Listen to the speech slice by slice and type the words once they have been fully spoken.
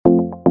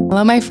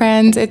Hello my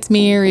friends, it's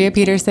me, Rhea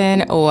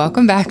Peterson.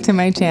 Welcome back to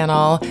my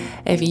channel.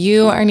 If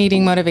you are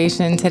needing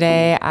motivation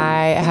today,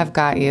 I have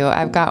got you.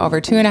 I've got over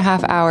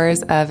 2.5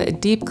 hours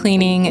of deep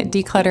cleaning,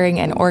 decluttering,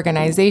 and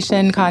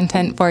organization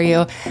content for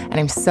you, and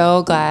I'm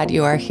so glad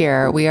you are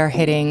here. We are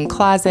hitting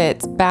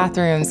closets,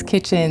 bathrooms,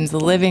 kitchens,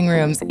 living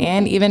rooms,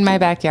 and even my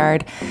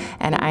backyard,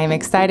 and I'm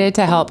excited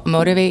to help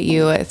motivate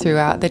you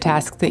throughout the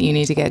tasks that you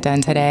need to get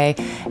done today.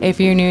 If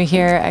you're new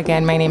here,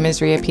 again, my name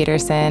is Rhea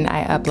Peterson.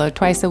 I upload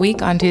twice a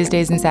week on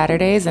Tuesdays and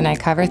Saturdays, and I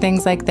cover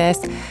things like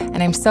this,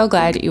 and I'm so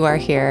glad you are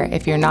here.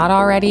 If you're not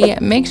already,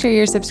 make sure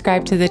you're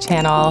subscribed to the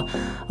channel.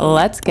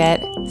 Let's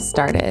get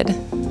started.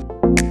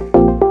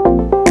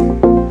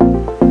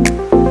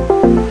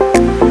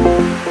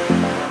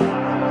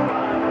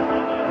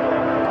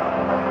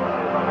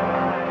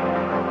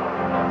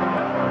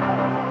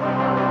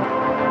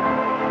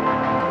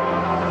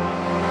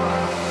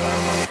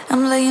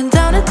 I'm laying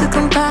down to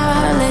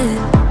compile it.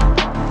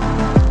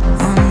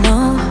 Oh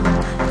no,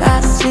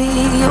 I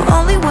see you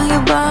only when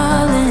you're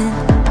ballin'.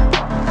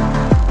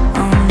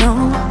 Oh no,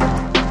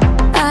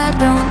 I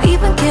don't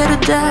even care to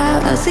die.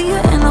 I'll see you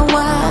in a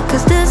while,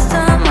 cause this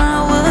time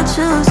I will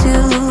choose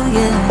you,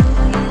 yeah.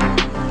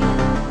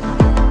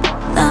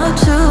 Now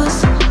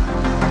choose.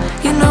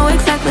 You know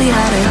exactly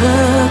how to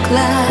look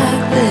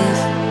like this.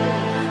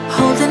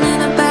 Holding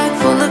in a bag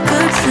full of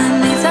goods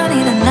and needs. I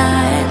need a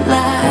night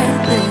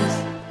like this.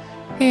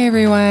 Hey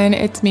everyone,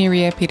 it's me,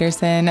 Rhea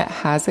Peterson.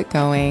 How's it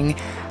going?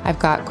 I've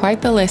got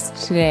quite the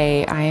list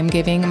today. I am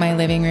giving my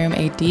living room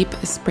a deep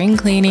spring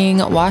cleaning,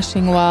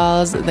 washing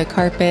walls, the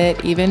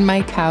carpet, even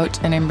my couch,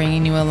 and I'm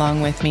bringing you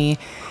along with me.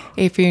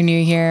 If you're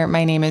new here,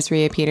 my name is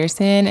Rhea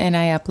Peterson, and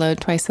I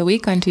upload twice a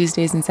week on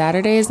Tuesdays and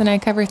Saturdays, and I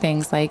cover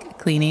things like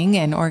cleaning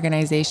and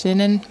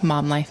organization and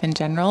mom life in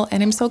general,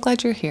 and I'm so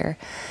glad you're here.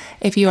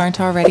 If you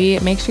aren't already,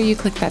 make sure you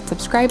click that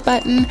subscribe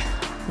button.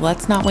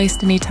 Let's not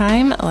waste any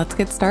time. Let's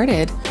get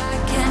started.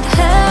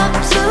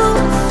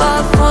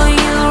 Fall for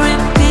you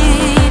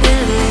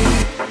repeatedly.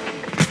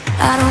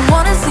 I don't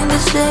wanna seem to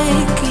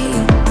shaky.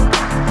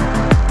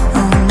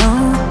 Oh no,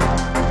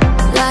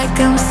 like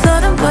I'm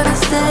sudden but I'm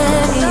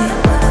steady.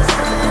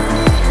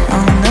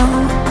 Oh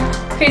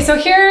no. Okay, so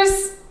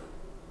here's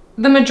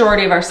the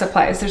majority of our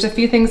supplies. There's a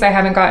few things I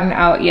haven't gotten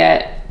out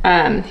yet.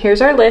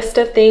 Here's our list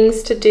of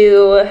things to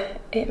do.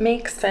 It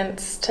makes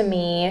sense to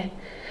me.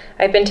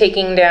 I've been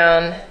taking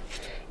down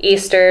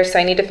Easter, so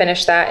I need to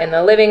finish that in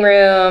the living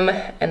room,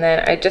 and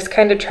then I just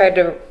kind of tried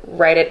to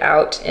write it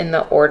out in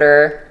the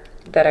order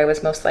that I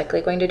was most likely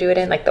going to do it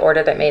in, like the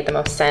order that made the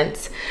most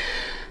sense.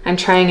 I'm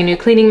trying a new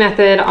cleaning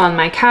method on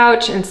my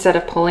couch. Instead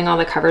of pulling all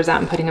the covers out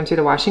and putting them through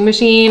the washing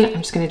machine, I'm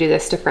just going to do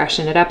this to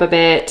freshen it up a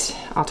bit.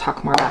 I'll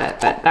talk more about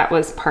it, but that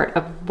was part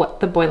of what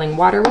the boiling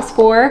water was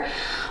for.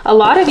 A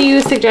lot of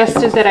you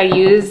suggested that I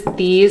use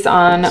these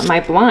on my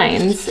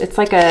blinds. It's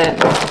like a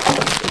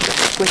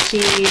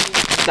squishy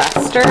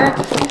duster.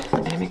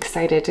 I'm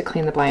excited to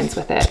clean the blinds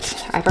with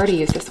it. I've already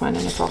used this one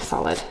and it's all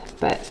solid,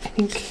 but I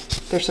think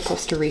they're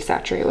supposed to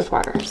resaturate with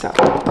water, so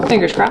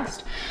fingers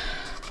crossed.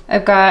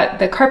 I've got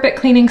the carpet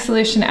cleaning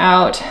solution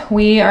out.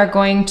 We're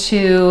gonna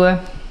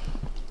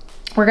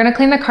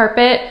clean the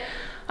carpet.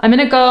 I'm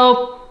gonna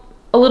go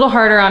a little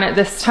harder on it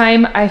this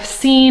time. I've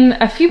seen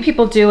a few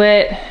people do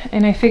it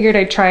and I figured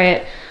I'd try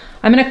it.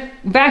 I'm gonna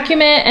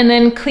vacuum it and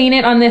then clean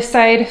it on this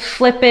side,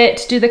 flip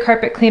it, do the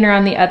carpet cleaner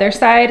on the other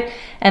side,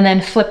 and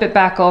then flip it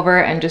back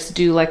over and just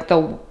do like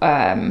the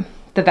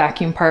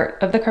vacuum part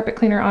of the carpet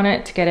cleaner on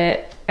it to get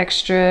it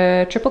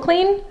extra triple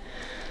clean.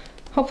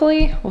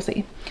 Hopefully, we'll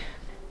see.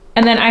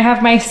 And then I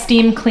have my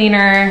steam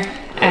cleaner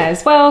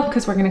as well,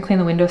 because we're gonna clean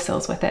the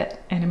windowsills with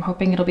it. And I'm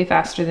hoping it'll be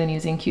faster than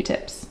using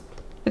Q-tips.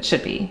 It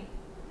should be.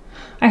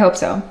 I hope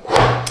so.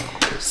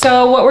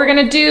 So what we're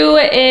gonna do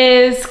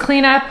is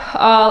clean up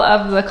all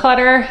of the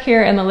clutter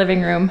here in the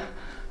living room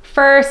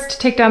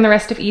first, take down the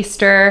rest of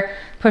Easter,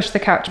 push the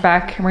couch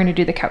back, and we're gonna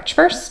do the couch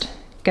first,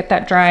 get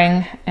that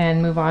drying,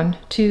 and move on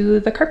to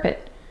the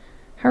carpet.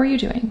 How are you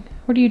doing?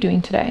 What are you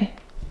doing today?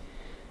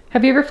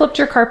 Have you ever flipped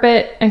your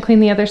carpet and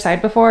cleaned the other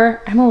side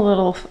before? I'm a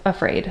little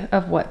afraid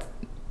of what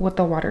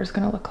the water is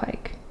gonna look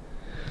like.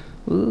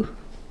 Ooh.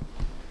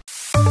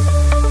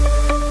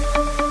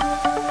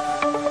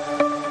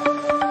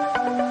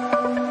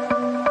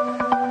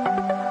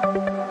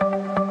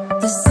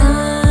 The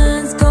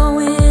sun's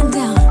going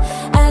down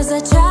as I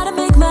try to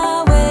make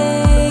my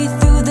way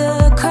through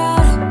the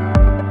crowd.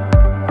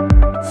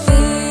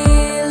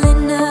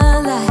 Feeling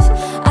alive,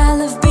 I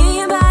love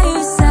being by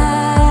your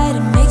side.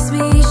 It makes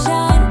me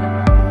shine.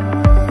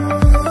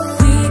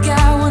 We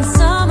got one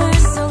summer,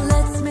 so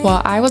let's make.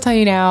 Well, I will tell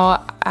you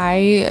now,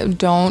 I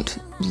don't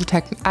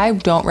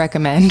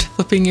recommend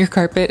flipping your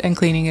carpet and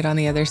cleaning it on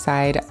the other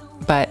side,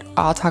 but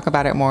I'll talk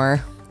about it more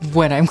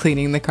when I'm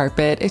cleaning the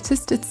carpet.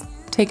 It's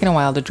taken a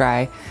while to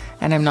dry,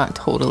 and I'm not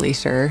totally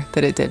sure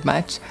that it did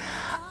much.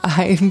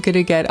 I'm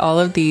gonna get all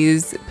of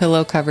these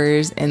pillow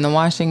covers in the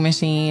washing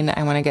machine.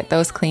 I wanna get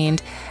those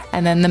cleaned.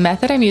 And then the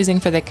method I'm using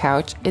for the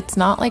couch, it's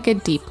not like a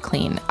deep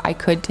clean. I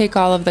could take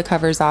all of the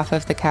covers off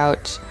of the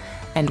couch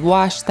and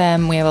wash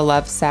them. We have a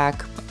love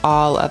sack.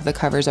 All of the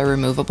covers are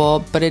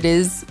removable, but it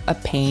is a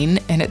pain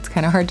and it's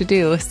kind of hard to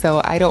do.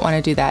 So I don't want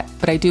to do that,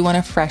 but I do want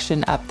to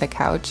freshen up the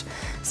couch.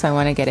 So I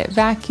want to get it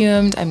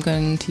vacuumed. I'm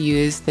going to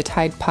use the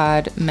Tide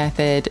Pod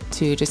method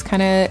to just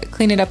kind of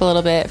clean it up a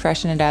little bit,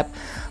 freshen it up.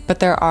 But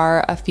there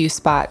are a few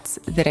spots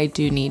that I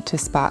do need to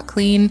spot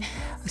clean.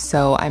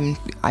 So I'm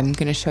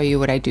going to show you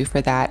what I do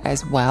for that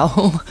as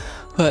well.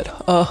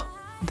 But oh,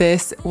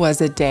 this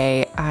was a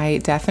day. I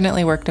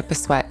definitely worked up a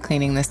sweat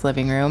cleaning this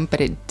living room, but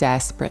it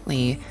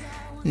desperately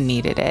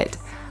needed it.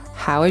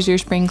 How is your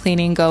spring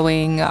cleaning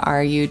going?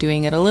 Are you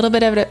doing it a little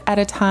bit at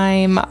a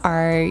time?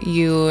 Are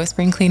you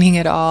spring cleaning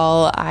at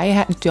all?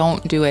 I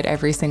don't do it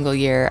every single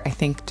year. I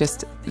think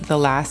just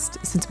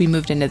since we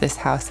moved into this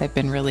house, I've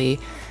been really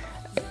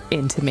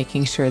into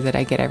making sure that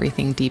I get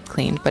everything deep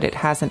cleaned, but it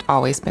hasn't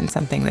always been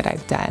something that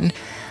I've done.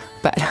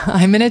 But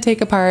I'm gonna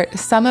take apart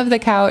some of the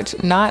couch,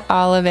 not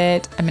all of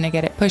it. I'm gonna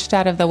get it pushed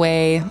out of the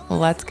way.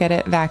 Let's get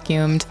it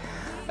vacuumed.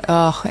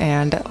 Oh,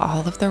 and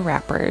all of the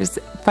wrappers.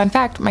 Fun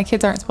fact, my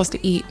kids aren't supposed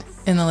to eat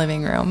in the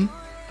living room.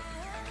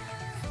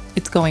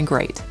 It's going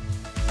great.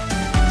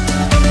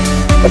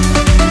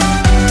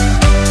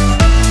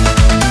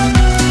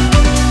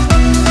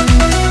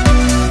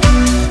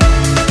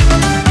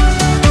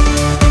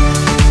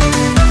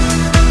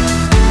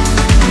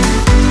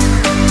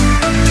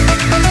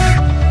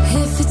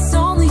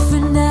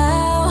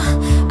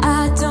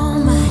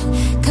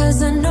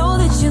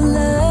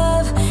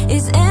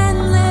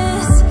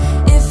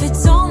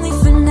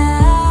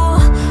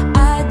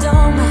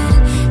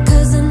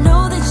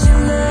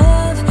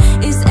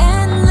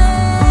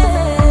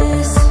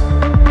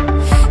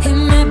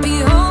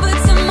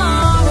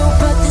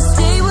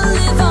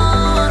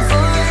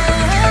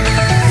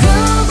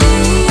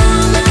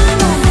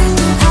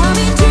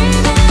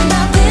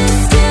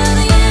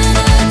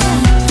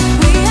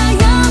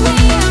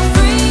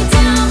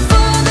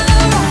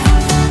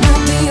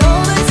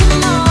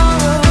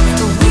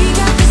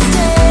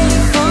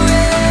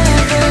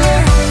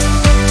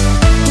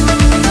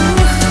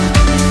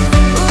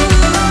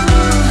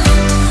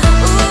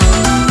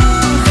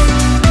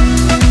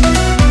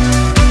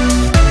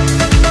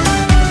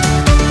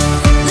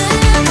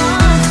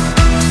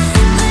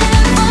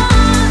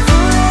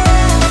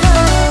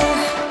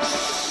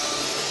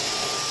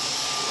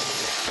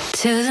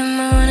 To the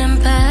moon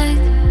and back,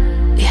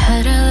 we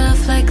had a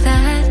love like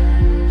that.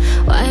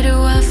 Why do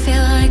I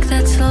feel like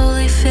that's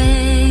slowly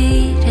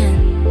fading?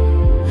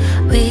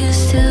 We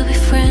used to be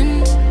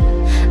friends,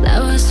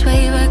 that was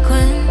way back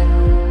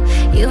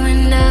when. You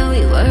and I,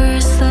 we were a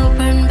slow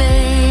burn,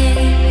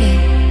 baby.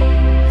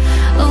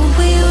 Oh,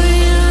 we were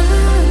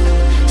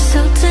young, so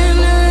damn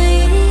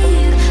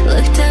naive.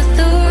 Looked at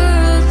the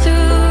world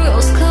through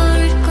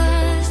rose-colored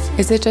glasses.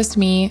 Is it just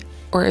me?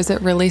 Or is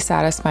it really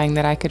satisfying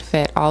that I could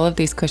fit all of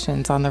these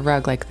cushions on the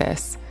rug like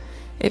this?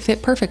 It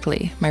fit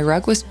perfectly. My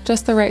rug was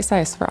just the right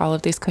size for all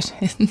of these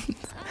cushions.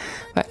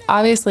 But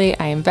obviously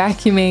I am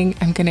vacuuming.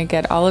 I'm gonna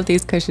get all of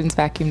these cushions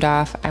vacuumed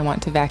off. I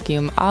want to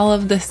vacuum all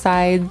of the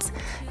sides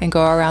and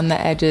go around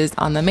the edges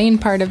on the main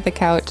part of the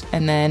couch.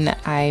 And then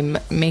I'm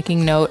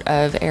making note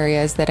of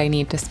areas that I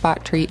need to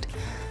spot treat.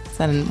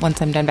 So then once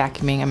I'm done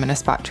vacuuming, I'm gonna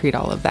spot treat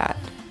all of that.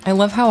 I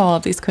love how all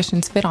of these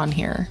cushions fit on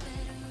here.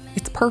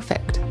 It's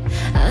perfect.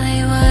 I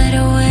lay wide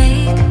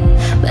awake,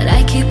 but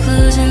I keep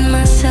losing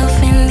myself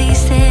in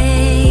these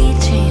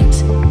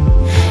daydreams.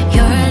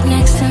 You're right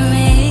next to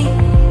me,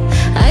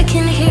 I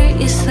can hear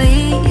you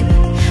sleep,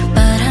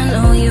 but I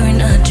know you're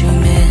not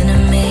dreaming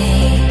of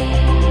me.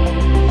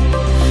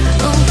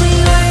 Oh, we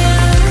were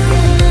young,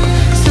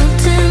 so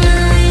damn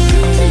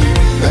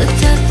naive.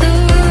 Looked at the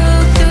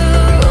world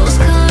through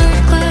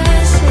rose-colored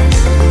glasses.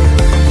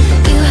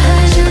 You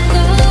had your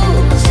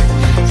goals,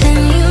 then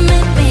you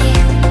met me.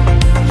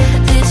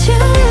 Did you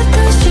let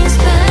those dreams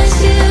pass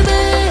you by?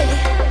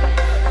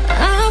 I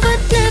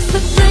would never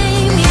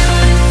blame you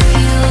if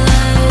you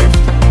left.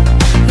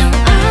 No,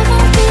 I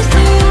won't be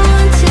the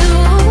one to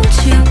hold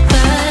you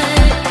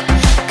back.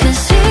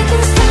 'Cause we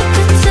can stop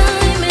the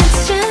time, it's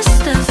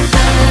just a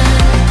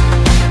fact.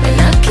 We're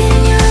not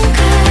getting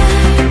younger,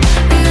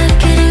 we're not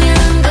getting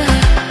younger.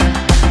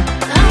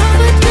 I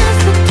would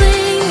never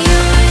blame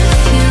you if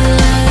you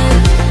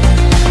left.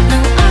 No,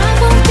 I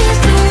won't be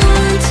the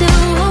one to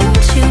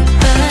hold you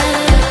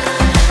back.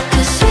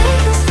 'Cause we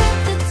can stop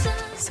the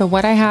time. So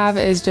what I have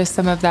is just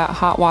some of that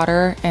hot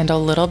water and a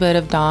little bit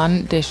of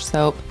Dawn dish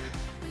soap,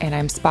 and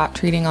I'm spot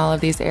treating all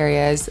of these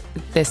areas.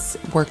 This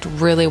worked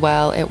really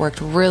well. It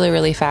worked really,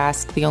 really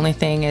fast. The only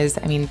thing is,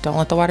 I mean, don't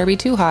let the water be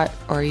too hot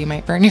or you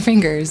might burn your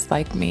fingers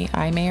like me.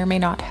 I may or may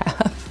not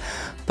have.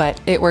 But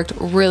it worked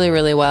really,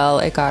 really well.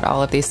 It got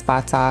all of these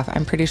spots off.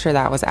 I'm pretty sure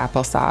that was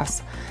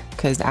applesauce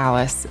because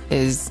Alice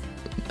is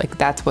like,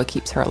 that's what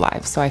keeps her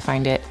alive. So I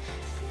find it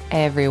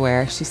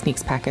everywhere. She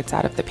sneaks packets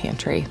out of the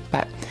pantry.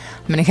 But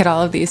I'm gonna get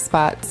all of these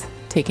spots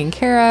taken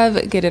care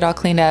of, get it all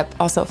cleaned up.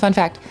 Also, fun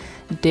fact,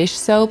 dish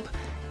soap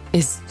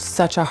is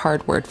such a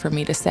hard word for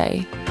me to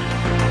say.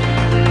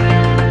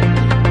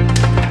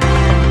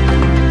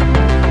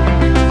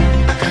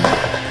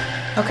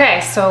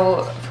 Okay,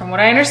 so from what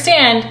I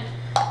understand,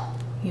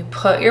 you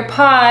put your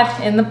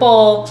pod in the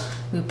bowl,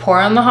 you pour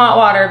on the hot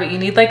water, but you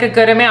need like a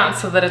good amount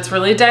so that it's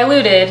really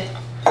diluted.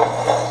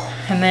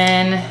 And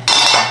then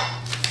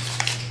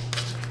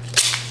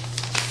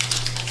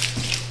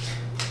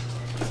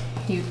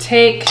you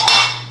take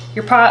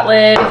your pot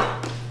lid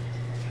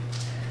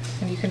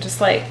and you can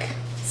just like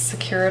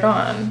secure it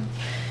on.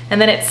 And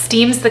then it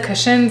steams the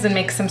cushions and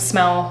makes them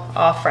smell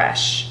all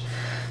fresh.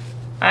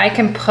 I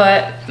can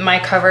put my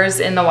covers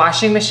in the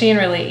washing machine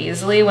really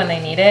easily when they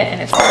need it,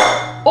 and it's,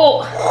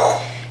 oh,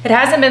 it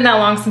hasn't been that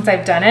long since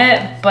I've done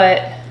it,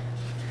 but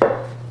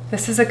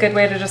this is a good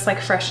way to just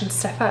like freshen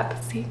stuff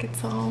up. See, it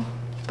gets all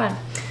fun.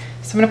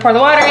 So I'm gonna pour the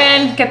water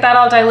in, get that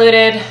all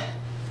diluted,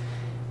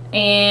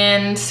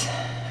 and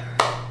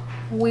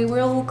we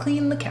will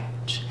clean the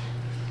couch.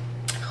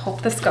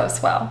 Hope this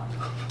goes well.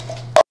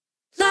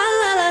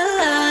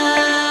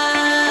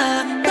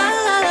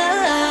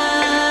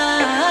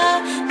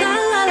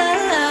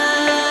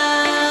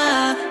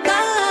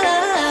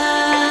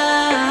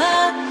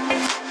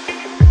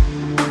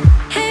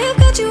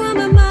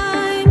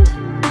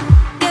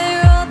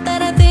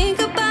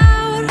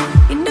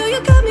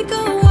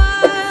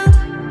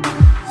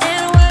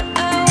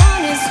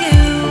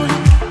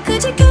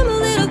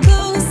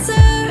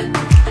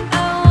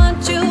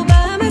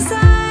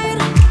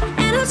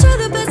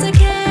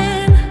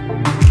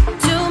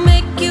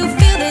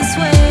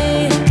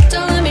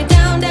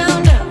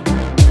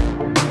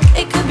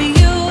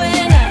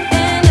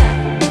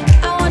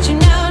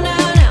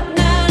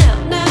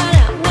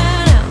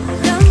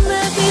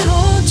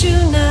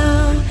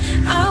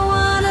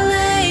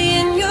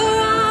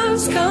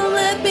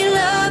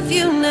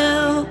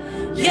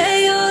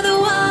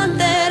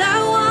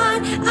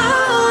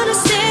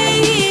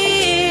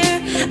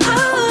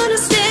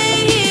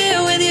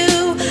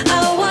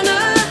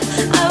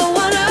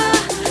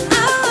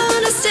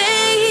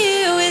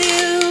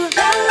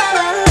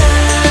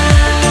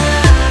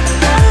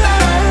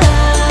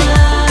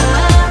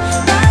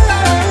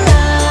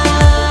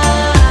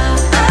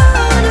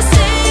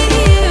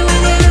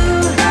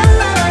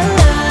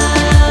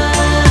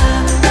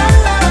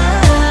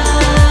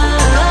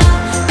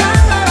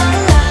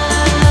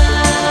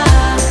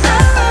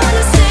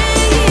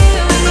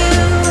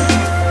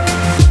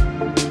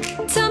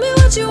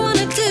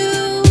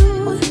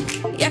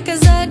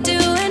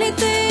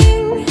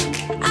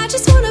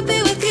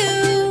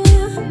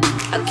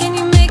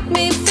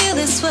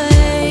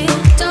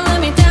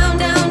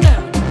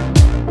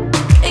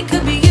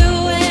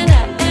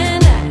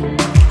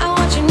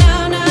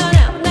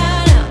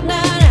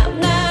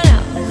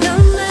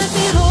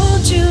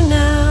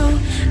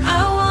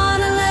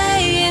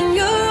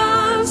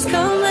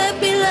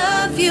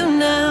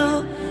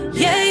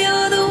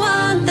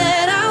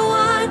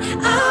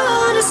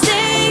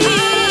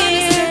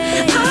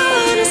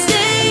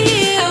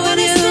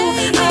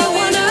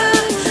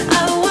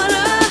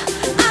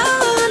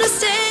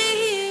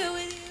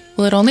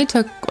 Well, it only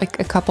took like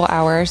a couple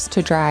hours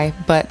to dry,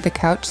 but the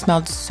couch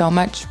smelled so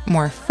much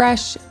more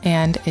fresh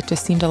and it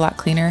just seemed a lot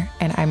cleaner,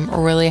 and I'm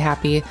really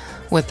happy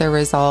with the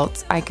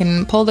results. I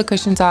can pull the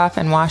cushions off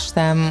and wash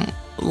them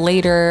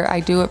later. I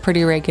do it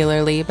pretty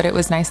regularly, but it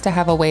was nice to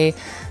have a way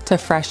to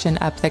freshen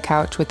up the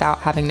couch without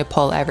having to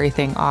pull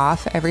everything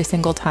off every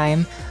single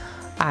time.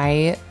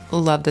 I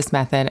love this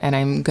method and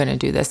I'm gonna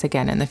do this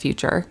again in the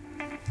future.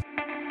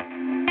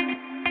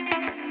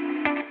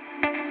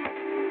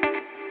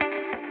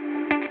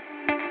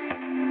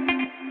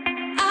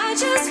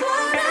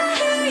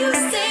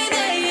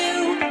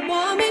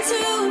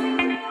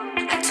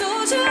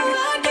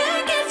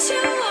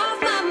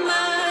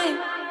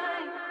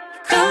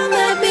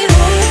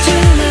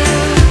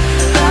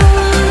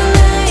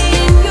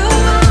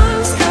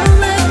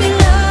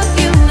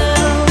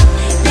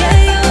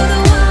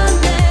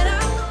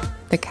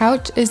 The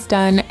couch is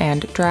done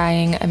and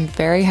drying. I'm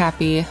very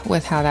happy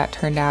with how that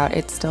turned out.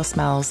 It still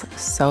smells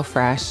so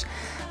fresh,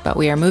 but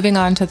we are moving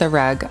on to the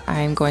rug.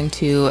 I'm going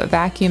to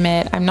vacuum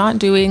it. I'm not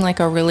doing like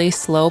a really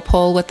slow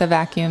pull with the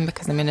vacuum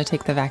because I'm gonna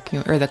take the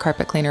vacuum or the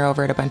carpet cleaner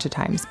over it a bunch of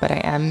times, but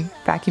I am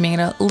vacuuming it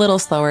a little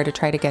slower to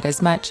try to get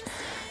as much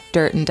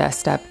dirt and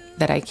dust up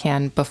that I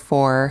can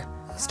before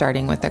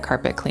starting with the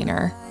carpet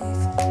cleaner.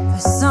 For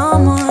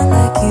someone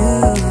like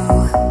you,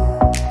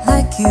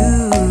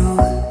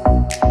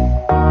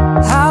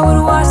 I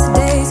would watch the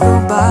days go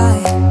by,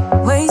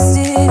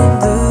 wasted in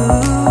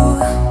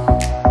blue.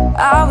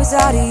 I was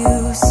out of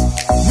use.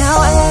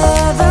 Now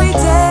every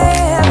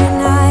day, every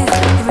night,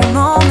 every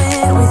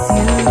moment with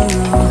you,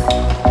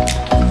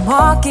 I'm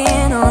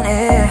walking on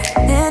air.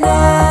 And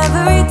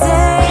every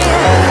day,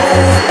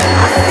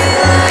 I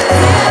feel like I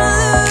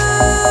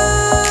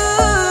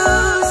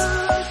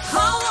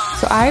can't lose.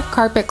 So I've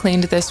carpet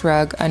cleaned this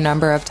rug a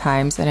number of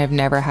times and I've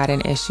never had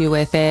an issue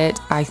with it.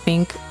 I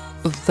think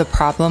the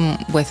problem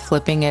with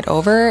flipping it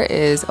over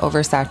is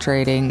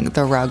oversaturating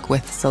the rug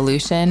with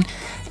solution,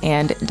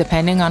 and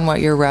depending on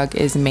what your rug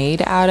is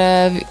made out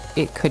of,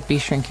 it could be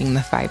shrinking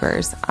the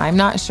fibers. I'm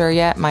not sure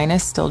yet. Mine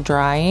is still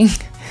drying,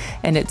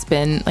 and it's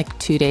been like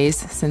 2 days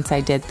since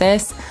I did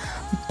this.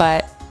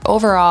 But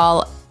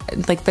overall,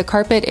 like the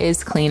carpet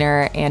is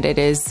cleaner and it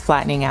is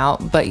flattening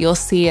out, but you'll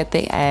see at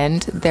the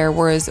end there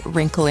was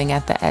wrinkling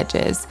at the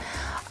edges.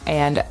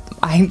 And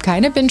I've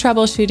kind of been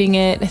troubleshooting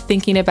it,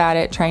 thinking about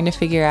it, trying to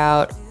figure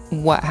out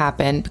what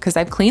happened, because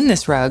I've cleaned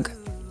this rug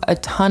a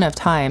ton of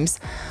times.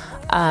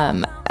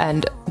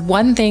 And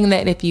one thing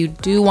that if you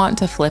do want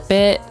to flip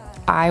it,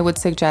 I would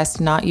suggest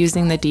not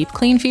using the deep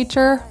clean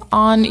feature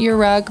on your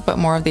rug, but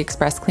more of the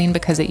express clean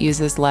because it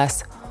uses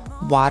less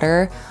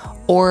water,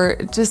 or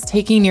just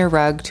taking your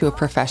rug to a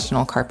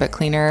professional carpet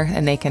cleaner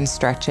and they can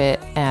stretch it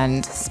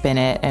and spin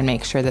it and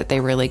make sure that they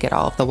really get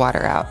all of the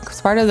water out.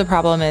 Because part of the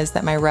problem is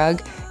that my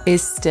rug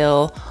is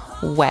still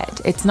wet.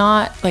 It's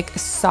not like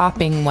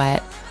sopping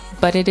wet,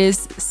 but it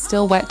is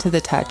still wet to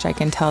the touch. I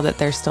can tell that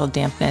there's still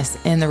dampness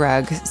in the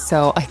rug.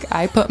 So like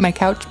I put my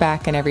couch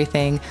back and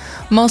everything,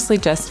 mostly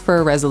just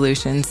for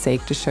resolution's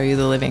sake to show you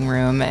the living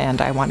room, and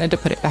I wanted to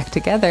put it back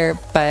together,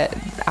 but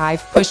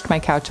I've pushed my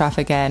couch off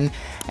again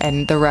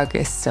and the rug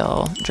is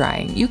still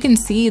drying. You can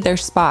see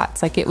there's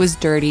spots, like it was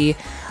dirty.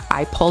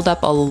 I pulled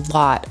up a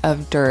lot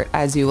of dirt,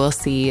 as you will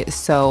see.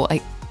 So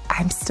like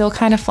I'm still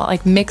kind of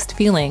like mixed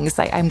feelings.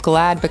 Like I'm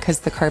glad because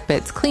the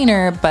carpet's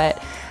cleaner,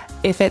 but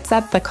if it's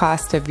at the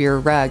cost of your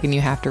rug and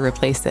you have to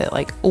replace it,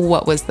 like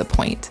what was the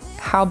point?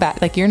 How bad?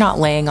 Like you're not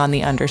laying on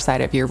the underside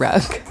of your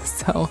rug.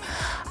 So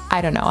I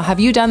don't know. Have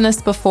you done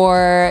this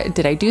before?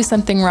 Did I do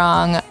something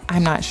wrong?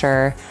 I'm not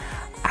sure.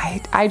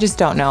 I just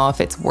don't know if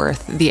it's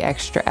worth the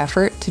extra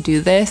effort to do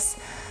this,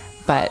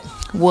 but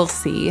we'll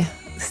see.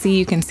 See,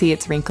 you can see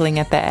it's wrinkling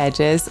at the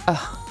edges.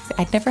 Ugh.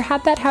 I'd never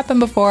had that happen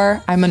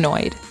before. I'm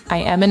annoyed. I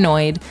am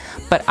annoyed,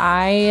 but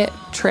I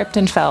tripped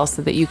and fell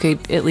so that you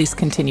could at least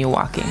continue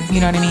walking.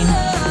 You know what I mean?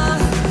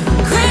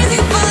 Crazy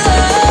for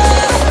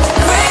love,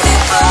 crazy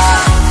for.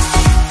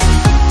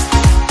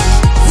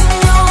 You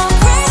know I'm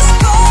crazy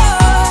for,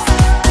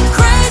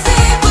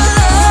 crazy for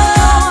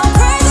love,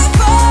 crazy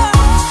for.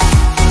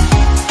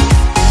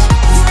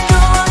 You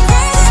know I'm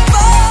crazy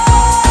for,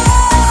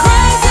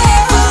 crazy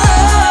for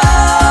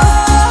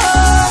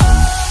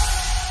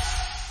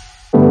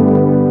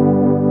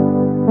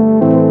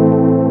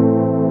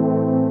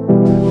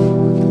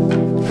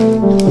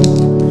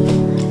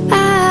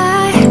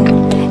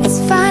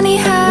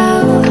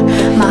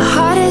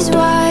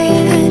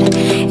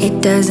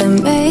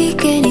doesn't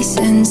make any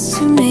sense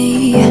to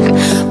me,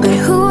 but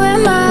who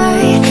am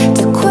I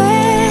to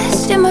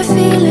question my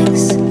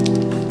feelings?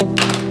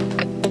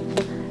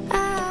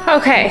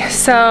 Okay,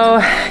 so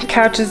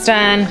couch is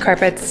done,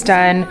 carpet's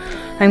done.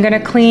 I'm gonna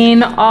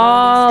clean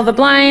all the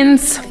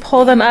blinds,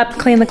 pull them up,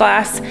 clean the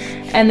glass,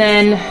 and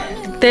then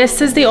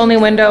this is the only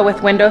window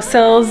with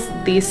windowsills.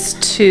 These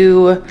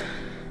two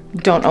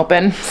don't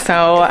open,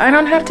 so I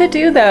don't have to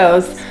do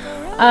those.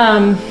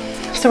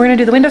 So we're gonna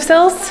do the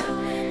windowsills.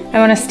 I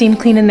want to steam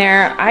clean in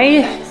there.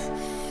 I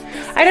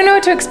don't know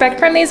what to expect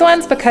from these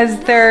ones because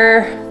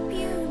they're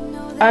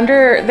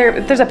under,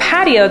 there's a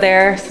patio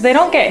there, so they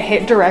don't get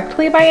hit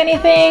directly by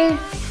anything,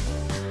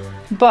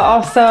 but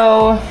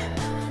also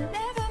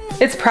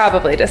it's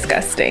probably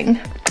disgusting.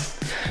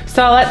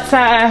 So let's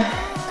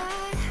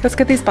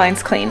get these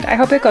blinds cleaned. I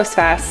hope it goes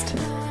fast.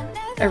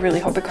 I really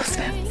hope it goes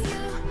fast.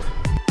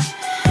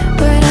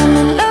 But I'm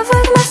in love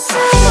with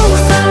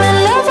myself, I'm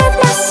in love with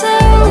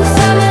myself,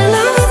 I'm in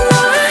love with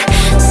myself.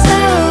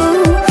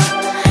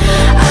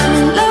 I'm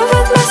in love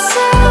with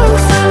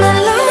myself, I'm in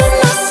love with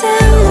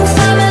myself,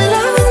 I'm in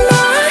love with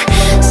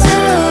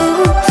myself.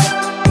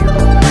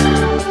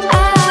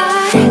 I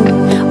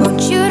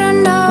want you to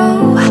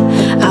know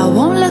I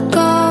won't let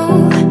go,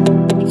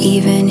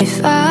 even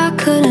if I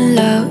couldn't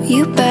love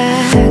you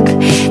back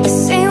the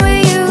same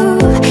way you've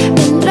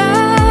been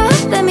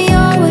loving me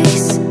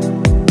always.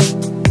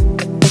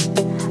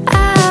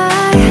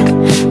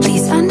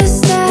 Please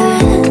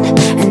understand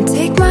and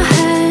take my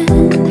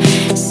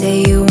hand.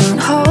 Say you won't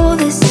hold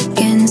this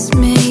against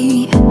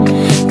me,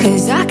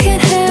 'cause I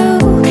can't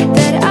help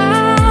that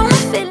I'm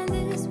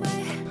feeling this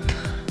way.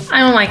 I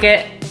don't like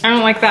it. I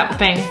don't like that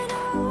thing.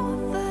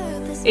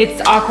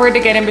 It's awkward to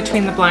get in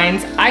between the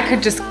blinds. I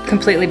could just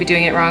completely be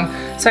doing it wrong.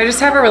 So I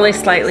just have a really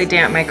slightly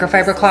damp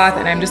microfiber cloth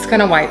and I'm just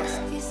gonna wipe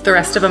the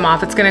rest of them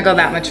off. It's gonna go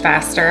that much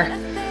faster.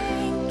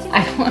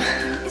 I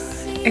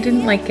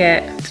didn't like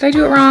it. Did I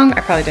do it wrong?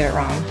 I probably did it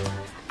wrong.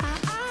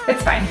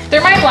 It's fine.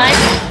 They're my blinds.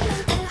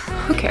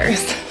 Who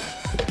cares?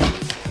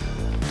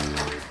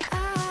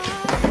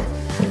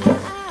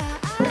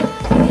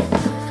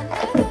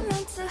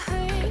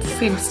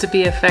 Seems to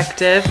be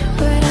effective.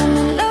 But I'm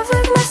in love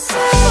with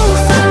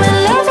myself, I'm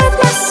in love with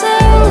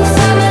myself,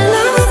 I'm in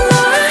love with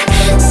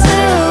myself.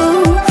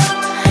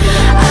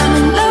 I'm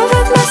in love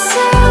with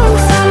myself,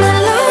 I'm in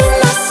love with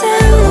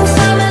myself,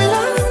 I'm in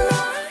love with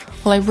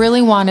myself. Well, I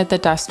really wanted the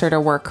duster to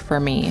work for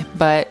me,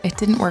 but it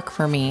didn't work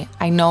for me.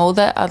 I know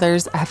that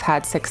others have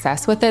had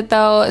success with it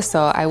though,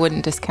 so I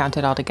wouldn't discount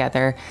it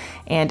altogether.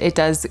 And it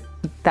does,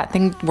 that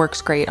thing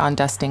works great on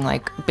dusting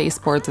like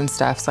baseboards and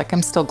stuff, so like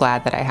I'm still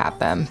glad that I have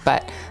them.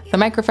 But the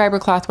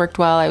microfiber cloth worked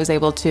well. I was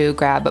able to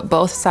grab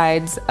both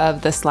sides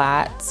of the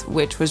slats,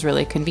 which was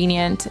really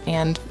convenient,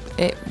 and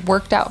it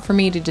worked out for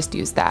me to just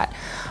use that.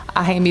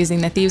 I am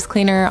using the thieves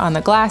cleaner on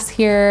the glass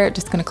here,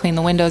 just gonna clean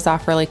the windows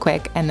off really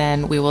quick, and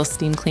then we will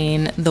steam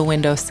clean the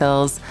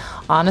windowsills.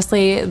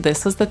 Honestly,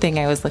 this was the thing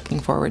I was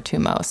looking forward to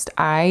most.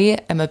 I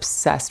am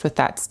obsessed with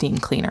that steam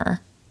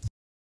cleaner.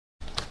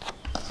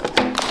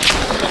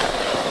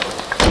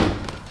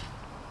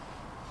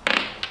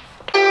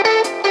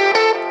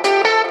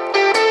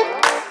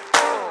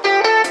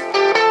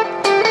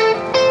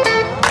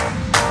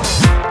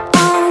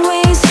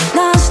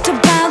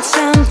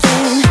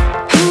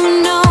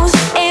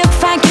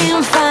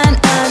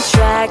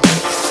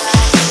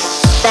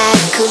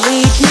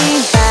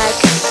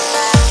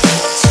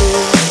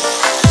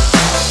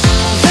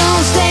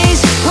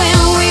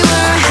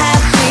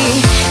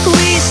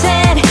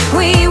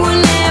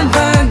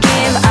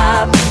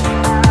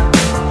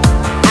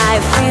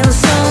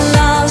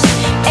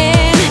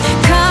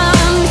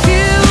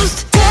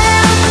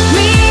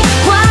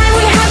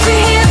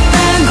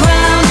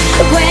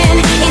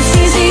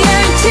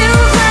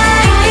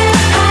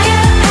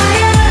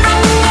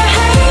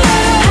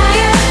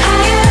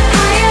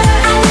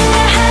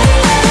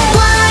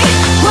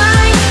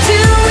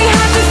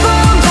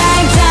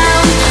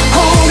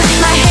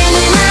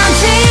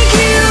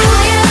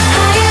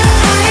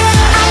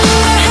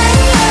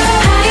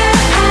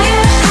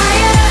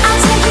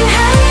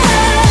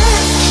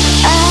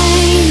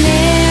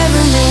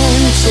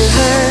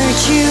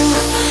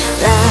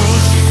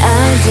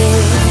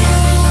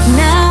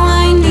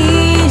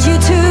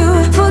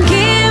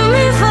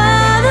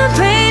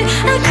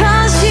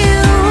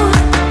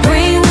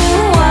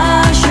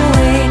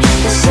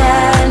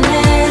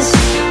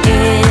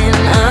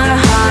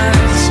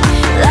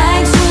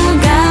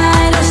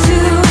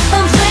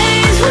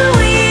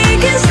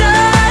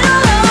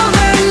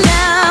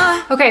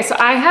 Okay, so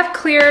I have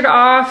cleared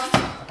off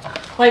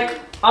like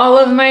all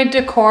of my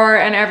decor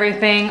and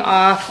everything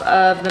off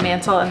of the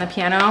mantle and the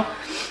piano,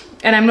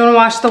 and I'm gonna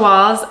wash the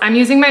walls. I'm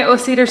using my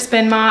O-Cedar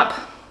spin mop,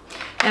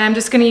 and I'm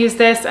just gonna use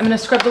this. I'm gonna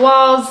scrub the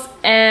walls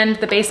and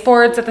the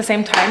baseboards at the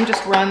same time.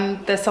 Just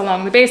run this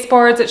along the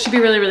baseboards. It should be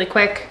really, really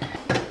quick.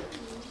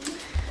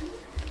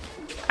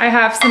 I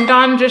have some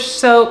Dawn dish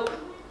soap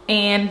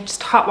and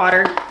just hot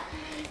water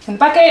in the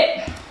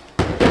bucket.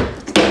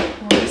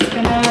 We're just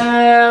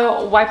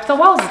gonna wipe the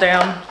walls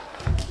down.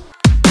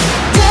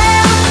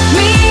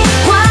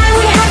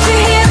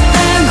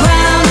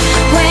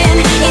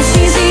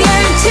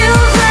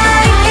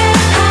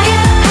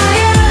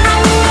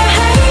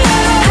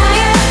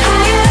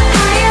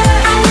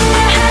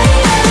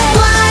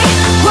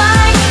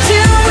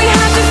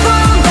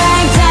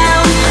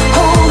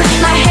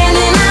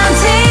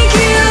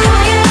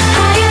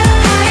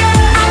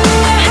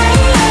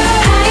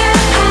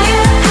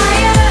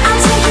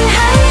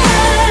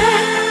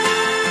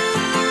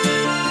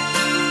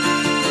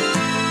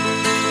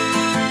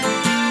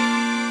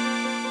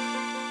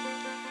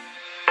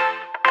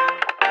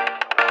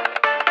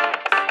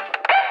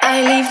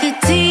 I leave the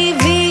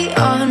TV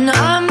on,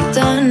 I'm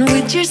done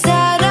with your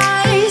sad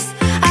eyes.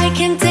 I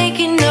can take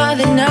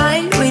another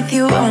night with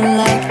you on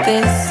like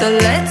this. So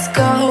let's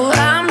go,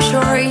 I'm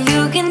sure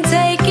you can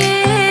take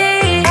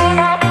it.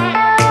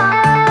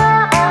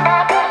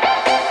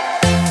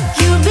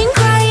 You've been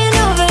crying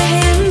over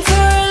him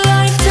for a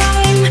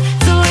lifetime,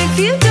 so if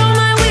you don't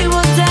mind we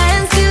will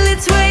dance till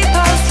it's way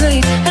past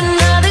sleep.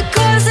 Another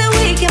course that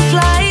we can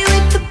fly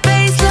with the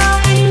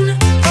baseline.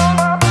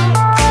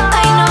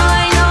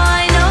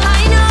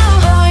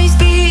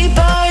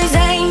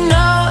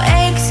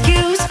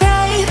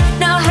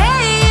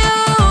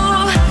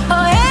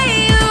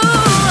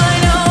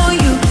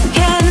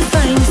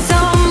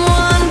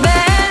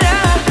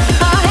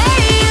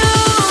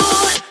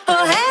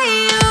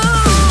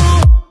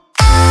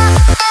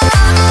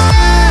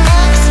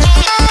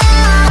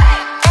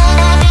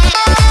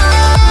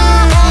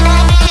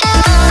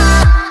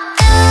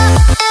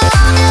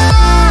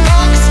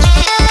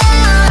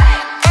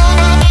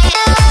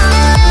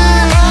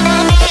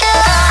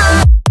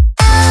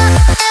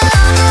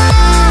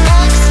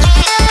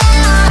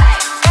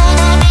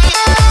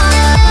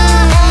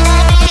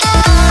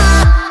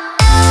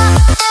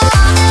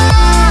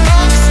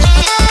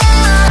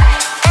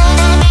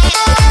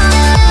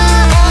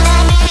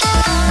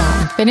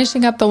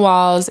 Finishing up the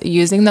walls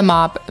using the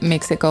mop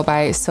makes it go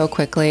by so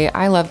quickly.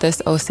 I love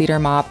this O-Cedar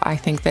mop. I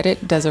think that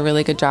it does a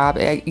really good job.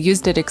 I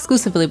used it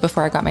exclusively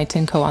before I got my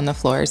Tinco on the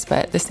floors,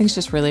 but this thing's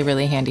just really,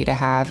 really handy to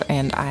have,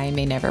 and I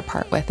may never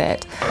part with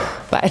it.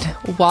 But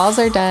walls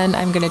are done.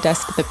 I'm gonna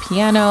dust the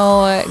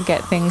piano,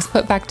 get things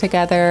put back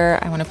together.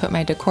 I wanna put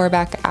my decor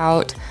back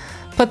out,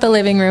 put the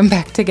living room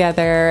back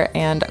together,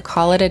 and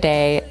call it a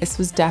day. This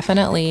was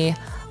definitely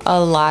a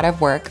lot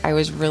of work. I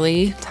was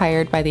really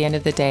tired by the end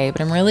of the day,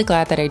 but I'm really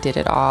glad that I did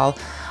it all.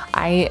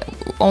 I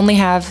only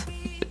have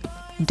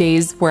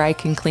days where I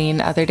can clean.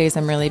 Other days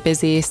I'm really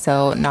busy,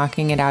 so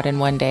knocking it out in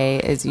one day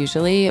is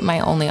usually my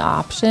only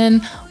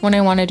option when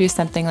I want to do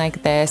something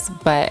like this.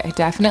 But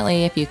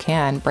definitely, if you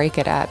can, break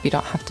it up. You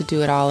don't have to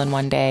do it all in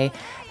one day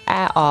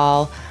at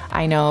all.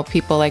 I know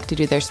people like to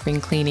do their spring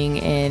cleaning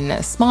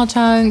in small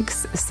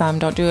chunks. Some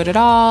don't do it at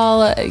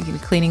all.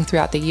 Cleaning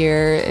throughout the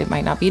year, it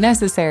might not be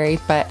necessary,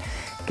 but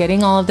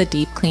getting all of the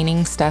deep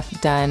cleaning stuff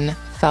done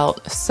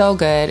felt so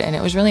good, and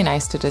it was really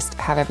nice to just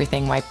have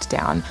everything wiped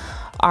down.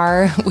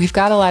 We've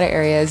got a lot of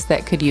areas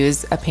that could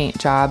use a paint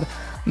job,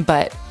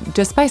 but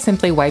just by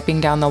simply wiping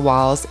down the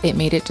walls, it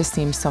made it just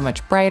seem so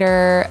much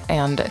brighter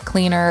and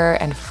cleaner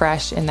and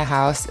fresh in the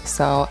house.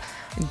 So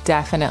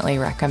definitely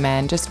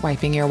recommend just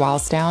wiping your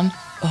walls down.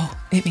 Oh,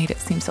 it made it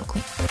seem so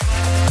clean.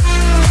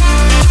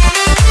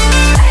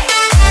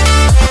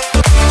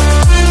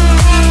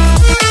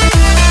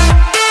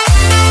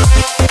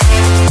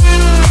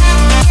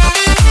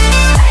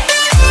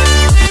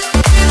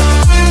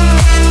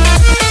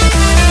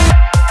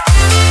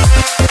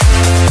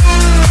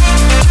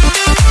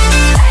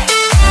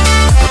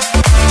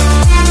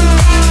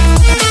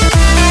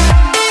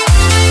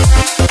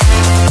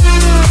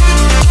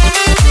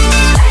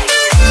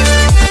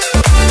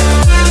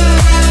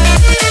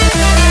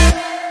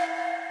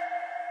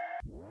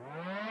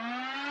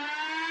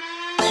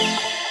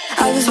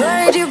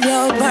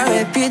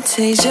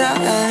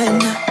 Reputation,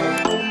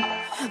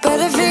 but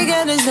I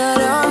figured it's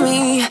not on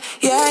me.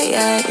 Yeah.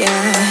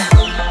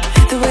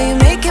 The way you're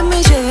making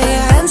me shiver,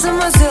 your hands on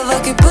myself,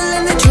 I keep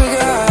pulling the trigger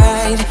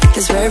right.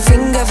 This very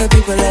finger for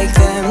people like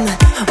them.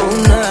 Oh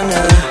no.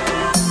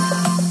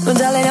 But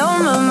darling,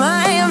 on my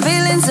mind, I'm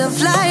feeling so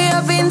fly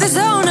up in the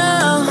zone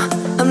now.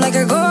 I'm like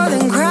a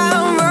golden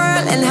crown,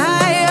 whirling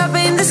high up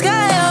in the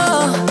sky.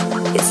 Oh,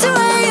 it's the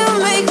way you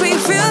make me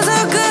feel so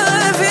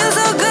good, feel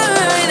so good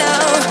right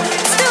now.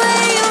 It's the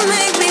way you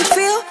make me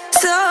feel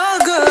so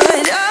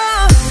good.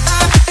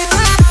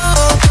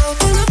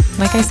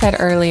 Like I said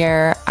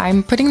earlier,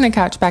 I'm putting the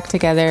couch back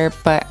together,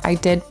 but I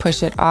did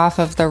push it off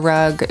of the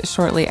rug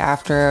shortly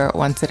after,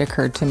 once it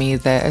occurred to me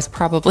that it's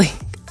probably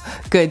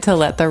good to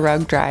let the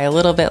rug dry a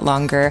little bit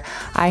longer.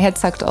 I had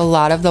sucked a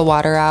lot of the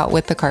water out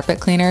with the carpet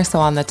cleaner, so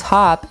on the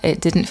top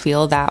it didn't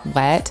feel that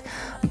wet,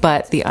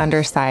 but the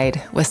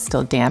underside was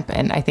still damp,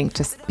 and I think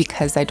just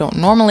because I don't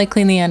normally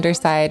clean the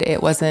underside,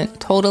 it wasn't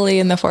totally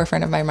in the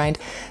forefront of my mind.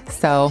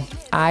 So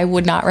I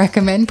would not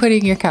recommend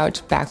putting your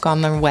couch back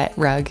on the wet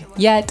rug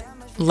yet.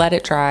 Let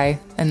it dry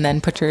and then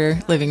put your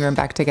living room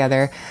back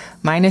together.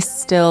 Mine is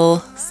still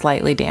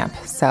slightly damp,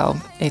 so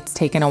it's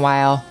taken a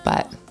while,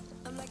 but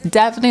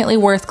definitely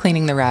worth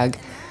cleaning the rug.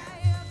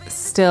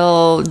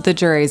 Still, the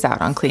jury's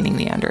out on cleaning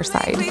the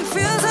underside. We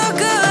feel so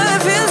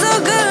good, feel so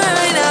good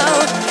right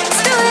now.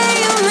 It's the way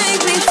you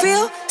make me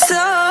feel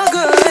so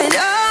good.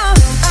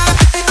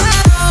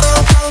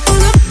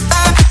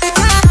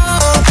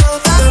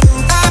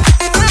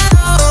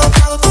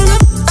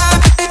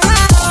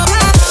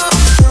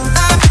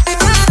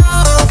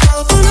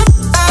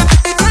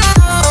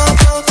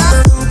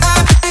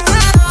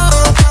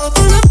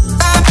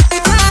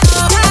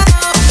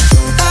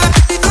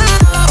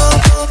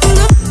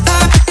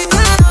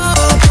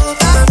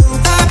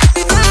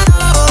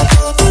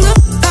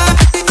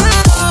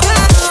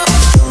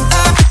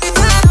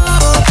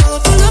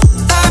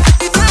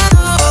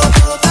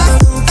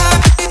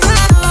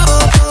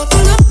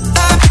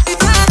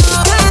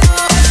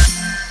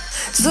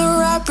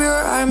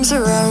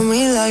 Around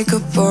me like a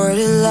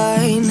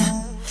borderline,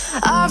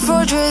 our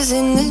fortress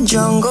in the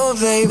jungle,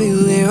 baby,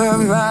 we're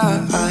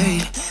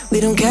alright. We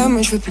don't care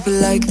much for people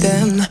like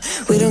them.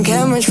 We don't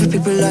care much for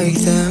people like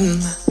them.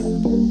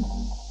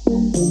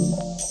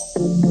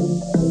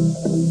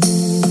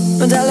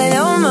 But darling,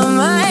 on my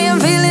mind, I'm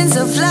feeling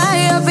so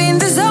fly up in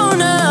the zone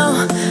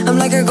now. I'm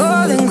like a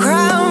golden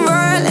crown,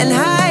 whirling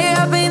high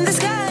up in the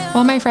sky.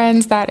 Well, my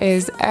friends, that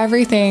is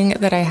everything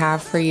that I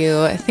have for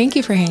you. Thank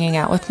you for hanging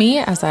out with me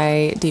as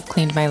I deep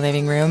cleaned my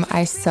living room.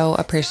 I so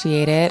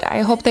appreciate it.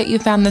 I hope that you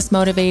found this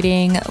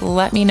motivating.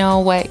 Let me know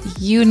what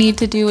you need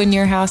to do in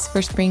your house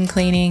for spring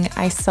cleaning.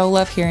 I so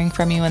love hearing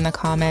from you in the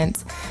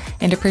comments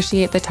and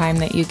appreciate the time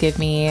that you give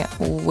me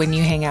when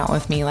you hang out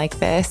with me like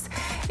this.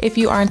 If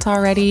you aren't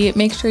already,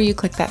 make sure you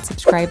click that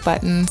subscribe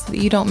button so that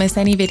you don't miss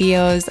any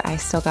videos. I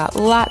still got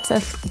lots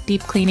of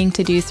deep cleaning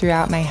to do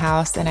throughout my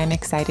house, and I'm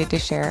excited to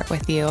share it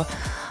with you.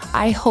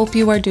 I hope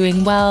you are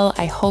doing well.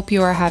 I hope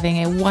you are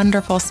having a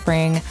wonderful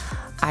spring.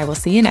 I will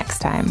see you next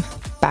time.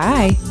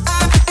 Bye.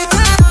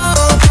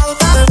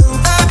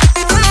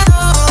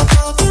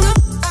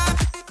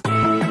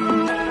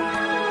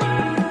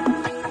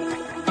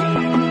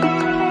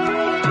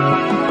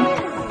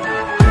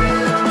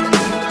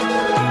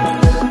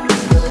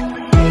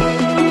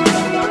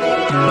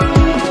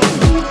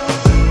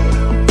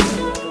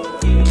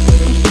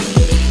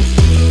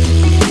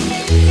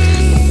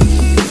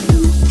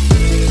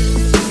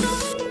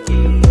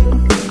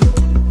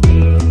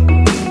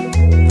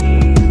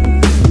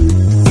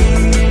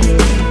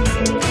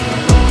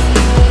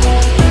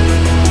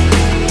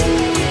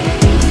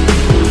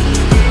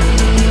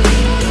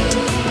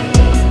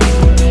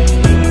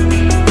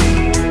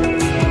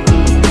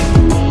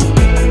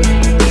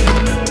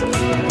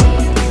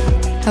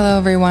 Hello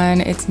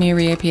everyone, it's me,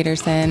 Rhea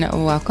Peterson.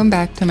 Welcome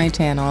back to my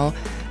channel.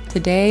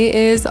 Today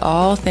is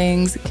all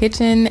things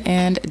kitchen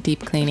and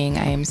deep cleaning.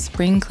 I am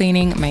spring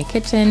cleaning my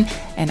kitchen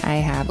and I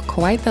have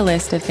quite the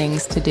list of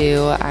things to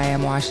do. I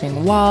am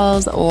washing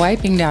walls,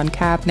 wiping down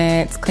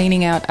cabinets,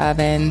 cleaning out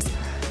ovens,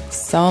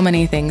 so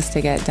many things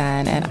to get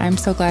done, and I'm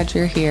so glad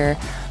you're here.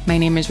 My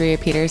name is Rhea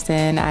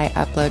Peterson. I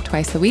upload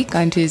twice a week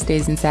on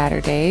Tuesdays and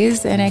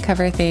Saturdays, and I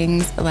cover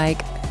things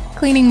like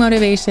cleaning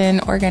motivation,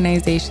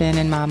 organization,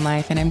 and mom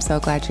life, and I'm so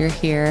glad you're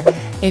here.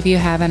 If you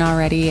haven't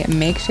already,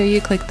 make sure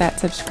you click that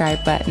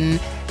subscribe button.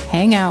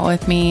 Hang out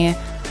with me.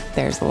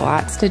 There's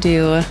lots to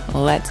do.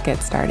 Let's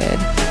get started.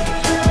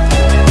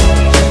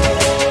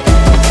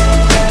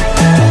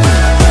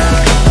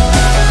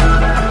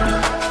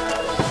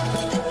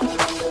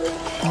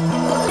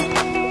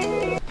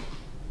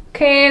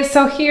 Okay,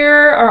 so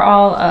here are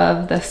all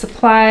of the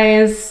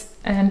supplies,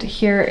 and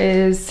here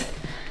is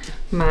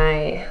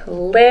my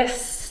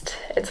list.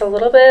 It's a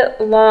little bit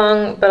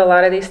long, but a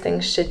lot of these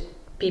things should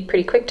be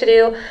pretty quick to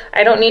do.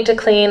 I don't need to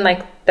clean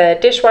like the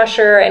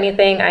dishwasher or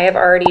anything. I have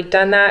already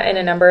done that in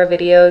a number of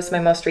videos. My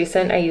most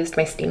recent, I used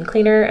my steam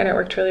cleaner and it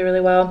worked really,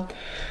 really well.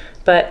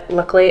 But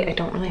luckily, I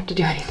don't really have to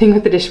do anything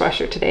with the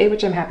dishwasher today,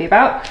 which I'm happy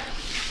about.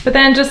 But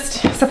then just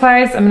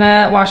supplies, I'm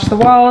gonna wash the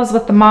walls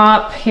with the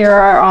mop. Here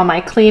are all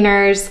my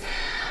cleaners.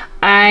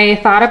 I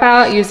thought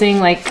about using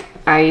like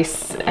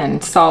ice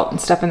and salt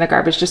and stuff in the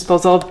garbage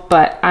disposal,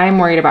 but I'm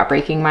worried about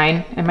breaking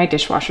mine and my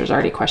dishwasher is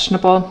already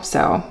questionable.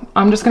 So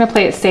I'm just gonna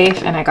play it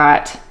safe, and I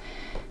got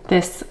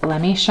this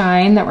Lemmy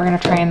Shine that we're gonna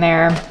try in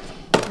there.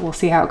 We'll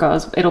see how it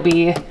goes.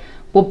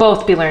 We'll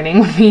both be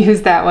learning when we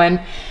use that one.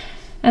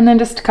 And then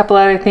just a couple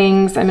other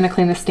things. I'm gonna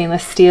clean the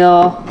stainless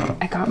steel.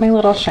 I got my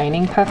little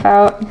shining puff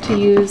out to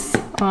use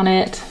on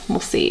it.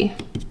 We'll see.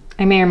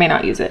 I may or may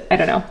not use it, I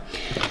don't know.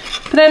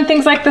 But then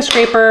things like the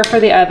scraper for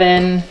the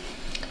oven,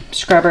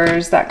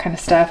 scrubbers, that kind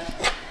of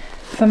stuff.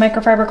 Some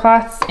microfiber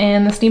cloths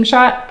and the steam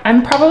shot.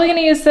 I'm probably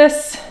gonna use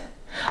this.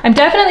 I'm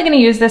definitely gonna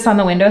use this on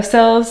the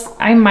windowsills.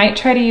 I might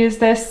try to use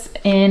this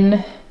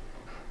in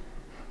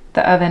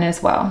the oven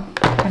as well.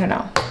 I don't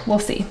know, we'll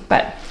see.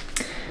 But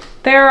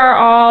there are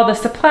all the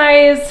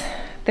supplies.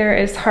 There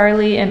is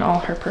Harley in all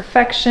her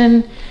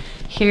perfection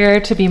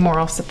here to be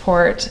moral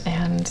support,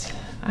 and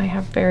I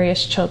have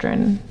various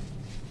children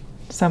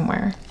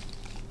somewhere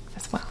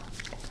as well.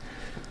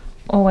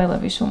 Oh, I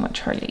love you so much,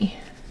 Harley.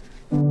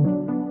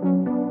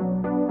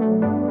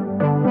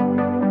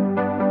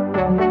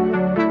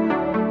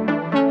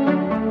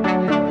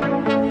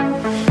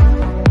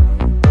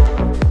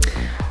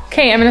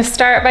 Okay, I'm gonna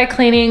start by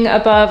cleaning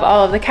above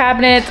all of the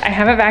cabinets. I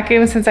haven't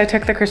vacuumed since I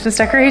took the Christmas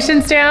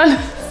decorations down.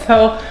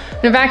 So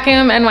I'm gonna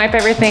vacuum and wipe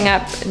everything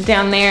up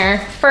down there.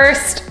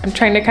 First, I'm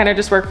trying to kind of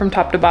just work from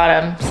top to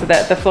bottom so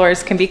that the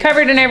floors can be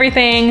covered and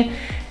everything,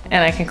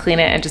 and I can clean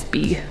it and just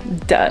be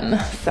done.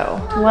 So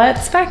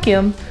let's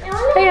vacuum.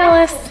 Hey,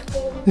 Alice.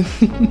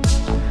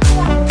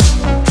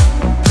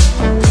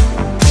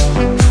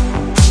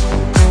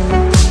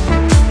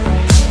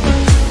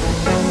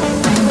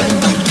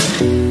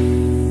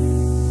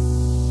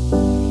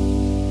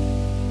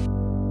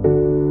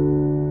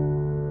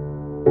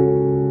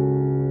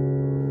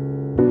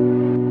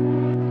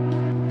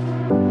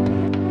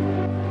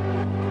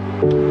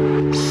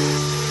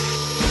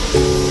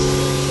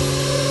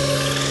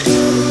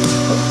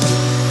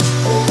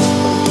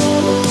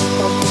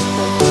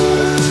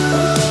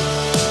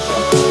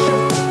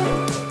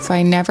 So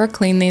I never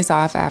cleaned these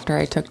off after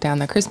I took down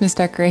the Christmas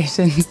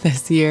decorations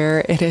this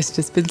year. It has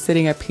just been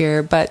sitting up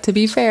here, but to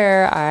be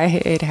fair,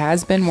 it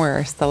has been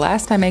worse. The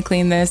last time I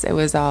cleaned this, it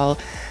was all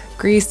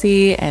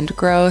greasy and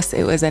gross.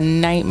 It was a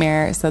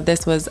nightmare. So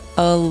this was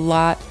a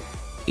lot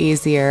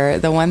easier.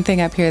 The one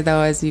thing up here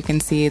though, as you can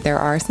see, there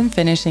are some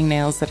finishing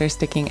nails that are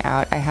sticking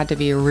out. I had to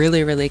be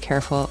really, really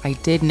careful. I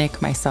did nick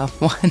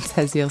myself once,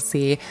 as you'll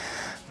see.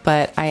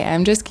 But I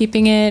am just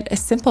keeping it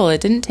simple.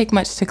 It didn't take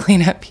much to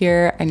clean up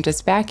here. I'm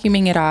just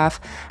vacuuming it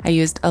off. I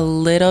used a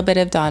little bit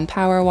of Dawn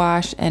Power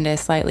Wash and a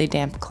slightly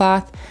damp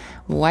cloth,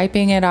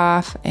 wiping it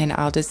off, and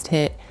I'll just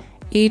hit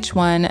each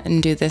one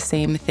and do the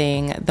same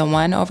thing. The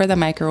one over the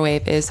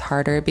microwave is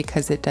harder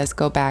because it does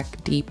go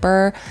back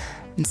deeper,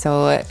 and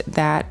so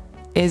that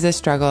is a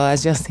struggle,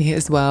 as you'll see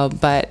as well,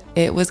 but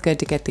it was good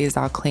to get these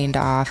all cleaned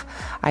off.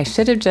 I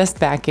should have just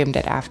vacuumed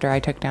it after I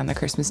took down the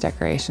Christmas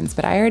decorations,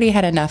 but I already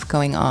had enough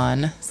going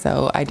on,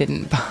 so I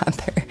didn't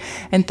bother,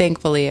 and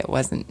thankfully it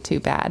wasn't too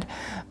bad.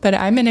 But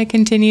I'm gonna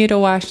continue to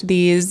wash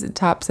these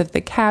tops of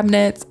the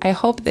cabinets. I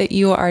hope that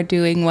you are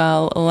doing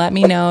well. Let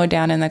me know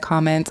down in the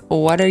comments,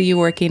 what are you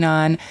working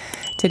on?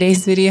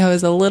 Today's video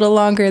is a little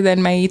longer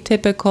than my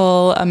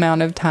typical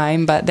amount of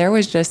time, but there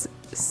was just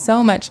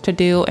so much to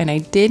do and I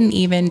didn't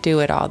even do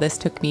it all. This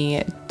took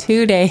me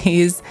 2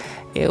 days.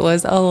 It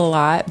was a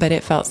lot, but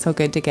it felt so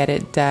good to get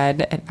it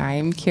done. And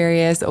I'm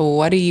curious,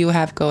 what do you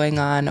have going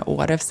on?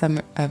 What are some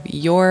of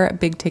your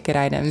big ticket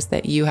items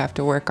that you have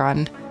to work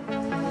on?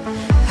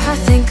 I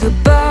think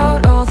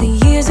about all the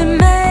years I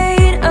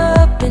made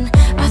up, and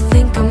I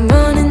think I'm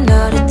running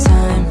out of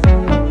time.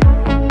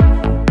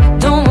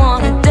 Don't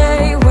want a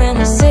day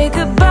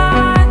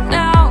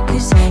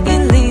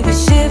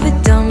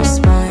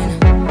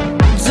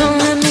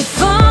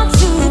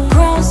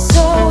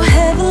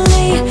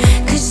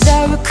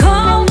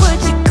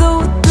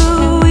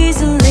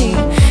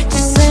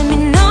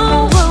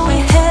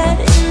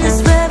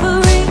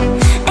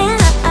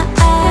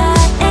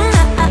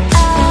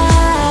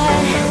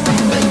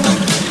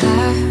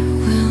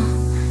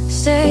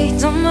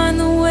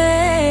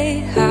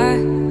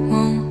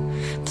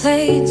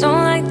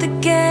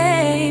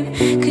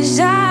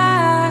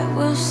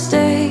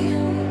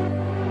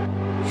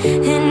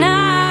and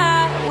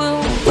I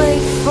will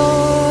wait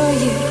for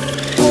you.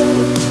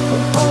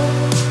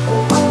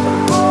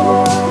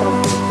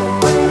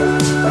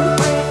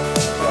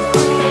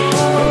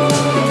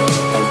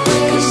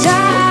 'Cause I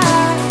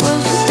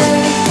will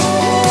stay,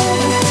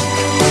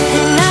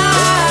 and I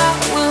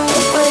will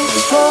wait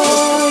for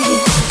you.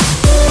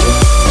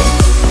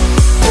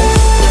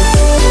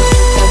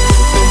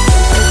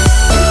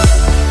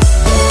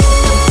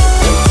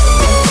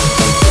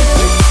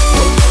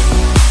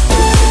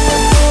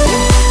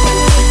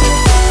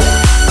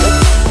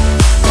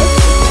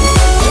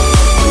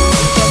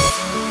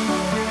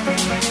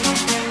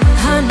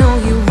 I know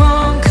you're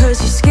wrong 'cause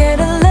you're scared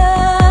of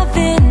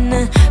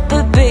loving,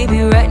 but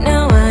baby, right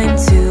now I'm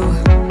too.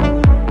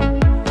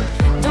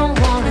 Don't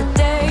want a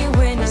day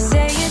when you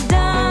say you're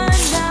done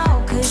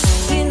now,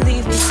 'cause you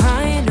leave me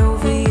crying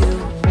over you.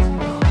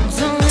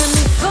 Don't let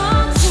me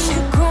fall to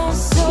the ground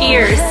so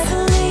Ears.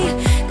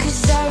 heavily,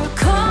 'cause I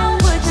recall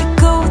what you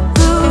go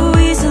through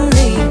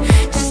easily.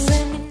 Just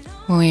let me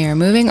know. We are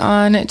moving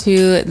on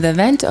to the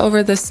vent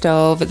over the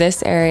stove.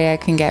 This area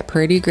can get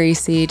pretty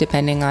greasy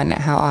depending on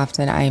how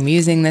often I'm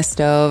using the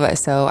stove,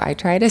 so I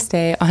try to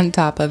stay on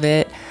top of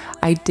it.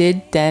 I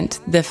did dent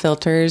the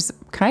filters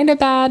kind of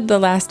bad the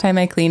last time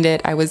I cleaned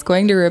it. I was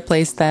going to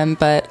replace them,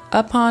 but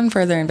upon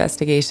further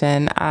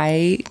investigation,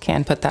 I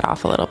can put that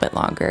off a little bit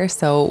longer.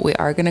 So we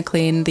are going to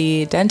clean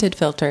the dented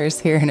filters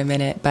here in a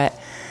minute, but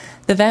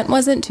the vent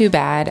wasn't too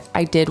bad.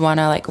 I did want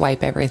to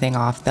wipe everything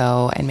off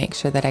though and make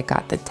sure that I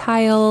got the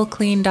tile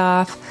cleaned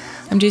off.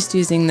 I'm just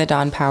using the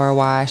Dawn Power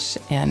Wash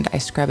and I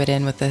scrub it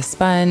in with a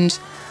sponge,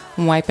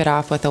 wipe it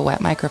off with a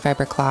wet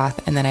microfiber cloth,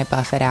 and then I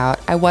buff it out.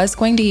 I was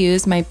going to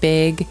use my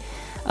big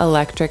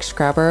electric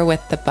scrubber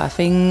with the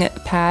buffing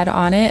pad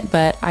on it,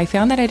 but I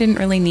found that I didn't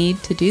really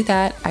need to do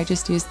that. I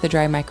just used the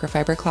dry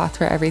microfiber cloth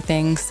for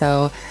everything,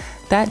 so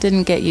that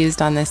didn't get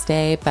used on this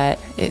day, but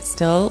it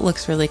still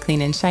looks really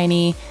clean and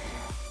shiny.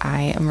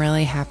 I am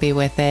really happy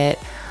with it.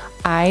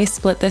 I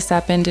split this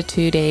up into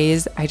 2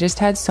 days. I just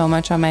had so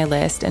much on my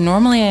list, and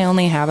normally I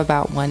only have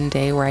about 1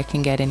 day where I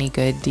can get any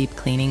good deep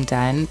cleaning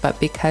done, but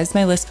because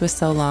my list was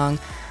so long,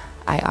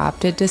 I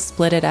opted to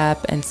split it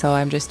up, and so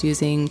I'm just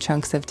using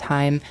chunks of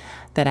time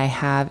that I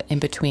have in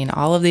between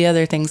all of the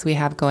other things we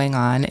have going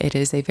on. It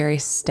is a very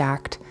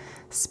stacked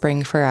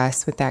spring for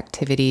us with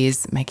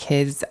activities. My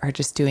kids are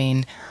just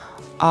doing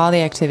all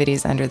the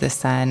activities under the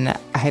sun.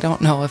 I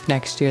don't know if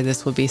next year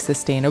this will be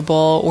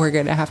sustainable. We're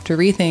gonna have to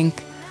rethink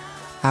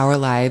our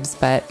lives,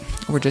 but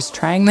we're just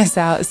trying this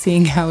out,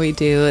 seeing how we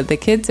do. The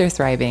kids are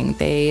thriving.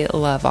 They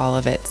love all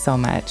of it so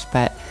much,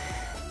 but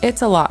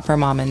it's a lot for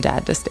mom and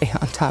dad to stay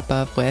on top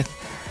of with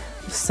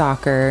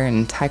soccer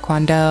and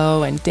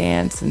taekwondo and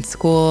dance and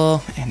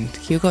school, and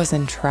Hugo's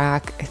in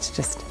track. It's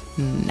just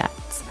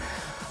nuts.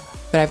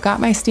 But I've got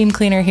my steam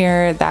cleaner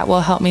here. That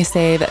will help me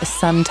save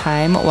some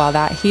time. While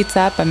that heats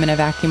up, I'm gonna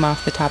vacuum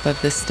off the top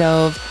of the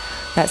stove.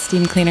 That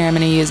steam cleaner I'm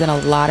gonna use in a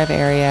lot of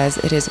areas.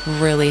 It is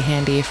really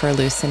handy for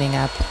loosening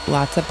up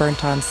lots of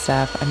burnt on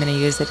stuff. I'm gonna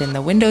use it in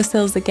the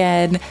windowsills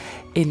again,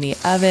 in the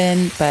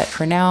oven, but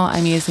for now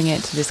I'm using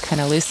it to just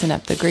kind of loosen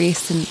up the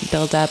grease and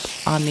build up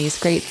on these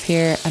grates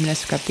here. I'm gonna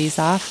scrub these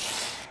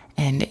off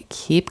and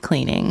keep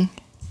cleaning.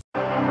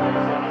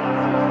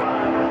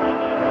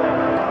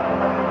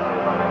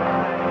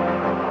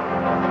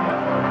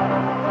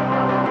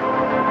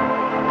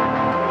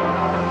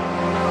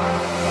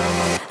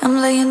 I'm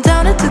laying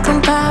down to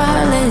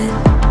compile it.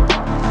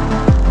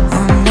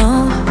 Oh no,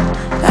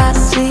 I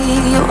see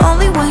you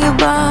only when you're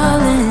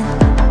ballin'.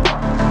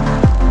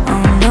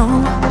 Oh no,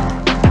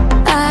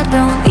 I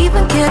don't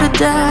even care to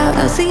die.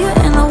 I'll see you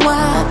in a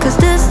while, 'cause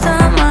this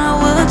time I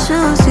will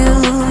choose you,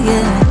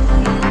 yeah.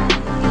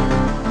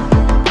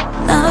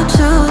 Now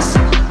choose.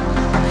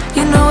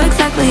 You know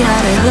exactly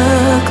how to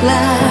look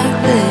like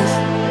this.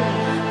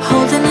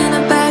 Holding in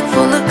a bag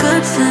full of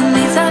goods and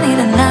needs. I need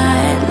a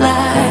night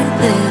like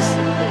this.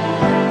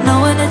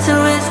 Knowing it's a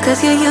risk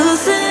 'cause you're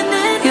using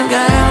it. You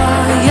got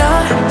all your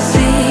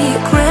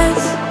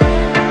secrets.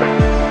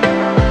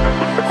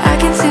 I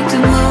can't seem to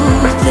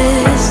move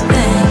this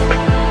thing.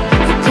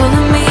 You're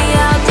pulling me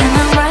out and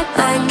I'm right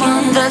back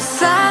in. The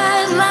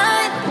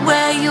sideline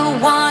where you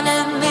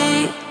wanted me.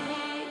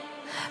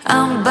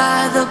 I'm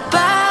by the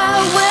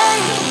byway,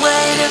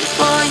 waiting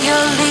for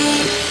your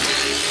lead.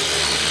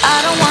 I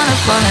don't wanna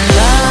fall in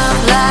love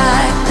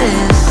like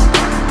this,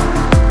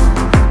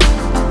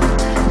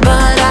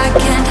 but I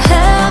can't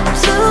help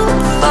to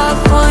fall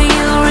for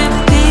you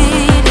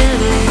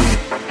repeatedly.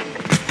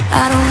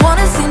 I don't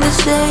wanna seem to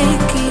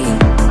shaky.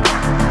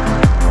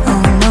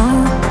 Oh no,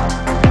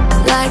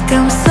 like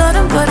I'm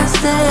sudden but I'm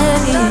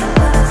steady.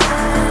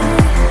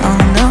 Oh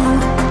no,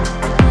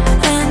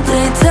 and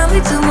they tell me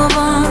to move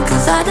on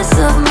 'cause I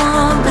deserve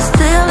more, but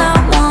still I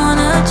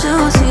wanna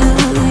choose you,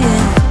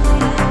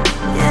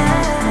 yeah.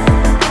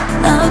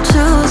 Now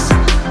choose.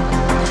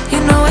 You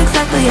know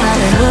exactly how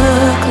to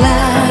look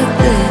like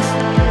this.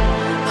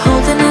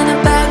 Holding in a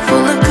bag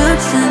full of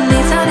goods and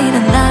needs. I need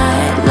a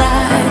night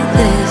like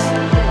this.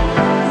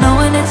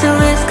 Knowing it's a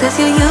risk 'cause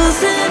you're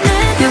using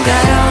it. You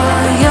got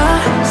all your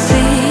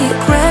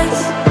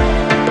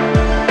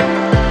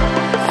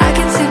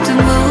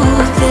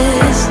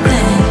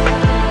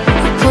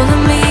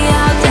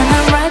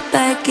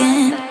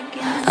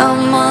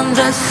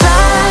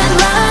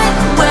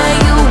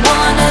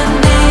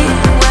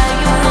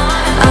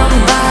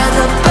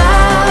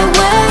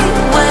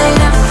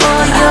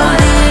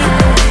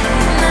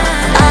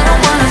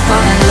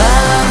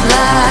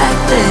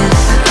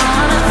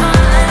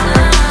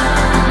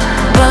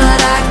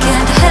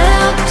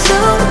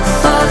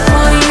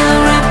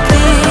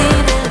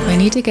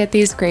need to get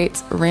these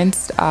grates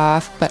rinsed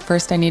off, but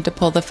first I need to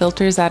pull the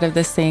filters out of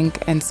the sink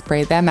and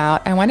spray them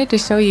out. I wanted to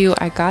show you,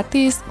 I got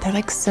these, they're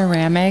like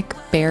ceramic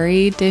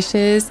berry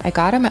dishes. I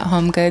got them at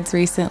Home Goods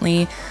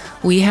recently.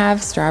 We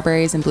have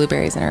strawberries and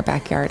blueberries in our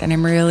backyard, and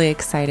I'm really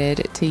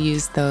excited to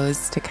use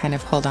those to kind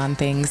of hold on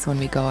things when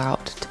we go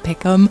out to pick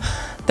them.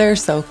 They're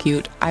so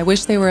cute. I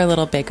wish they were a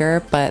little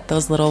bigger, but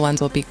those little ones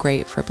will be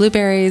great for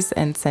blueberries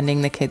and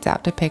sending the kids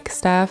out to pick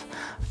stuff.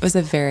 It was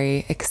a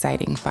very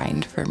exciting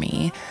find for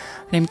me.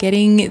 And I'm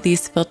getting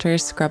these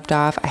filters scrubbed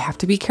off. I have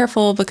to be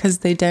careful because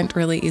they dent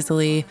really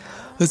easily.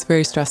 It was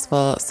very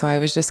stressful. So I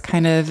was just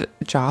kind of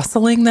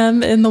jostling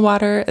them in the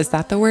water. Is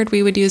that the word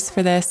we would use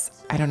for this?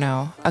 I don't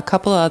know. A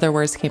couple of other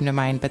words came to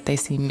mind, but they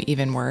seem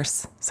even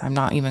worse. So I'm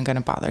not even going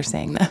to bother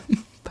saying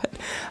them. But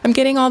I'm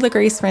getting all the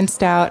grease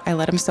rinsed out. I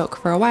let them soak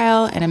for a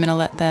while, and I'm going to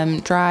let them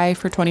dry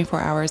for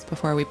 24 hours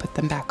before we put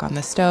them back on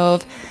the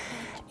stove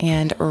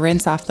and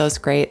rinse off those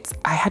grates.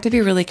 I had to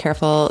be really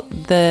careful.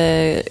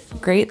 The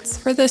grates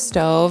for the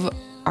stove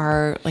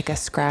are like a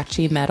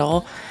scratchy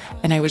metal,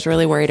 and I was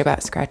really worried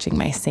about scratching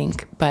my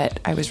sink,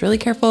 but I was really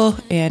careful,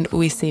 and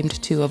we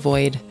seemed to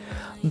avoid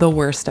the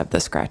worst of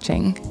the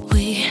scratching.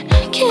 We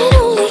can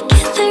only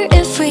get there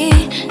if we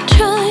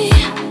try.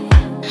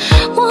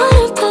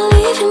 Wanna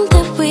believe in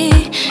that we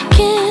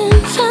can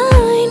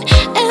find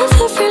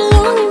every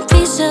longing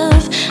piece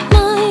of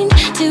mind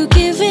to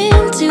give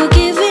in, to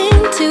give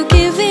in, to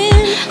give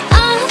in.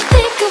 I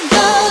think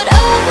about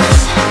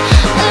us,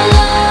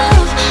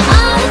 love.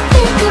 I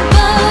think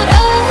about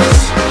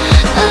us,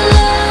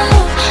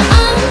 love.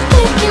 I'm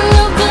thinking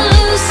of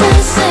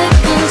losing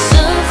seconds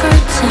of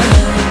our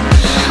time.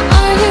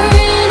 Are you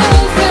in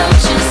or out?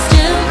 Just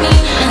tell me.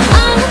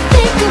 I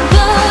think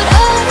about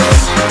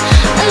us,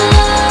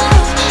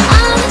 love.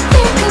 I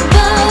think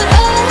about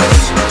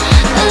us,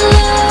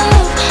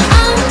 love.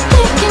 I'm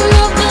thinking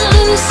of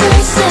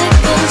losing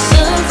seconds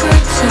of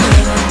our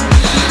time.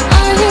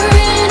 Are you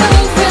in or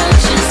out?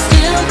 Just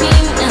tell me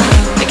now.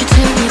 I can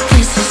tell where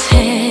this is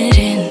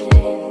heading.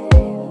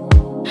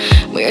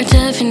 We're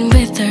diving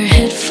with our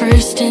head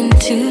first in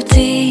too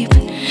deep.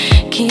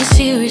 Can you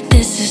see where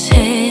this is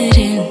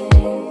heading?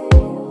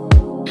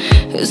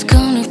 Who's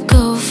gonna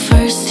go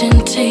first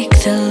and take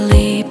the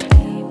leap?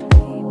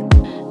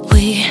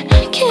 We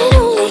can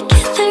only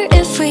get there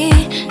if we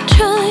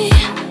try.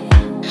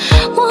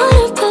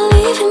 Wanna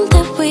believe in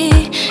that we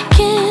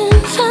can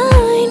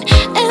find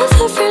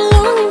every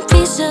longing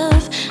piece of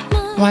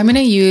mind. Well, I'm going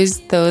to use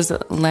those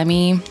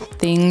Lemmy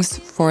things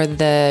for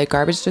the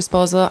garbage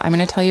disposal. I'm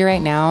going to tell you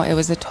right now, it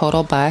was a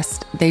total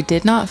bust. They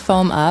did not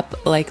foam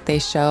up like they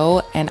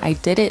show, and I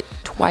did it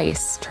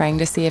twice trying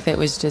to see if it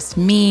was just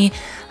me.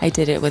 I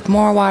did it with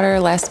more water,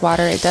 less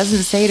water. It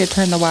doesn't say to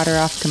turn the water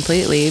off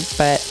completely,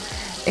 but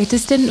it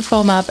just didn't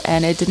foam up,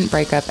 and it didn't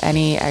break up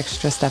any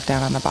extra stuff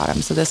down on the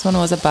bottom. So this one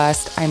was a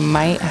bust. I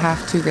might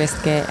have to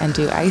risk it and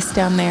do ice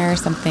down there or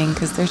something,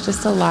 because there's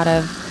just a lot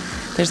of,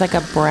 there's like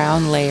a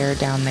brown layer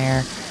down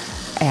there,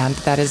 and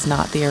that is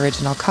not the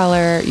original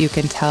color. You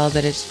can tell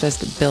that it's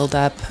just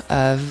buildup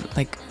of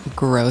like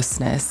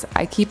grossness.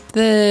 I keep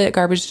the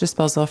garbage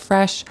disposal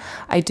fresh.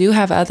 I do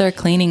have other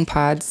cleaning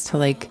pods to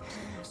like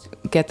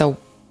get the,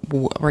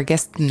 or I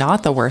guess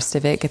not the worst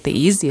of it, get the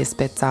easiest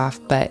bits off,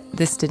 but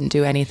this didn't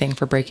do anything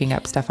for breaking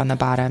up stuff on the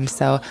bottom.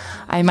 So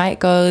I might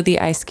go the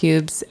ice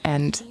cubes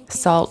and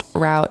salt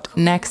route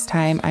next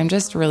time. I'm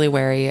just really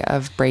wary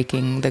of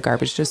breaking the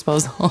garbage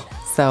disposal.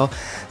 So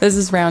this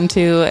is round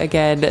 2.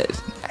 Again,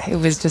 it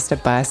was just a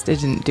bust. It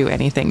didn't do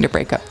anything to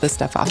break up the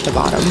stuff off the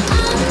bottom.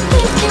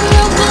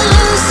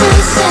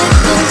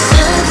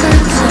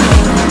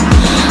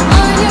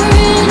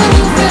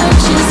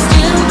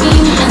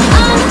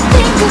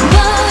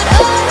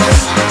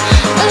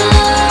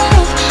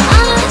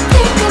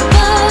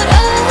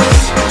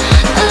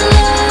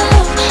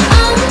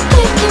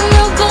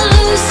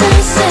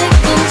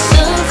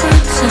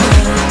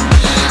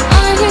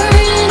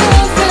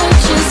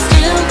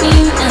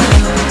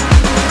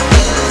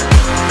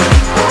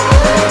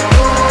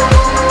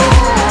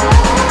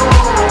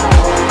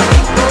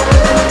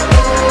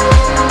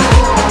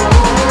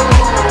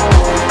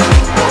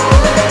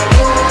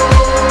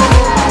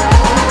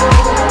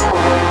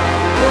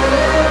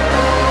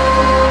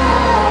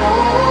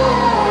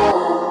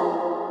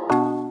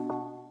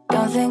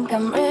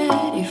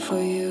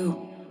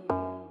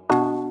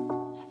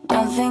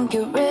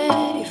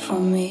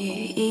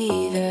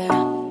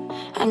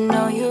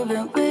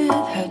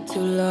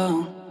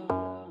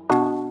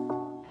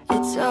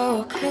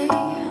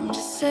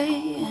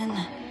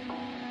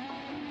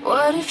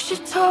 What if she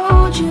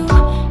told you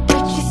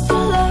that she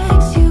still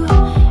likes you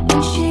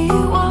and she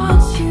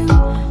wants you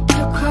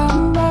to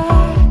come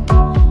back?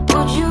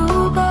 Would you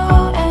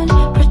go and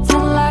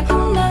pretend like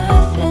I'm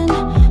nothing,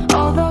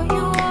 although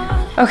you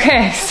want?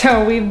 Okay,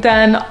 so we've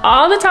done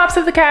all the tops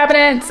of the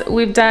cabinets.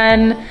 We've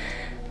done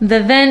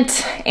the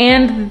vent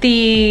and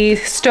the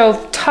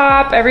stove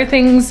top.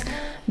 Everything's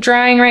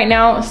drying right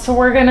now, so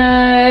we're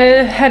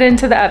gonna head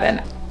into the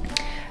oven.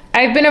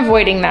 I've been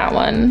avoiding that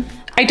one.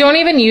 I don't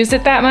even use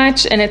it that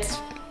much, and it's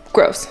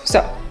gross.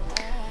 So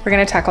we're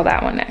gonna tackle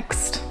that one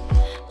next.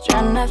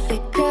 Trying to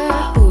figure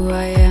who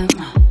I am.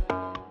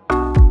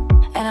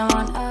 And I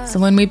want So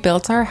when we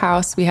built our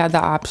house, we had the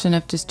option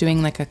of just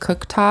doing like a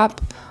cooktop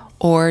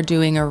or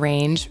doing a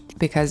range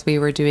because we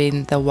were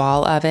doing the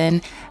wall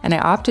oven. And I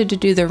opted to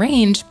do the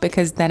range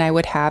because then I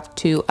would have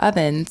 2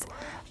 ovens.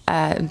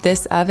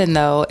 This oven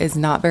though is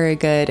not very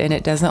good and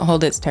it doesn't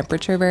hold its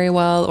temperature very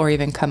well or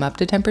even come up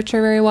to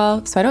temperature very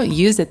well. So I don't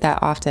use it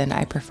that often.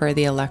 I prefer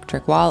the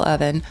electric wall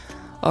oven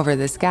over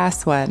this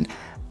gas one,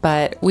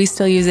 but we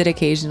still use it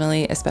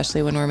occasionally,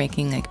 especially when we're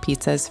making like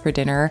pizzas for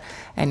dinner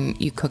and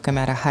you cook them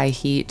at a high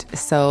heat.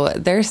 So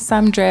there's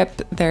some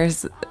drip,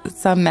 there's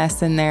some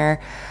mess in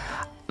there.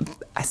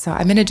 So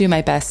I'm gonna do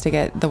my best to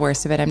get the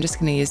worst of it. I'm just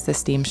gonna use the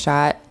steam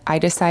shot. I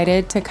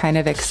decided to kind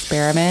of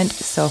experiment.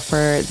 So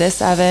for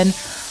this oven,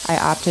 I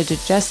opted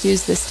to just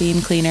use the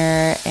steam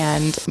cleaner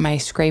and my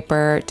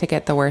scraper to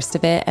get the worst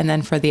of it. And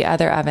then for the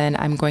other oven,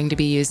 I'm going to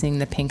be using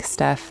the Pink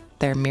Stuff,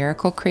 their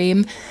Miracle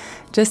Cream,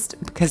 just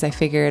because I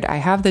figured I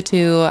have the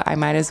 2, I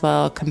might as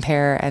well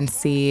compare and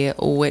see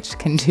which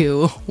can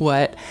do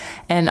what.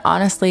 And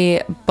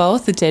honestly,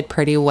 both did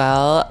pretty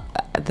well.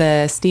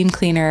 The steam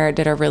cleaner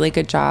did a really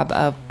good job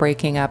of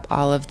breaking up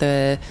all of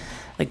the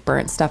like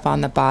burnt stuff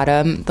on the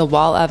bottom. The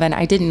wall oven,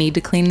 I didn't need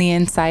to clean the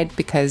inside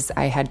because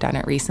I had done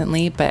it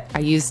recently, but I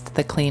used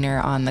the cleaner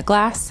on the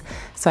glass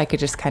so I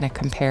could just kind of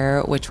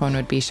compare which one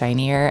would be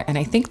shinier. And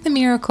I think the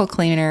Miracle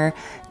Cleaner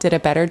did a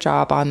better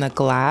job on the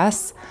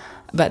glass,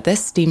 but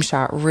this steam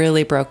shot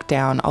really broke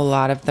down a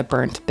lot of the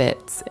burnt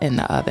bits in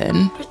the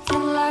oven.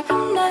 pretend like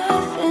I'm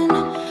nothing.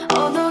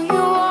 Although you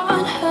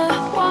want her,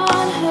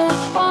 want her,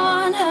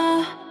 want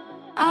her.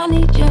 I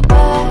need you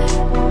back,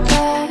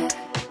 back,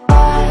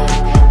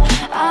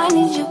 back. I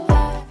need you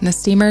back. The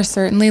steamer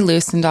certainly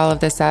loosened all of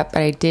this up,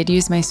 but I did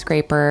use my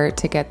scraper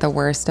to get the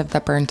worst of the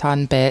burnt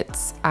on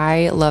bits.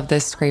 I love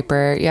this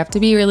scraper. You have to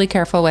be really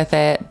careful with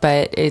it,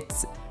 but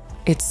it's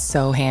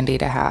so handy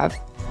to have.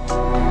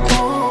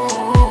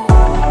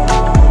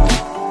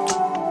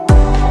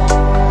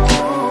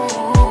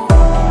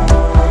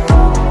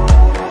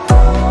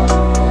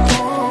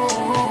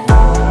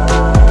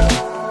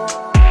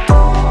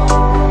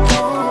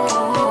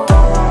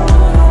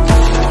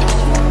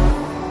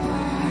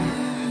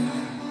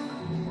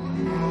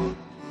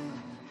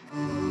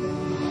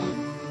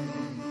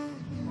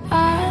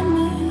 I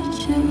need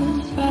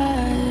you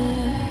back.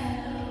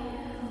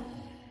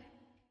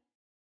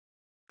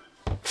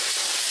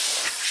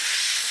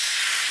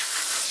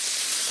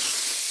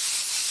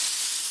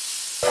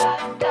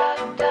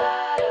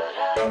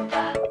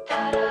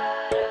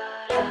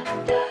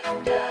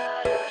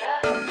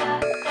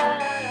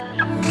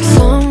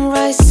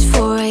 Sunrise is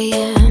 4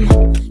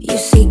 a.m. You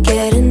see,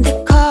 get in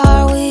the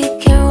car, we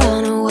can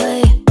run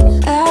away.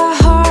 I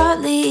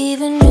hardly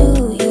even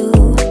knew you,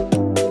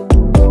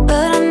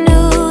 but I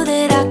knew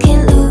that I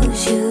can't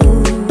lose you.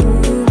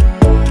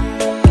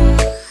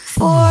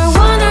 For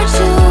 1 or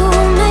 2,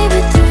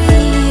 maybe 3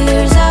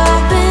 years,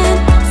 I've been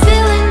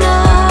feeling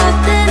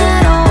nothing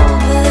at all.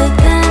 But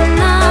then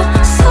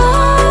I saw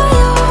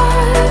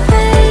your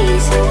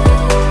face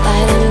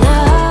lighting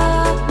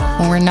up.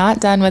 Well, we're not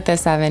done with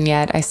this oven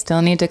yet. I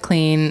still need to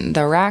clean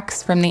the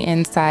racks from the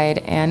inside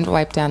and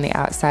wipe down the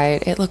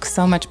outside. It looks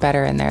so much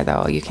better in there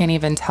though. You can't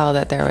even tell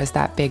that there was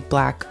that big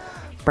black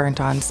burnt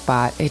on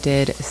spot. It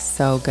did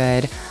so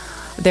good.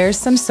 There's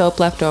some soap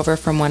left over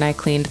from when I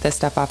cleaned the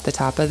stuff off the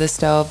top of the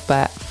stove,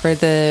 but for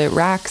the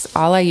racks,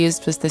 all I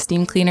used was the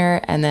steam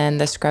cleaner and then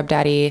the Scrub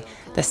Daddy,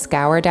 the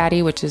Scour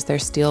Daddy, which is their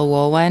steel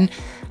wool one.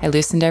 I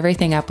loosened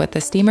everything up with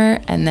the steamer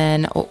and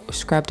then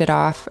scrubbed it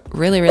off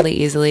really, really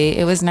easily.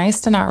 It was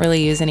nice to not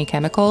really use any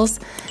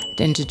chemicals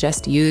and to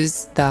just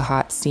use the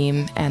hot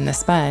steam and the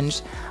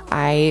sponge.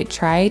 I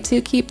try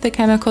to keep the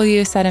chemical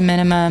use at a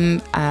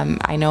minimum.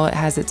 I know it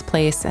has its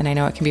place and I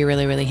know it can be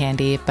really, really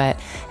handy, but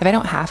if I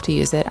don't have to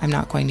use it, I'm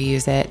not going to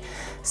use it.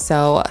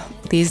 So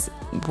these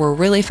were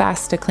really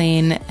fast to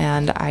clean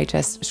and I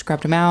just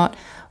scrubbed them out,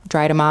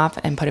 dried them off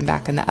and put them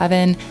back in the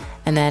oven.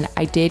 And then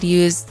I did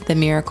use the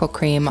Miracle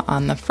Cream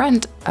on the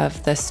front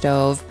of the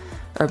stove,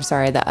 or I'm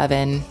sorry, the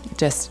oven,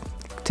 just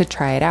to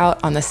try it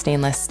out on the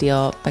stainless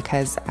steel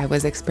because I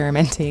was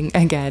experimenting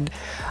again.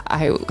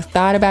 I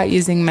thought about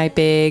using my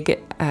big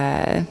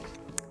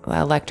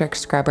electric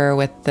scrubber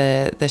with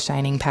the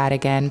shining pad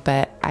again,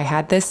 but I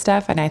had this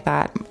stuff and I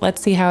thought,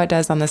 let's see how it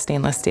does on the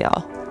stainless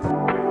steel.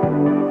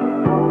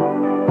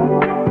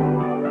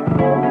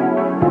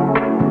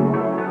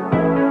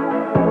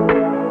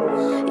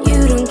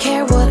 You don't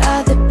care what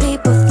other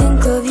people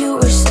think of you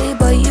or say,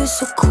 but you're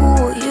so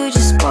cool. You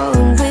just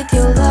spoiled with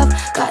your love.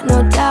 Got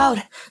no doubt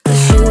that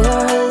you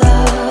are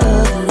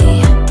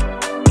lovely.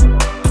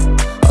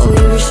 Oh,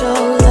 you're so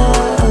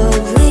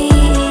lovely.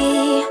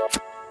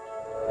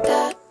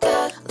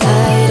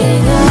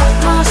 Lighting up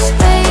my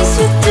space,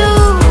 you do.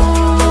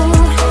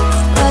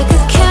 Like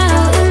a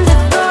candle in the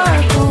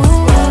dark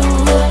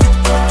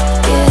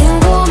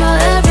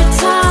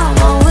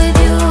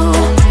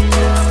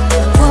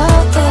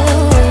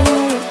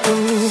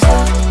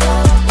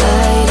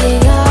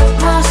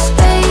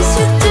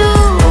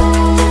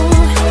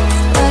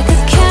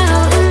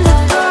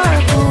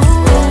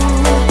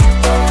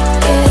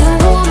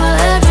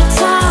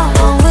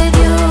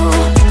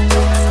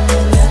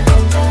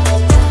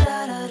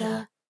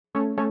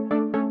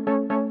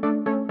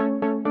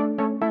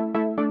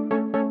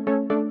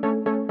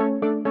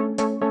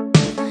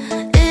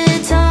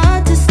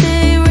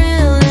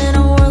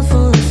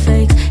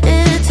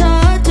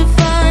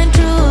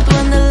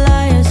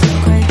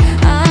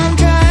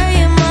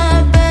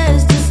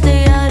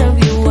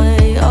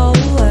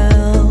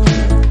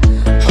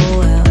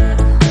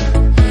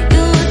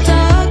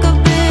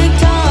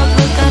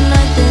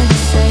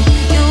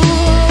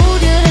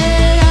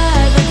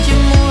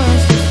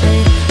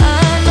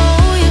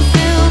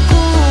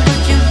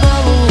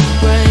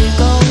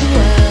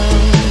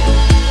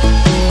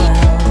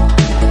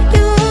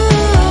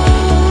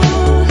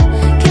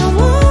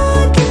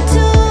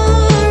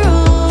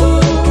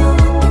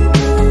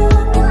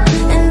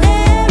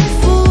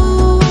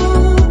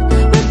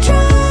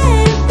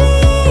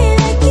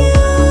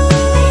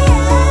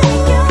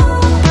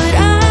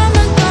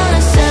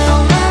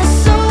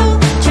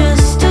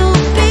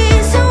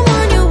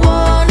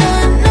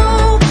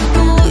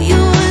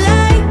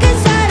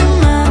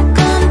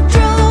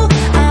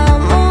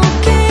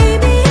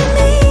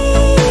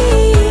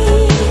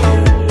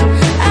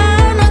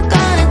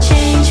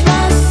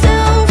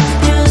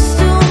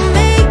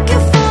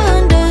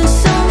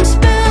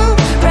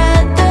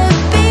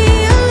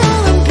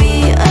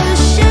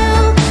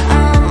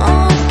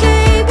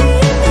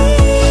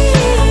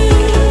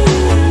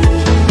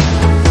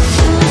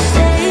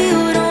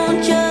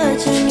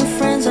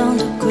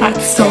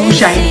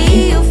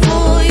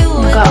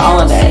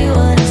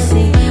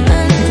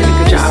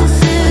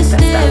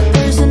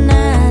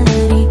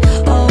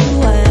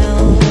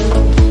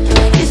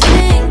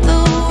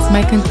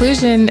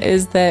conclusion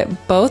is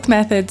that both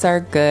methods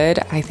are good.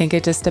 I think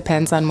it just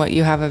depends on what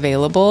you have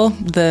available.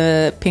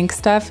 The pink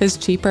stuff is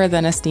cheaper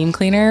than a steam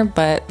cleaner,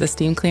 but the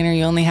steam cleaner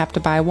you only have to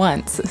buy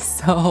once.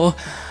 So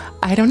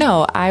I don't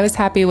know. I was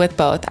happy with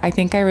both. I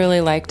think I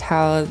really liked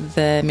how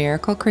the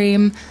Miracle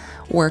Cream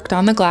worked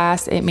on the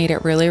glass. It made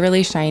it really,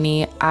 really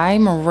shiny.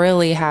 I'm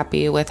really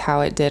happy with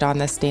how it did on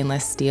the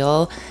stainless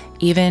steel.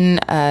 Even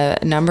a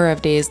number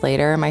of days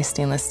later, my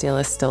stainless steel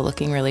is still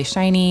looking really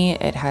shiny.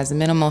 It has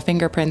minimal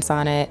fingerprints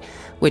on it,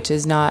 which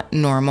is not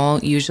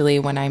normal. Usually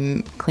when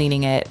I'm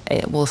cleaning it,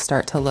 it will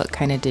start to look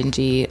kind of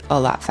dingy a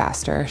lot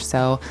faster.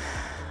 So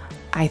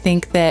I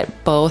think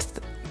that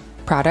both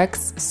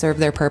products serve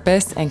their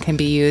purpose and can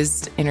be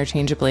used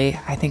interchangeably.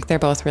 I think they're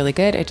both really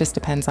good. It just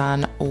depends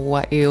on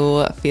what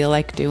you feel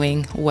like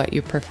doing, what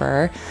you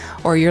prefer,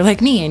 or you're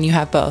like me and you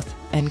have both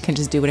and can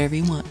just do whatever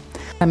you want.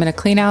 I'm gonna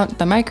clean out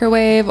the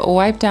microwave,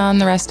 wipe down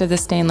the rest of the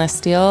stainless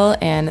steel,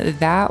 and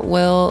that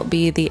will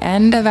be the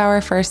end of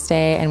our first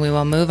day, and we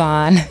will move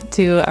on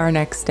to our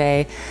next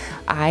day.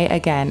 I,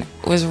 again,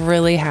 was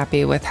really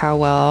happy with how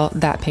well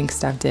that pink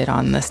stuff did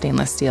on the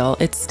stainless steel.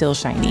 It's still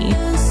shiny.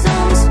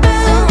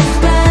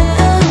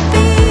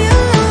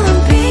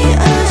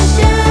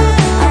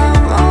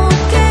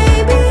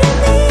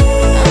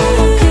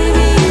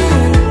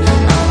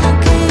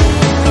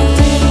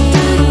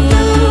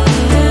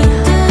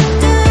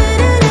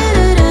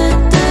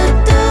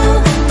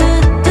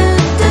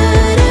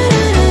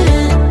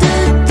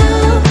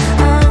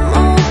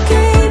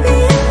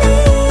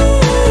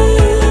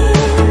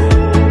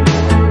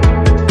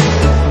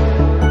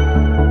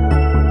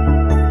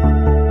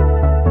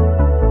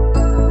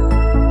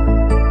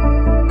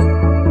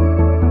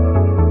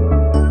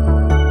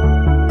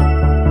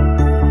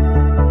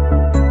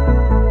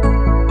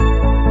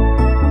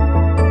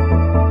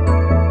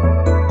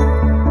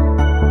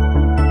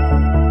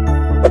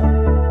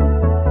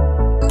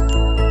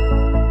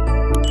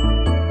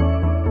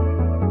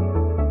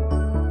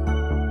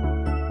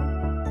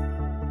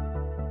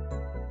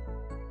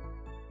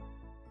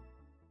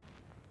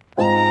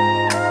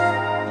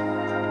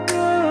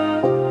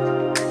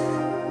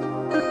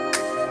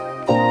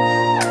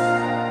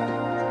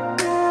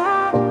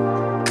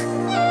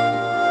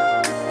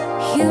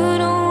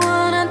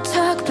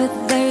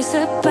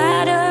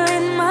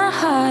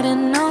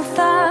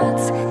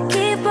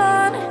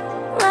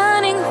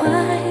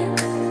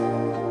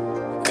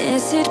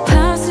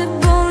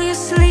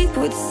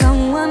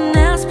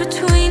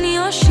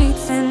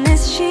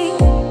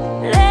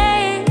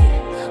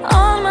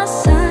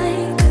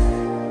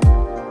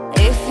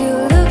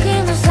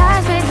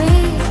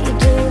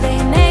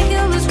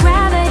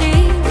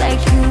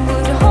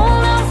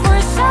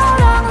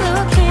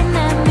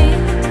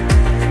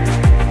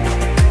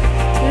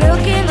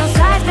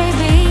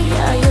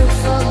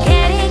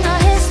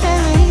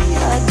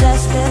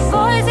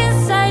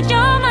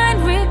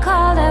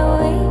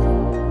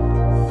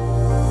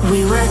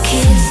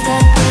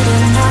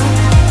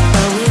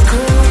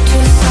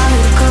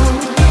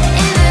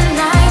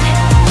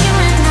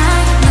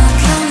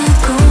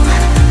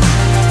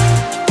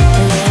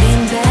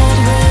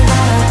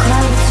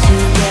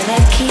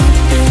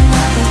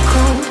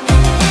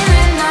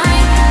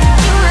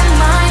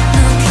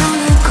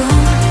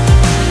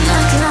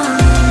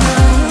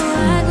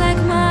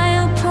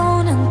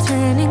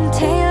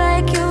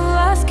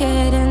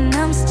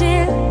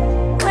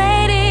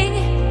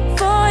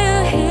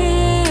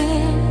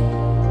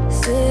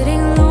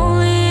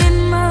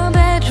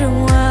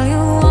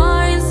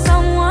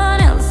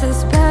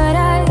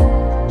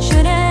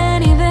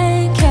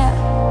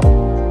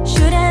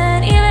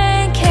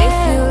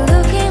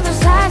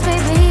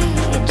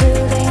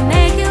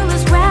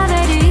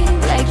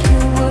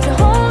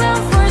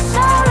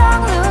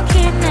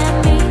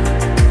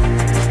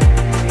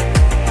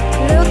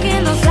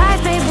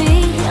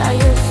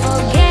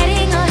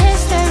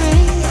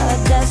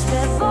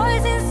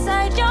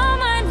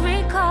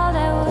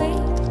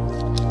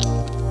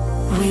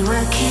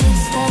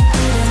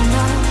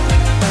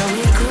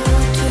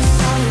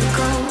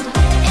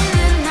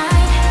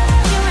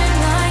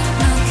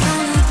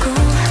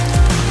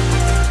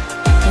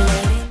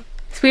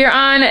 We are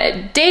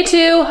on day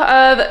 2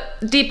 of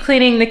deep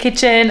cleaning the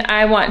kitchen.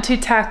 I want to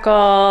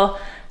tackle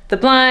the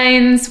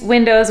blinds,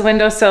 windows,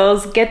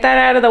 windowsills, get that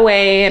out of the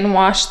way and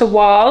wash the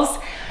walls.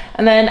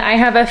 And then I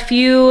have a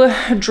few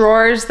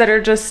drawers that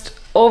are just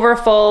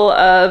overfull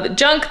of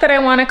junk that I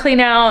want to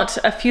clean out,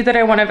 a few that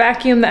I want to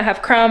vacuum that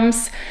have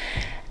crumbs.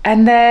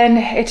 And then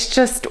it's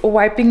just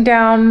wiping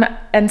down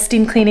and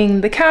steam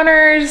cleaning the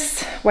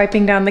counters,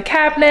 wiping down the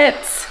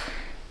cabinets,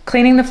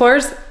 cleaning the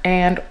floors,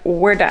 and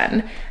we're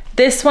done.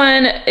 This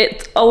one,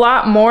 it's a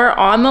lot more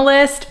on the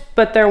list,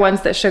 but they're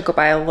ones that should go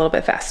by a little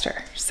bit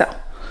faster. So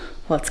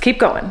let's keep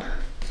going.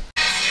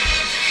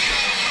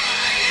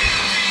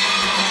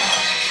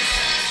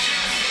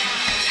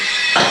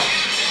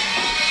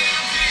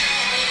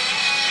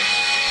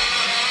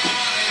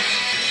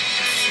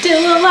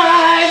 Still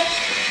alive.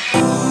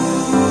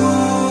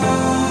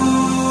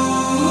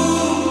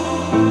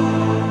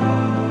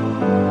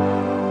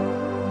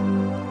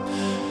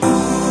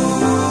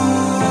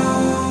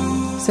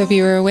 So if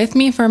you were with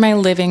me for my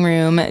living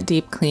room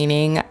deep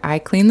cleaning, I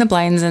cleaned the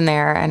blinds in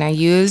there and I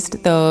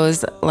used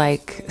those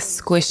like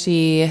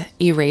squishy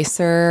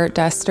eraser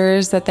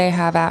dusters that they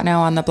have out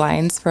now on the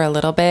blinds for a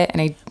little bit.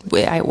 And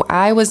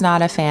I was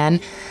not a fan,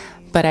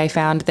 but I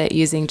found that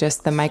using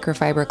just the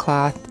microfiber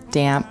cloth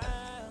damp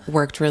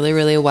worked really,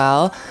 really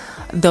well.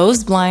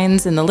 Those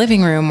blinds in the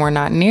living room were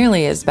not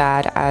nearly as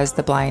bad as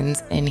the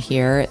blinds in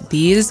here.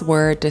 These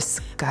were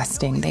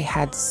disgusting. They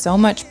had so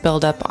much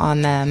buildup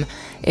on them.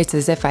 It's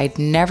as if I'd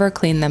never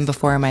cleaned them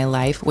before in my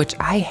life, which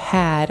I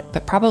had,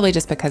 but probably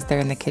just because they're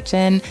in the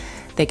kitchen,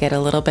 they get a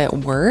little bit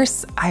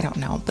worse. I don't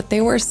know, but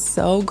they were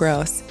so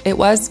gross. It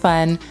was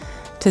fun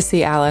to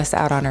see Alice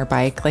out on her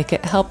bike. Like,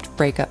 it helped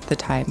break up the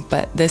time,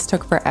 but this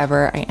took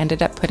forever. I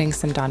ended up putting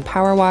some Dawn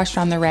Power Wash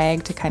on the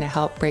rag to kind of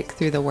help break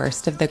through the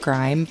worst of the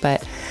grime.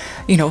 But,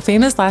 you know,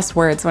 famous last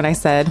words when I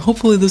said,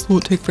 hopefully this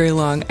won't take very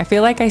long. I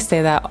feel like I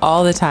say that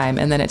all the time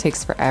and then it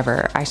takes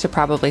forever. I should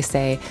probably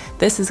say,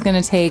 this is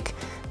gonna take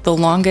the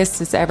longest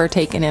it's ever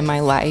taken in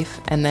my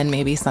life, and then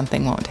maybe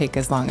something won't take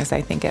as long as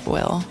I think it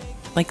will.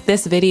 Like,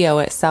 this video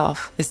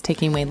itself is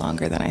taking way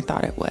longer than I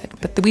thought it would,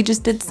 but we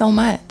just did so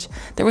much.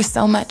 There was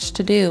so much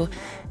to do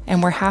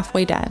and we're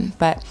halfway done.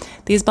 But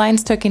these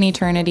blinds took an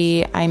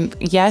eternity. I'm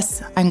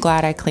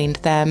glad I cleaned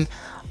them.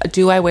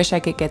 Do I wish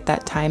I could get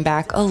that time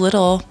back? A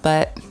little,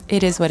 but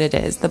it is what it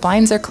is. The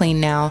blinds are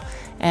clean now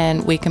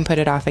and we can put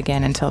it off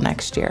again until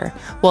next year.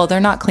 Well, they're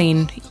not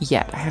clean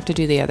yet. I have to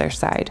do the other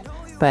side,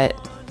 but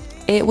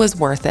it was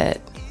worth it,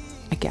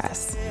 I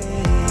guess.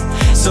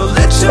 So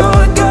let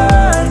your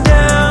guard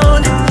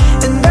down,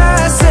 and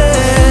I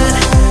said,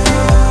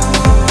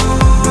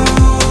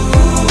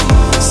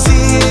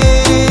 see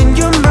it in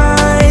your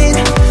mind,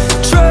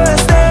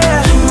 trust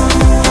that,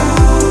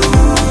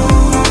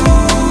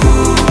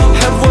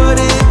 have what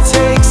it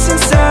takes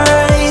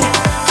inside,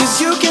 'cause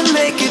you can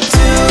make it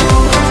too,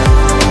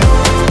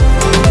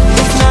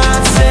 if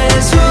not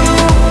says who,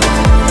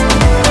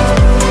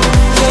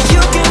 yeah,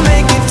 you can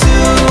make it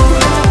too,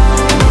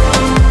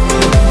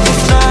 if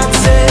not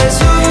says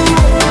who.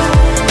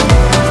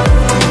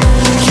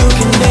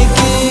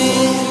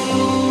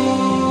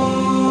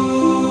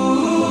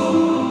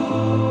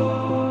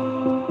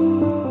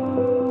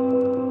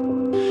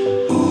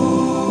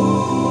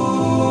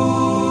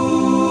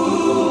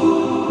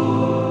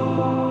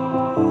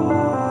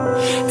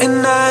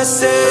 And I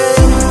said,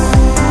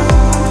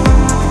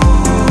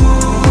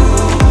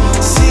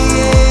 see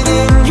it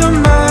in your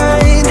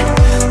mind,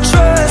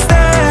 trust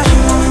that,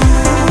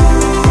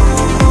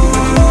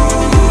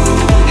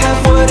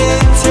 have what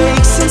it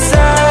takes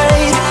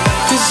inside,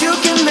 'cause you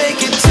can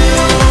make it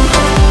too,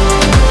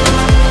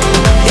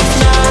 if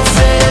not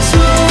says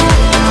who,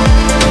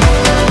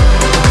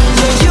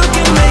 yeah, you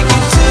can make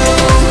it too,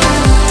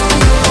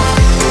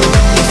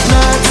 if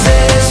not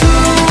says who.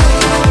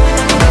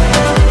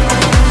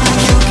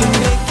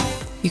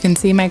 You can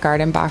see my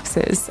garden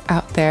boxes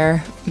out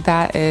there.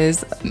 That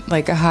is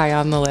like a high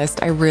on the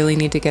list. I really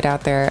need to get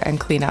out there and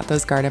clean out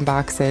those garden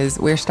boxes.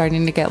 We're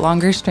starting to get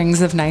longer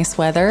strings of nice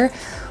weather,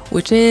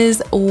 which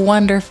is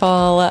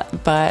wonderful,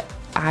 but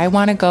I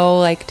want to go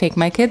like take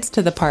my kids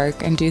to the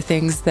park and do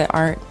things that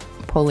aren't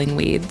pulling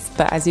weeds.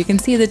 But as you can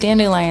see, the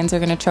dandelions are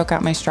going to choke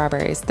out my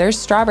strawberries. There's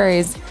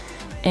strawberries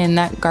in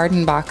that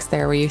garden box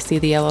there where you see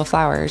the yellow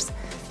flowers.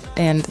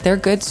 And they're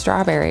good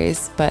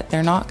strawberries, but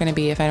they're not going to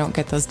be if I don't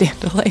get those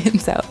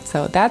dandelions out.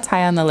 So that's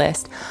high on the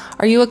list.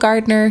 Are you a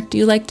gardener? Do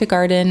you like to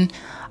garden?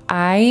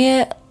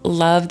 I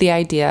love the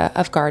idea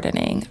of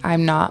gardening.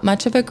 I'm not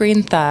much of a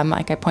green thumb.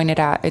 Like I pointed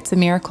out, it's a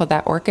miracle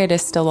that orchid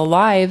is still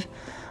alive.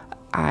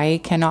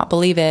 I cannot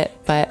believe it,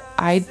 but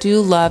I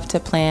do love to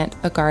plant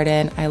a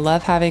garden. I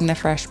love having the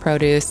fresh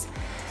produce.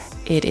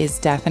 It is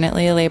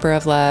definitely a labor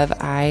of love.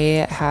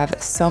 I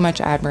have so much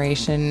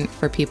admiration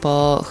for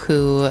people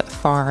who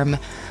farm,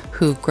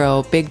 who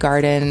grow big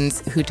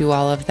gardens, who do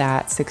all of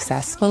that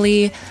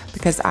successfully,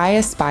 because I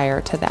aspire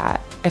to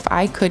that. If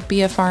I could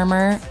be a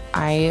farmer,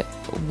 I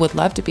would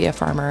love to be a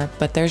farmer,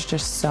 but there's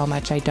just so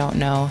much I don't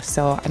know.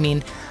 So, I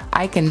mean,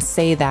 I can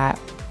say that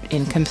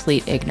in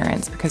complete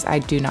ignorance because I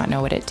do not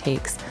know what it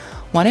takes.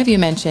 One of you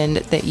mentioned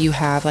that you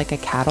have like a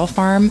cattle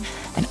farm,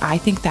 and I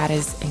think that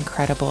is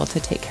incredible to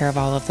take care of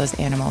all of those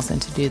animals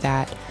and to do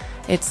that.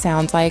 It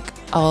sounds like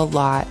a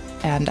lot,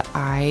 and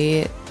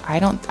I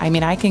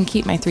can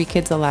keep my 3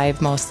 kids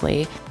alive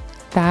mostly.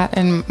 That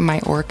and my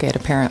orchid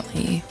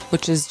apparently,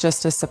 which is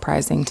just as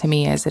surprising to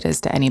me as it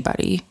is to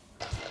anybody.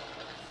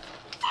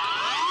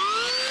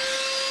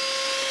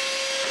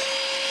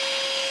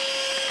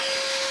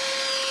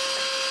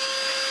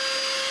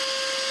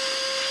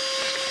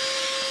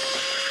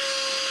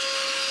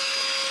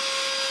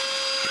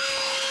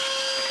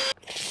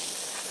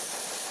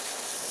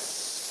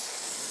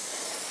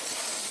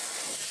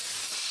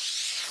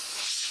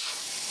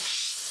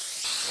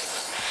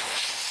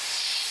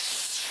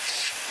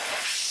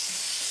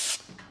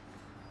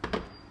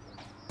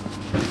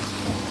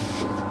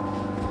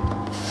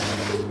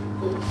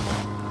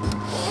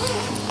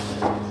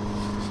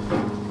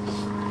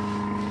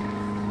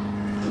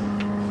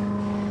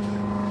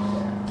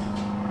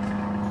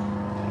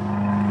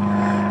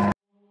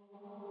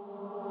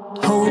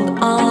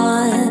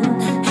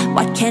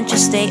 can't you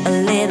stay a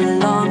little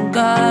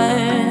longer?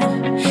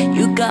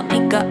 You got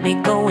me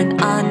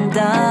going under.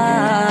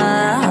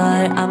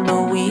 I'm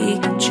a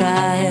weak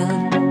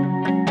child.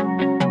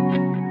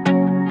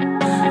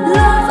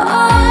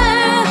 Lover,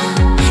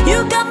 you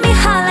got me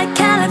high like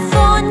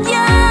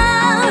California.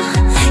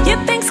 Your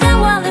pink sky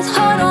while it's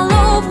hot all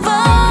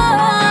over.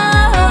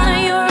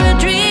 You're a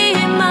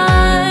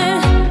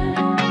dreamer.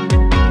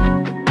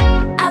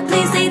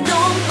 Please say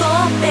don't go,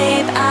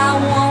 babe, I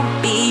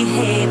won't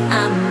behave.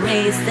 I'm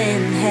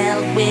raising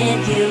hell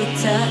with you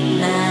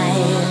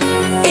tonight.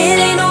 It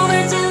ain't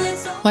over till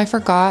it's over. Well, I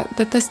forgot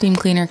that the steam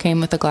cleaner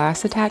came with a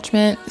glass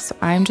attachment, so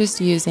I'm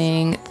just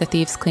using the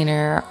thieves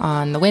cleaner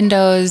on the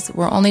windows.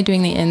 We're only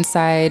doing the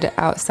inside.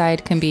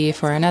 Outside can be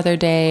for another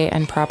day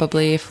and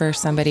probably for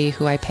somebody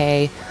who I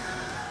pay.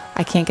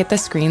 I can't get the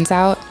screens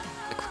out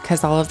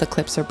because all of the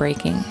clips are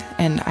breaking,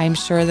 and I'm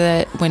sure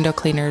that window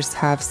cleaners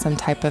have some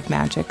type of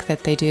magic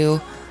that they do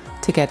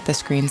to get the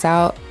screens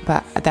out,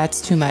 but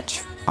that's too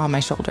much on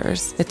my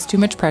shoulders. It's too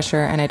much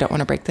pressure, and I don't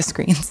want to break the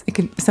screens.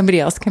 Somebody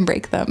else can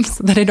break them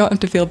so that I don't have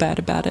to feel bad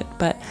about it.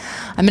 But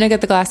I'm gonna get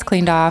the glass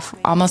cleaned off.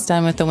 Almost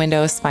done with the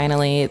windows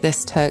finally.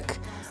 This took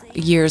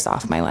years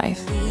off my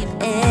life.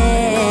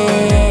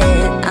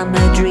 I'm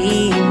a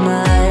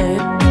dreamer.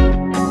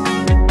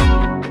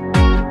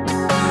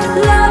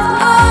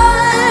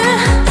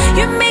 Lover,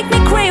 you make me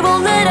crave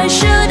all that I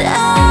shouldn't.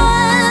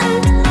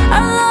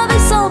 Our love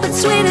is so but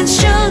sweet as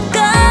sugar.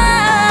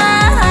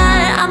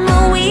 I'm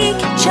a weak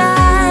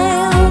child.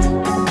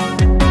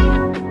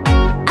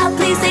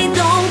 Please say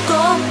don't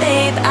go,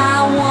 babe,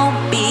 I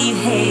won't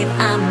behave.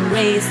 I'm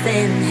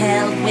raising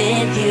hell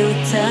with you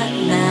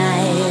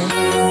tonight.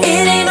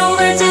 It ain't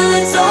over till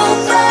it's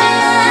over.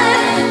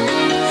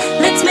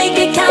 Let's make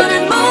it count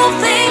and move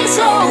things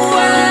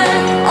slower.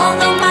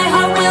 Although my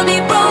heart will be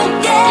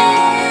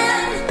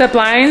broken. The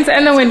blinds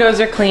and the windows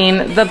are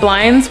clean. The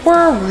blinds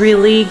were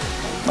really,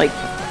 like,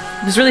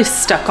 it was really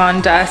stuck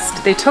on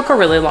dust. They took a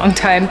really long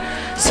time.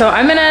 So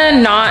I'm gonna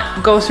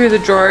not go through the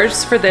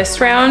drawers for this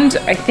round.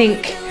 I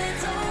think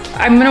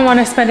I'm gonna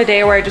wanna spend a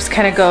day where I just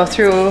kind of go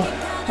through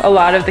a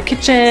lot of the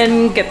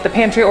kitchen, get the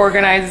pantry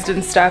organized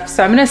and stuff.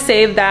 So I'm gonna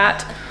save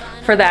that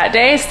for that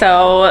day,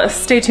 so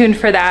stay tuned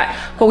for that.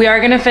 But we are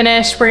gonna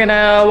finish. We're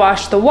gonna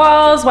wash the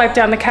walls, wipe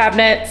down the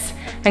cabinets,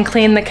 and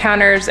clean the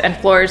counters and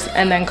floors,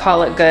 and then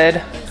call it good.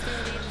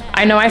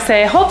 I know I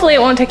say, hopefully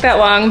it won't take that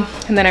long,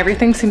 and then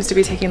everything seems to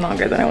be taking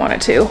longer than I want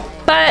it to.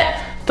 But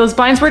those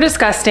blinds were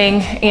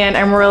disgusting, and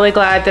I'm really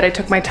glad that I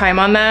took my time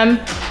on them.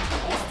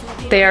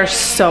 They are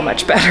so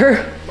much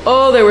better.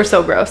 Oh, they were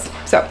so gross.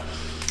 So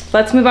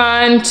let's move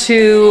on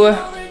to,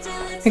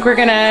 I think we're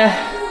gonna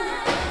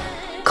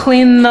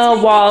clean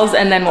the walls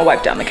and then we'll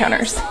wipe down the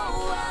counters.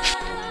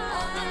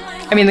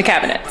 I mean the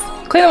cabinets.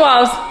 Clean the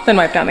walls, then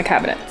wipe down the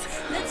cabinets.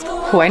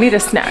 Oh, I need a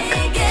snack.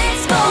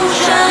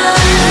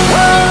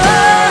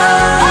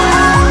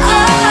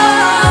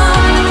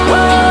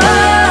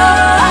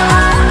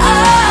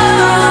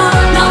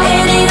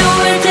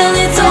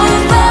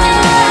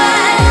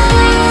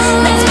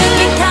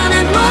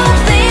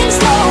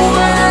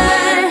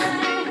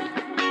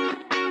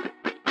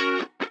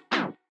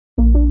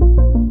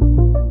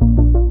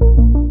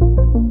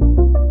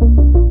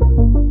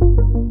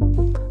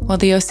 Well,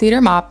 the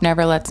O-Cedar mop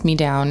never lets me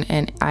down,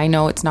 and I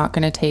know it's not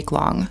going to take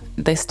long.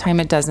 This time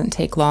it doesn't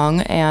take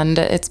long, and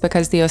it's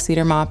because the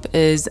O-Cedar mop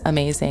is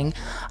amazing.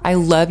 I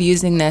love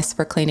using this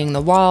for cleaning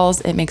the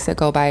walls. It makes it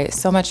go by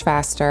so much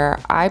faster.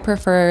 I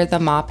prefer the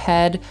mop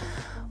head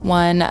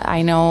one.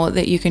 I know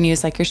that you can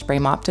use like your spray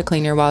mop to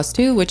clean your walls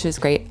too, which is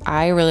great.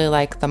 I really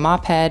like the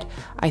mop head.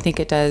 I think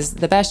it does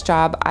the best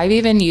job. I've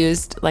even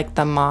used like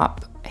the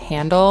mop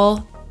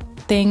handle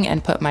thing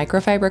and put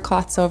microfiber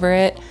cloths over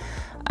it.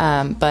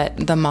 But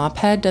the mop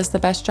head does the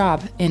best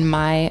job, in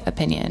my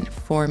opinion,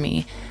 for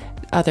me.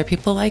 Other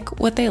people like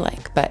what they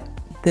like, but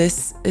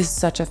this is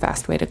such a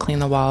fast way to clean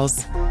the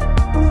walls.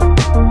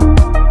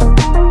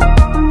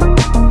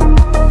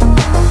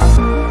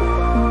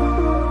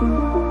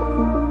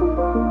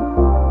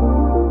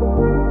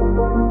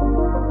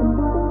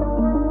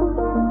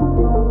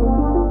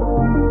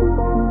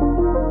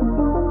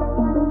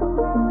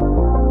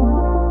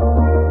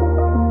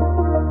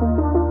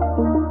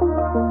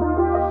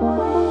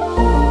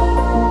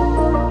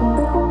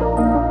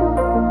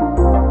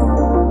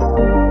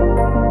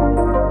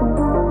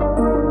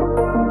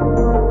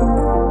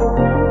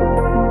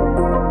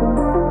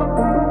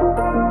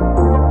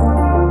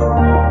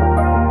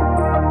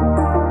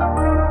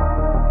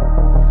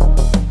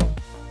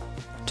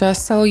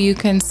 Just so you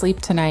can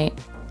sleep tonight,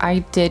 I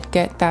did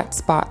get that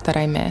spot that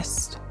I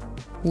missed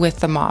with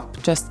the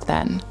mop just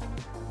then.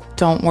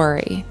 Don't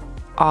worry,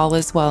 all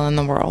is well in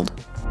the world.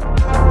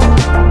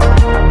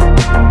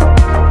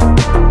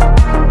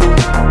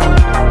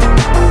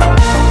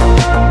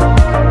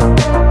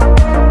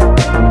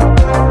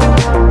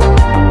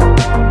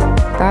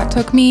 That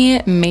took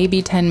me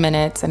maybe 10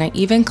 minutes, and I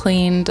even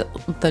cleaned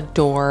the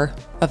door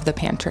of the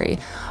pantry.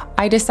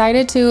 I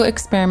decided to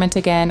experiment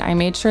again. I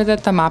made sure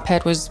that the mop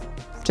head was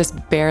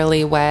just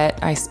barely wet.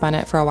 I spun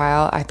it for a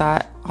while. I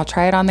thought I'll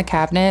try it on the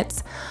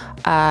cabinets.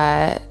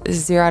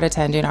 0 out of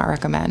 10, do not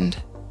recommend.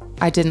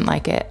 I didn't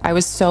like it. I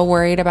was so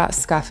worried about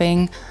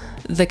scuffing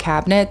the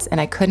cabinets and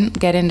I couldn't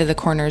get into the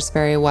corners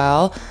very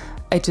well.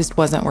 It just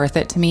wasn't worth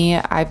it to me.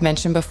 I've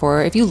mentioned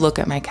before, if you look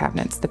at my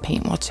cabinets, the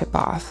paint will chip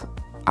off.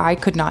 I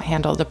could not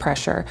handle the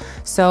pressure.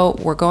 So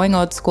we're going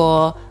old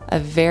school, a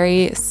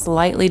very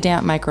slightly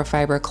damp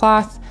microfiber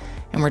cloth,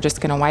 and we're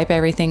just gonna wipe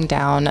everything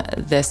down.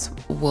 This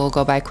will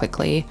go by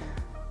quickly.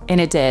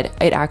 And it did,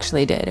 it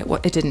actually did.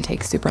 It didn't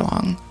take super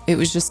long. It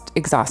was just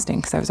exhausting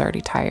because I was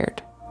already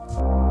tired.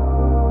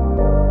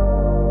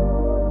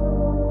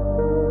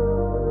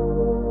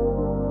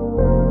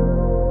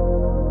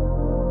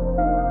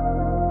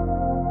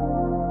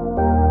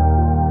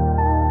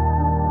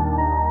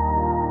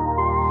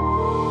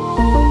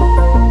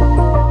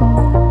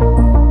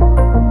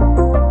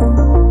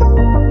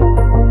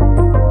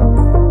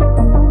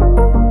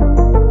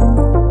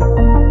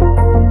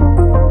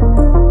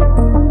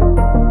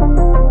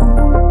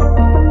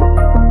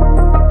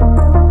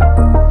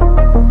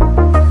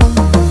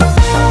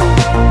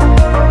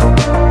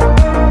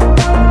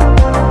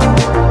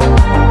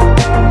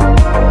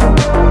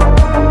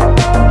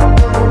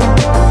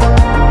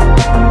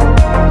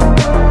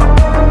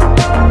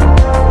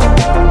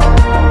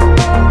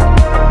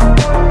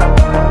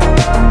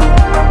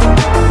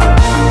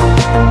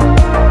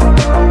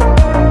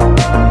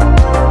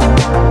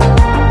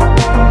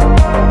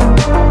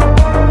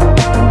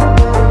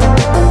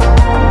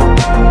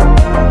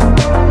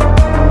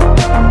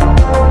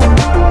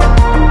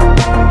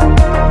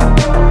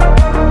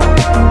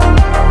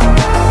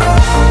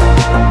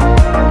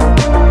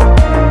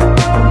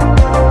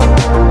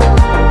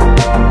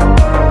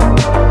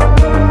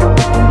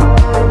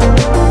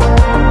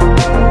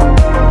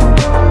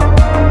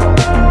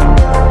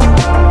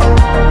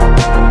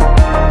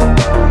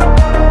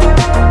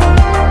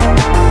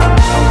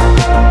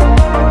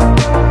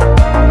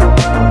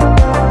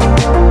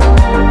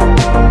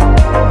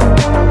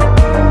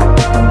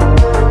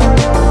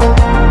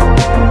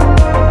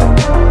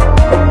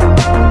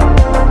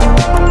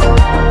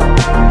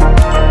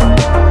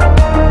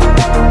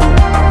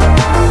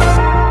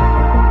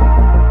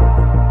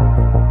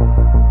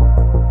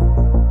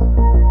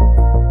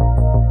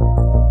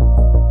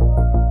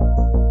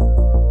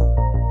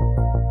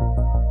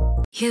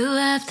 You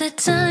have the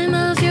time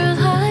of your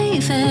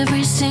life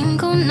every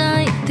single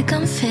night. The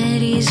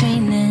confetti's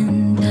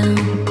raining down.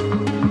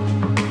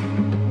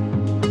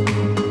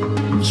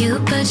 You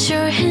put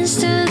your hands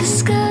to the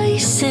sky,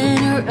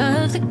 center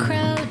of the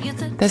crowd.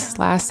 This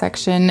last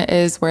section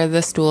is where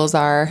the stools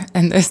are,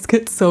 and this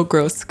gets so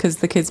gross because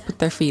the kids put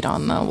their feet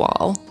on the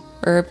wall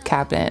or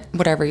cabinet,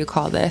 whatever you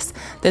call this.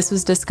 This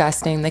was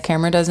disgusting. The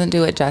camera doesn't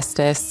do it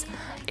justice.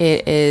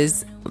 It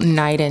is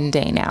night and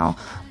day now.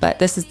 But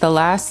this is the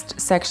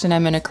last section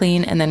I'm gonna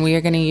clean, and then we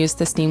are gonna use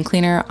the steam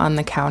cleaner on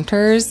the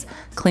counters,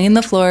 clean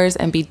the floors,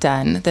 and be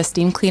done. The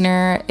steam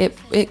cleaner, it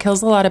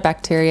kills a lot of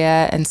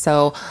bacteria, and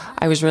so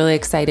I was really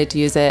excited to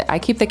use it. I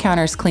keep the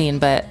counters clean,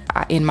 but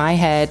in my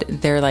head,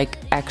 they're like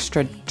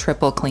extra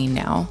triple clean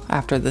now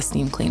after the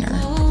steam cleaner. I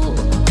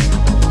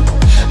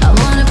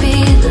wanna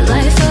be the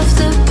life of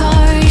the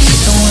party.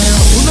 Don't wanna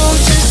hold on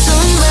to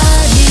somebody.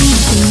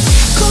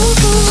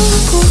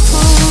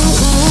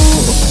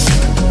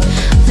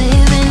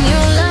 Living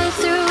your life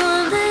through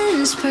a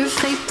lens,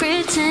 perfect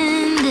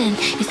pretending.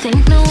 You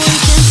think no one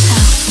can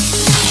tell,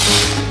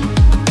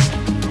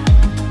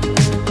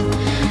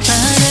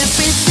 but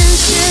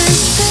everything's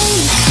just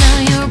fake. Now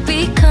you're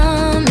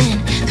becoming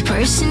the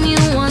person you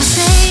once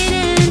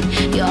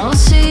hated. You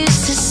also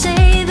used to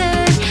say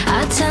that.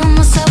 I tell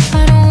myself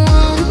I don't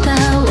want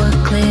that. What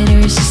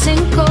glitters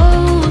isn't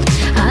gold.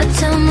 I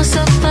tell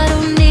myself I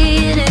don't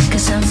need it,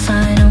 'cause I'm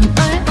fine on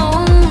my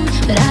own.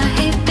 But I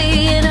hate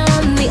being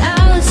on the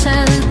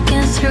outside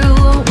looking through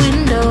a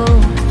window.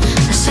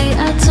 I say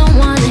I don't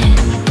want it,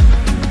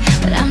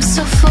 but I'm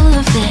so full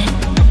of it.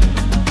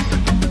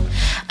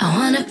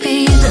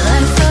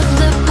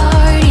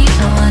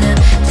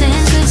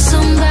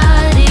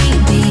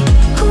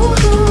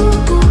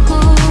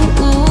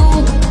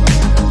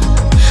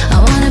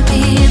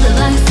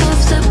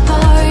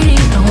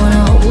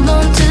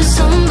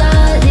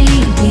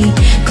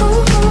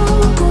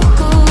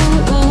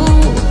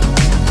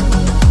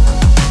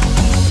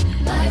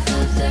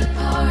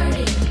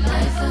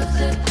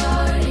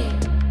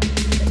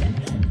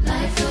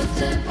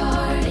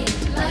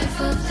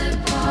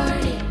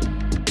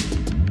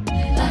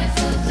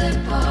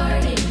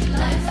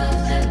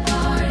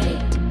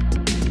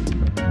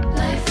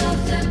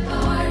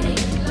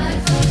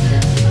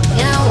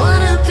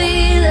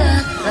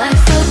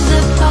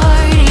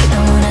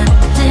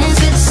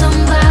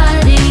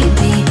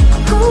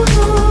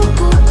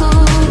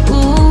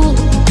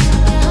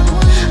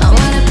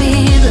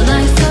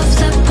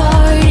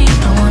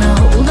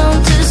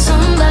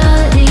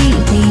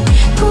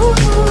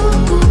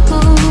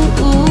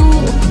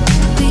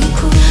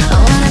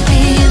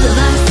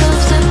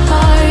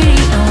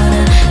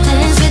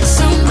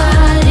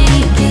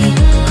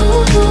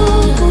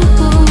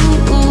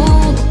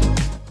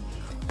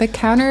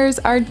 counters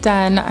are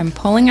done. I'm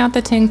pulling out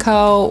the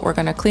Tinko. We're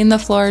gonna clean the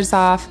floors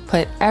off,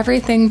 put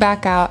everything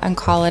back out and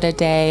call it a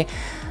day,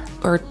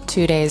 or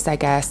 2 days, I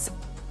guess.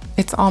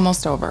 It's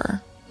almost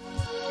over.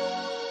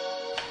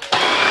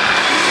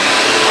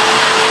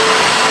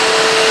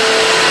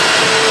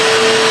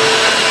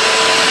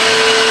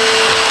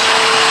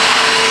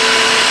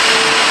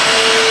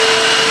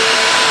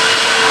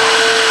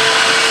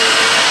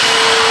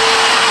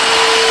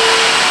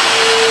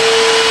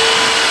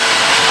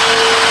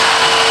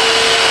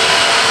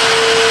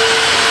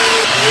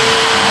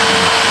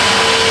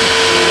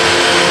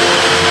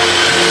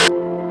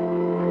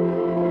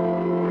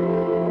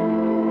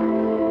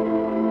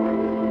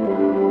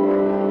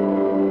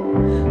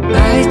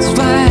 Lights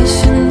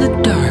flash in the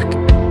dark.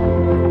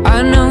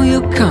 I know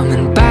you're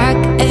coming back,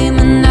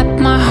 aiming at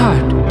my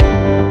heart.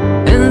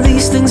 And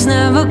these things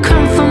never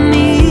come from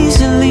me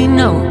easily,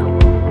 no.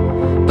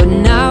 But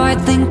now I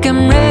think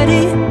I'm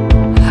ready.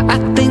 I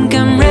think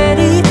I'm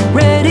ready,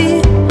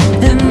 ready.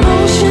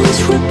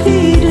 Emotions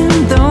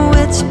repeating, though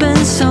it's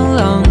been so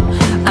long.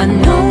 I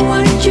know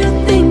what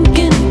you're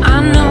thinking,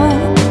 I know.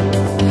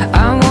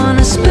 I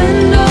wanna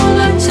spend all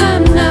our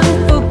time now,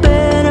 for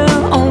better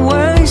or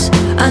worse.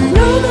 I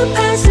know the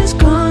past is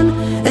gone,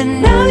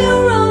 and now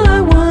you're all I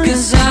want.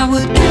 'Cause I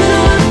would give it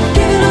all up,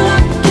 give it all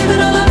up, give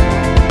it all up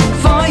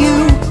for you.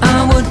 I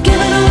would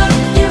give it all up,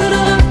 give it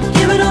all up,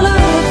 give it all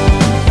up.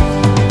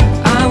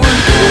 I would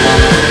give it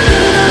all up,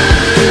 give it all up,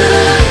 give it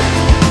all up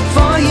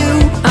for you.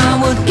 I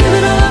would give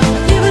it all up,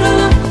 give it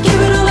all up,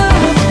 give it all up.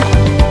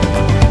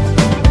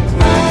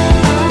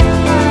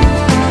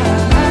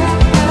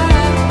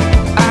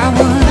 I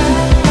would.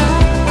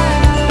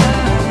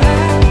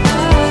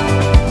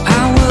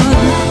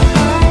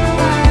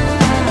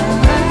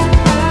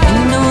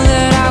 You know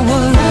that I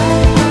would.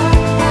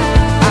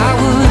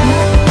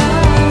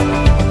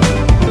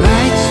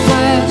 Lights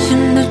flash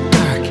in the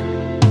dark.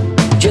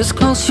 Just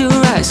close your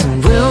eyes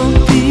and we'll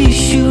be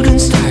shooting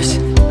stars.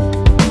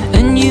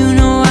 And you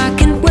know I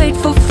can't wait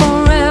for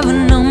forever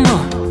no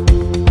more.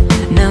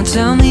 Now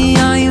tell me,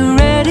 are you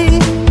ready?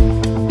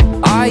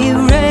 Are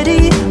you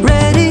ready?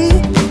 Ready?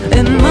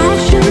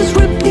 Emotions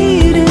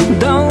repeating,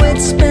 though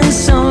it's been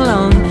so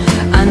long.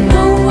 I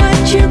know what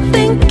you're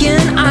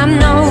thinking, I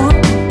know.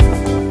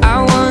 I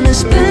wanna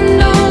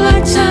spend all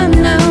our time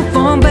now,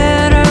 for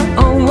better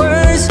or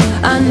worse.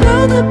 I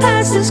know the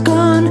past is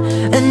gone,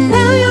 and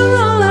now you're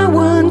all I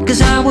want.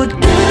 'Cause I would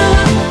give it all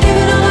up, give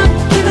it all up,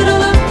 give it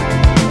all up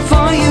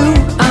for you.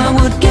 I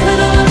would give it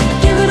all up,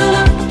 give it all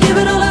up, give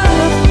it all up.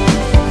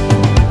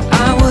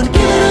 I would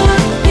give it all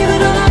up, give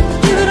it all up,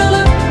 give it all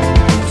up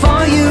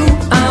for you.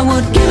 I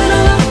would give it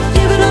all up,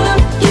 give it all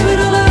up, give it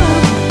all up.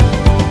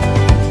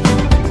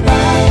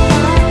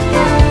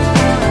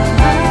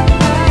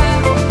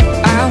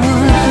 I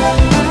would.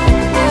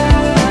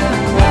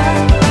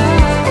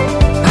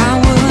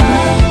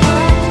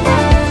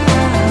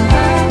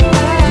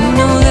 You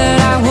know that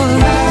I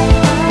would.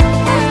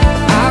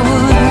 I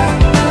would.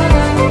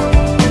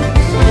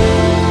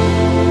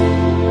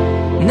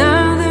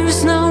 Now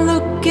there's no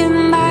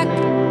looking back.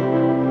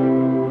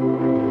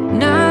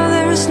 Now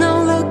there's no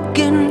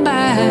looking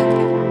back.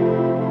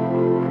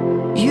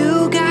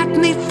 You got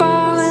me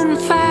falling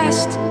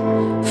fast,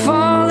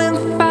 falling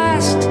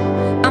fast.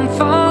 I'm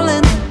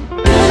falling.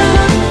 Give it all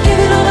up, give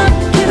it all up,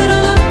 give it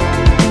all up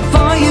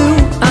for you.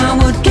 I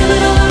would give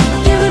it all up,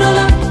 give it all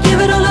up,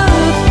 give it all up.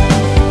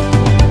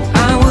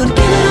 I would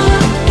give it all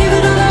up, give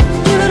it all up,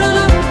 give it all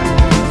up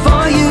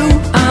for you.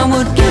 I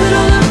would give it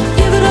all up,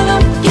 give it all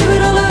up, give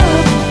it all up.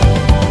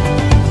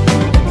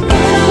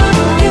 Give it all up,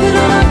 give it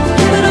all up,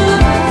 give it all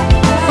up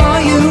for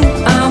you.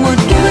 I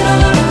would give it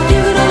all up,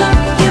 give it all up,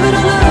 give it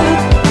all up.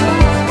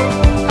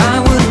 I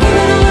would give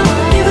it all up,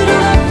 give it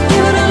all up,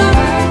 give it all up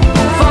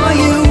for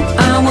you.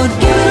 I would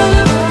give it all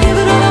up, give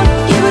it all up,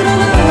 give it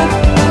all up.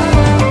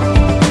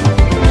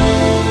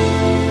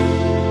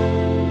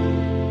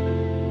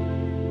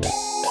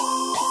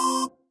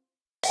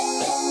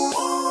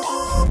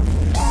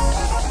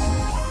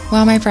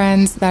 Well, my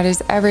friends, that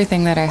is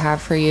everything that I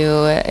have for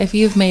you. If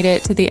you've made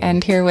it to the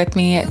end here with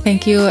me,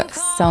 thank you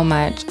so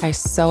much. I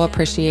so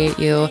appreciate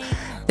you.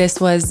 This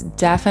was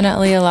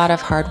definitely a lot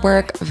of hard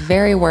work,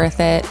 very worth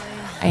it.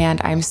 And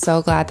I'm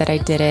so glad that I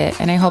did it.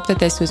 And I hope that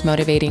this was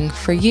motivating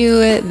for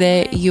you,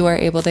 that you are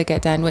able to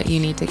get done what you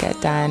need to get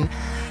done.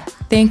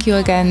 Thank you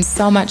again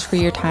so much for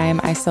your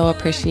time. I so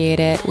appreciate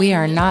it. We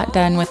are not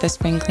done with the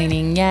spring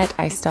cleaning yet.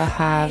 I still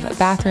have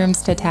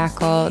bathrooms to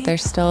tackle.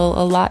 There's still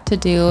a lot to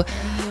do,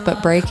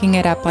 but breaking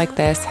it up like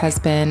this has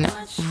been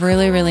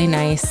really, really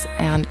nice,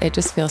 and it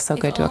just feels so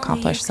good to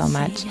accomplish so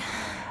much.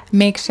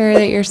 Make sure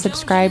that you're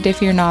subscribed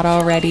if you're not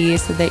already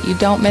so that you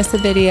don't miss a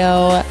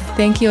video.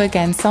 Thank you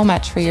again so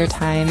much for your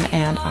time,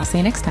 and I'll see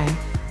you next time.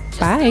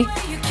 Bye.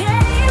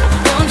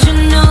 Don't you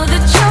know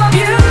that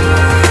you're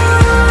beautiful?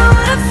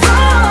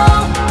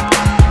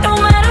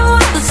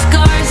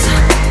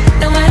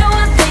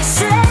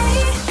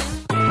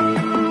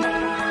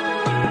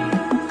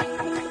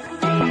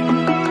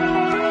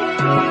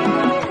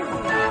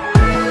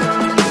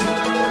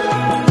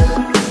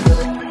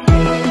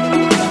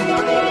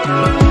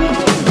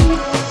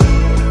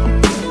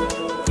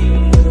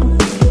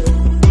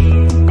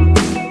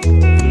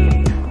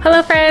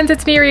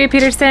 friends, it's me, Rhea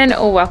Peterson.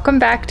 Welcome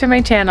back to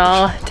my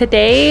channel.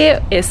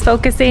 Today is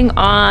focusing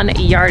on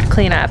yard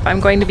cleanup. I'm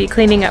going to be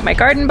cleaning up my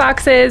garden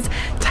boxes,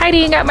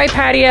 tidying up my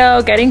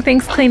patio, getting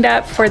things cleaned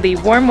up for the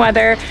warm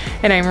weather,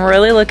 and I'm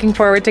really looking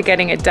forward to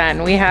getting it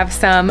done. We have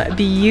some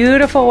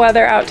beautiful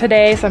weather out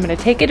today, so I'm going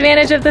to take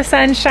advantage of the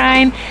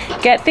sunshine,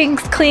 get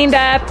things cleaned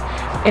up,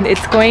 and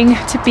it's going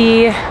to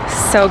be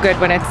so good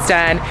when it's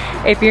done.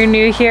 If you're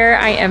new here,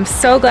 I am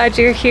so glad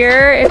you're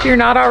here. If you're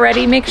not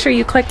already, make sure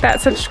you click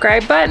that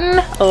subscribe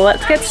button.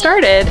 Let's get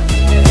started.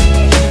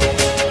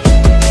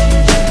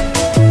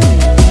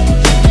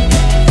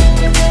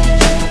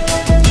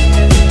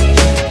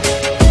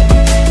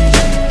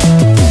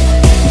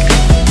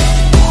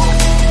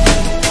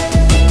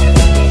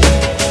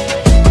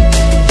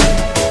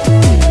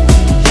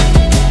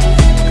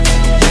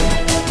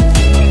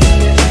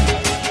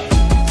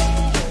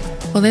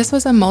 Well, this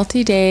was a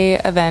multi-day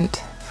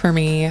event for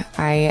me.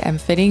 I am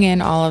fitting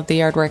in all of the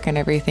yard work and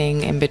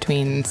everything in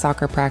between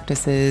soccer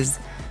practices,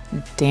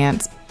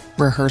 dance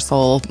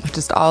rehearsal,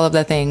 just all of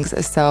the things.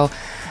 So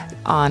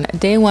on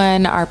day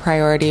one, our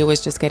priority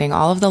was just getting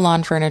all of the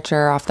lawn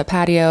furniture off the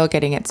patio,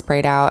 getting it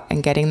sprayed out,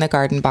 and getting the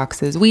garden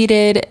boxes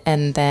weeded,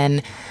 and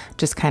then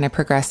just kind of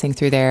progressing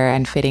through there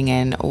and fitting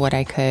in what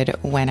I could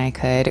when I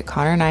could.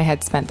 Connor and I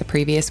had spent the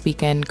previous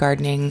weekend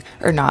gardening,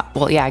 or not,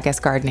 well, yeah, I guess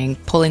gardening,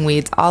 pulling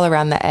weeds all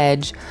around the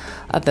edge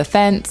of the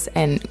fence,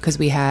 and because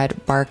we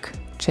had bark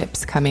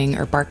chips coming,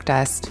 or bark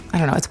dust, I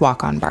don't know, it's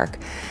walk-on bark.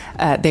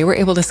 They were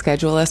able to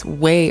schedule us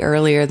way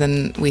earlier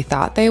than we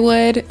thought they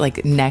would.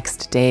 Like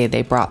next day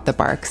they brought the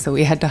bark, so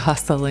we had to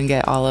hustle and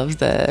get all of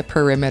the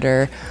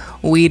perimeter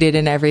weeded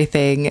and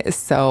everything.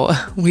 So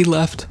we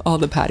left all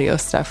the patio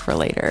stuff for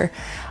later.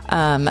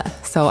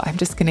 So I'm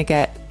just gonna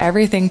get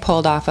everything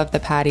pulled off of the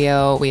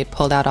patio. We had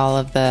pulled out all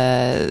of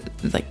the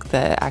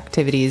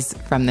activities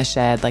from the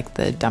shed, like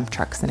the dump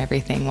trucks and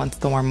everything once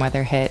the warm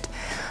weather hit.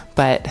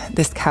 But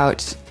this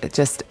couch,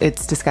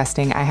 it's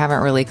disgusting. I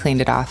haven't really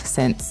cleaned it off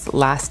since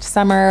last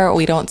summer.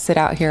 We don't sit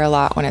out here a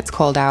lot when it's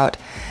cold out,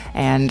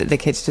 and the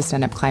kids just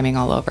end up climbing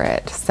all over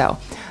it. So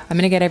I'm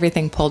gonna get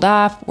everything pulled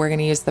off. We're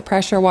gonna use the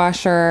pressure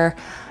washer.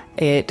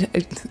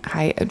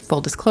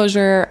 Full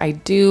disclosure, I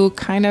do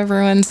kind of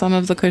ruin some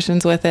of the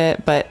cushions with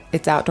it, but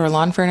it's outdoor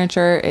lawn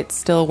furniture. It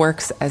still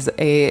works as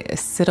a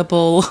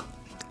sittable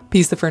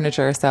piece of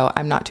furniture, so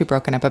I'm not too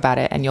broken up about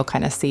it, and you'll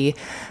kind of see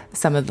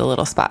some of the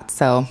little spots,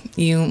 so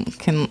you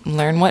can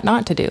learn what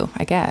not to do,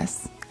 I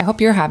guess. I hope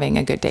you're having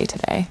a good day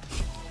today.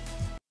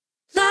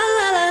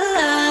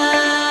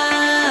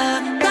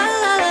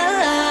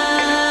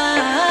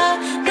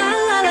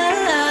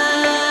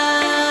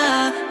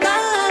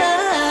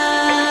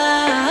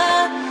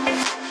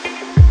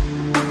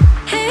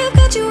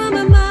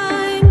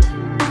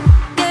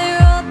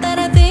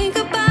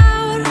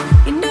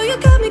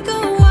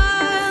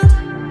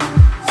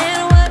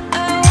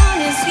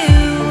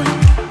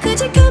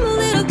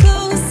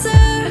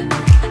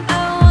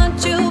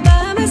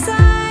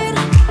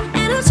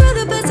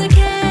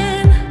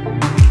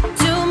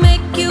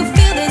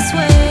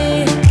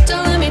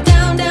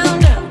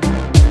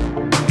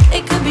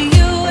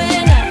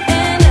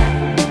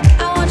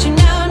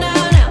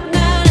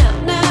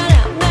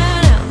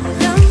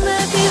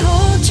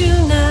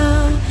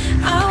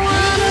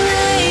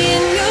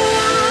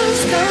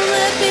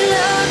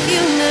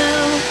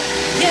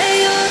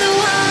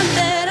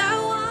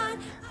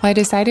 I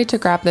decided to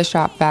grab the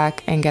shop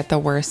vac and get the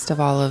worst of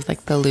all of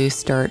like the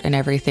loose dirt and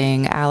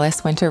everything.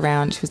 Alice went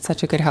around, she was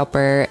such a good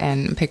helper,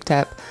 and picked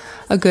up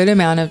a good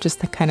amount of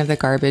just the kind of the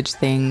garbage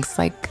things,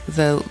 like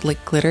the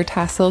glitter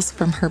tassels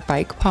from her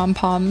bike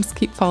pom-poms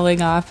keep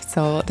falling off,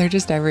 so they're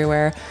just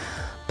everywhere.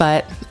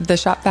 But the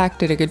shop vac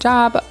did a good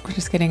job. We're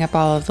just getting up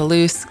all of the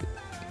loose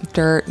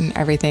dirt and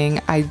everything.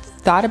 I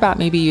thought about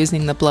maybe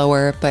using the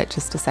blower, but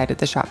just decided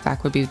the shop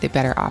vac would be the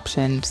better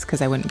option just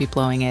because I wouldn't be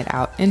blowing it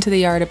out into the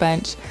yard a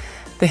bunch.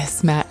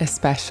 This mat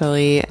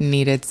especially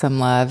needed some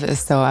love,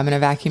 so I'm gonna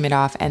vacuum it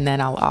off, and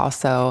then I'll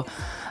also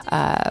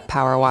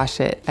power wash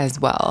it as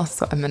well.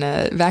 So I'm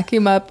gonna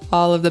vacuum up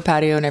all of the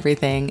patio and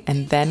everything,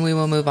 and then we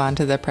will move on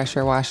to the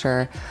pressure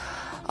washer.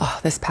 Oh,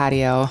 this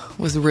patio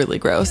was really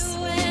gross.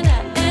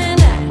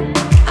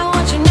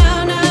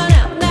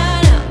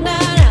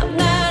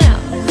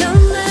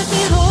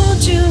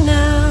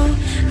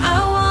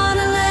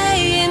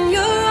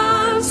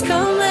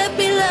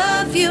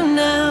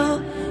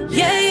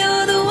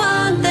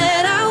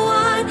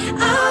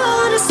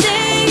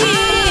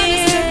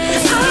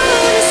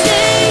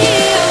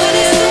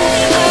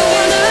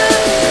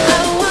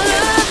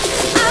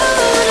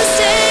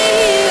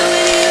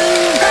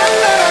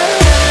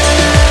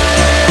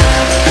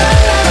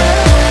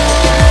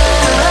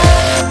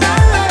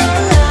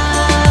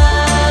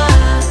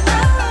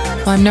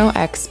 I'm no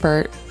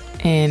expert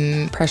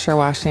in pressure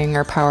washing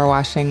or power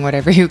washing,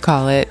 whatever you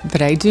call it,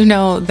 but I do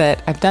know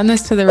that I've done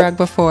this to the rug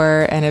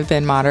before and have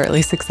been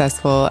moderately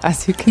successful.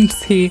 As you can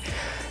see,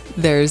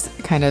 there's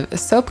kind of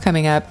soap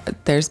coming up.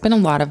 There's been a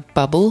lot of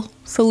bubble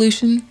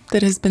solution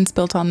that has been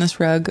spilt on this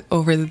rug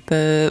over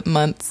the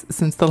months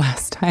since the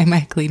last time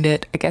I cleaned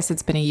it. I guess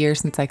it's been a year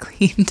since I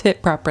cleaned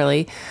it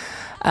properly.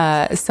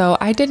 So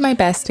I did my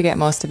best to get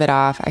most of it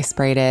off. I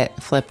sprayed it,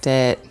 flipped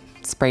it,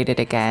 sprayed it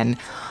again.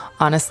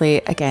 Honestly,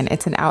 again,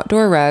 it's an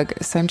outdoor rug,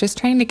 so I'm just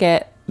trying to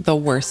get the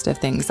worst of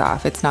things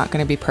off. It's not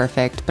going to be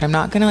perfect, but I'm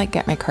not going to like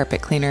get my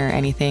carpet cleaner or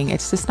anything.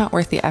 It's just not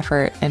worth the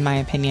effort in my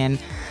opinion.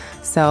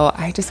 So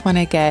I just want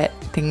to get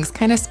things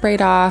kind of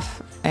sprayed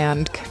off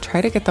and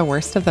try to get the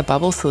worst of the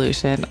bubble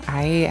solution.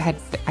 I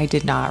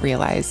did not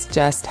realize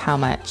just how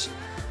much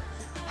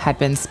had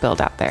been spilled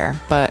out there,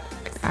 but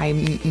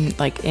I'm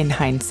like in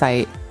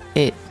hindsight,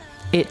 it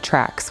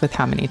tracks with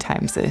how many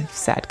times a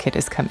sad kid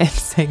has come in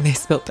saying they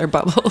spilled their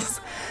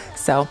bubbles.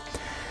 So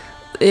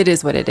it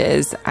is what it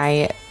is.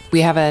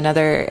 We have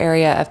another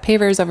area of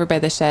pavers over by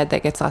the shed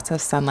that gets lots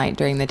of sunlight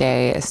during the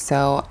day.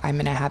 So I'm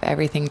going to have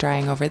everything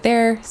drying over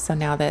there. So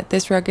now that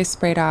this rug is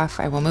sprayed off,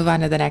 I will move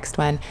on to the next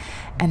one.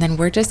 And then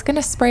we're just going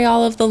to spray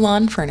all of the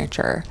lawn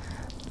furniture.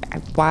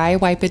 Why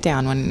wipe it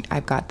down when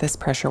I've got this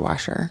pressure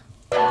washer?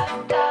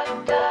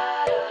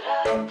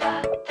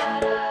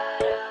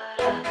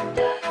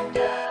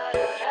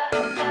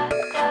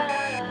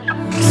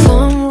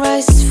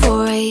 Sunrise is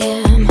 4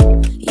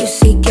 a.m. You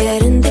see,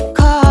 get in the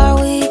car,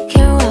 we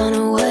can run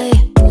away.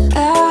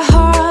 I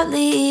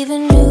hardly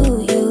even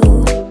knew you,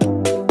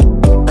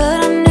 but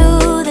I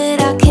knew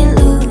that I can't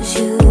lose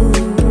you.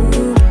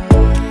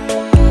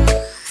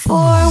 For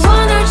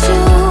 1 or 2,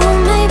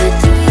 maybe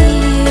 3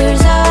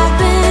 years, I've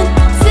been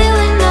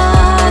feeling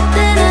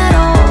nothing at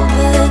all.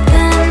 But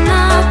then I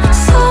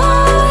saw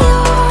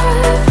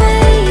your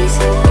face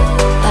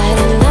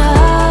lighting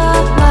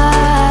up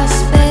my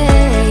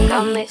space.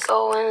 Got me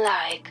going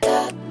like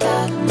that,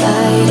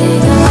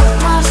 lighting up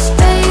my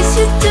space.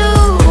 You do,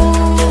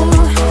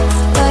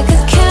 like a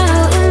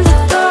candle in the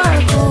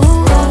dark.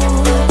 Ooh,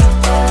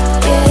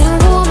 getting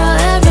warmer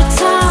every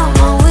time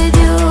I'm with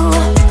you.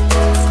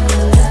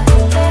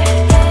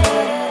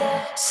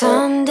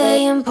 Sunday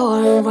and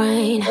pouring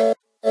rain,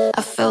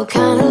 I felt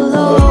kinda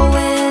low.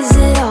 Is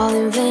it all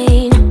in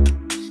vain?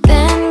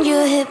 Then you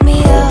hit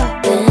me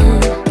up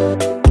and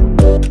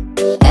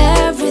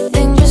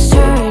everything just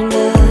turned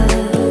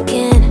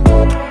again.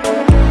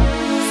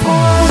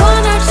 For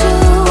 1 or 2,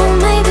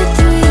 maybe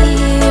 3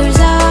 years,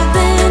 I've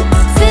been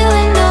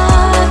feeling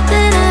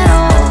nothing at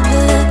all.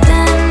 But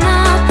then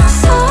I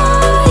saw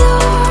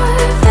your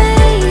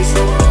face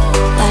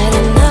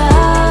lighting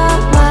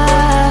up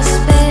my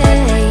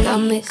space.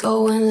 Got me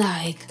going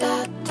like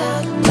that,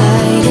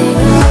 lighting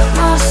up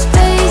my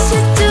space.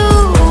 You do,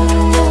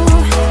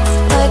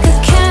 like a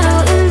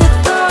candle in the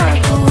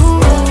dark. Ooh,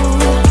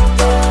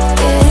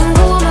 getting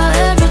warmer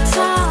every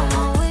time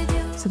I'm with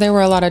you. So there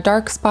were a lot of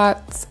dark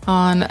spots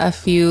on a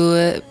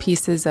few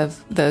pieces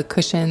of the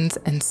cushions.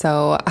 And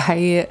so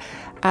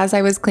as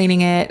I was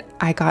cleaning it,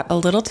 I got a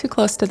little too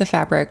close to the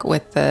fabric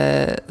with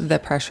the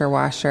pressure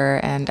washer.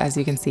 And as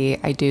you can see,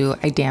 I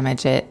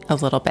damage it a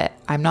little bit.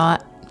 I'm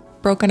not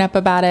broken up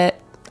about it.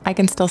 I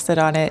can still sit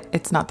on it.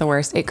 It's not the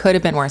worst. It could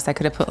have been worse. I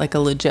could have put like a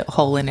legit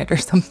hole in it or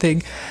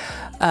something.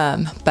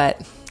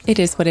 But it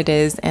is what it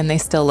is. And they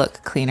still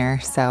look cleaner.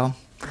 So,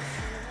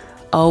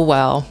 oh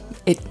well.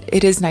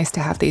 It is nice to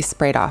have these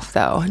sprayed off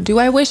though. Do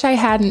I wish I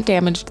hadn't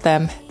damaged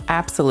them?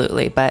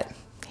 Absolutely, but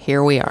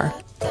here we are.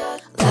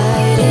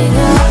 Lighting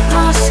up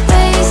my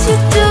space. You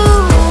do,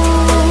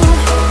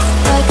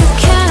 like a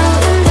candle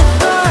in the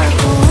dark.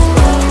 Ooh,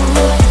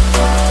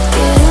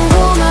 getting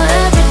warmer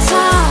every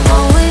time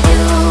I'm with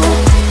you.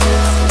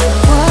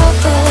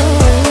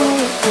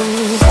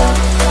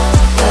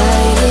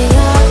 Lighting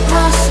up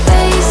my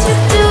space. You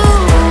do,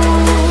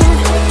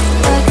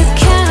 like a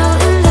candle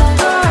in the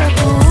dark.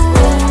 Ooh,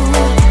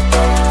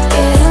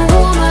 getting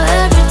warmer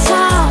every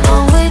time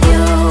I'm with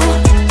you.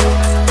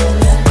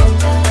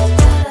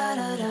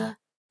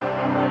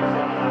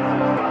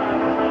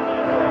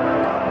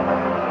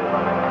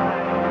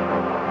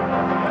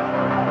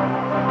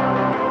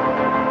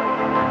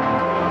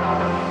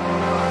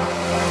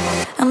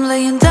 I'm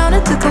laying down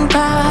to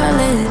compile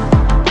it.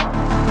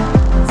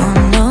 Oh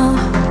no,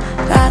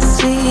 I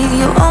see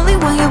you only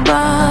when you're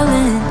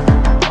ballin'.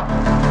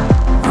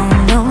 Oh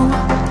no,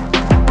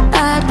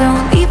 I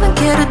don't even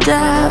care to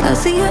die. I'll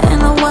see you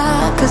in a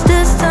while, 'cause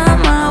this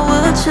time I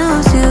will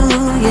choose you,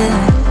 yeah.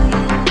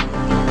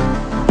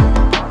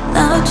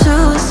 I'll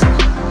choose.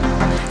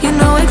 You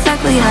know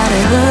exactly how to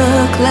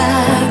look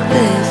like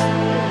this.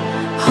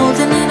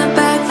 Holding in a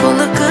bag full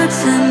of goods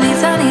and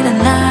needs. I need a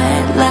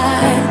night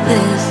like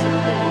this.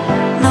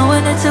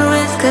 Knowing it's a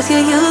risk, 'cause you're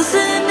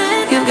using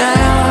it. You got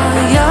all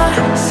your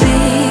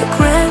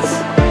secrets.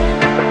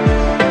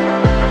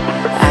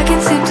 I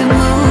can't seem to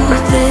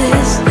move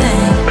this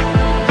thing.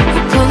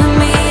 You're pulling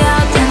me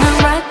out and I'm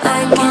right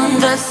back in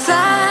the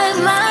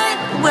sideline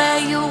where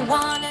you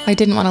want it. I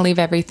didn't want to leave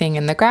everything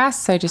in the grass,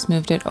 so I just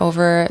moved it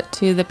over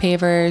to the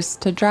pavers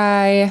to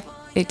dry.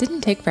 It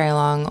didn't take very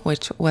long,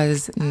 which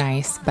was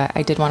nice, but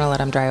I did want to let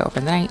them dry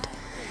overnight.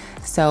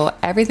 So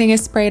everything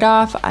is sprayed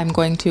off. I'm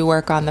going to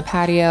work on the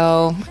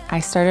patio.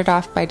 I started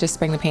off by just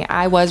spraying the paint.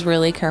 I was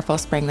really careful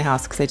spraying the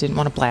house because I didn't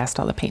want to blast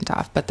all the paint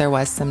off, but there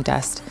was some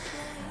dust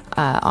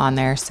on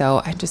there.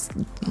 So I just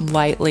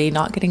lightly,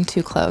 not getting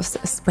too close,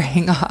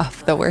 spraying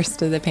off the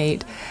worst of the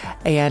paint.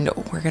 And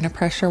we're going to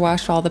pressure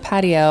wash all the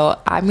patio.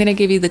 I'm going to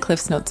give you the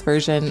Cliff's Notes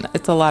version.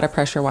 It's a lot of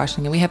pressure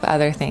washing and we have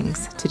other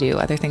things to do,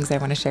 other things I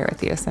want to share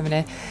with you. So I'm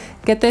going to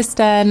get this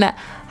done.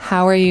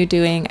 How are you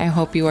doing? I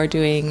hope you are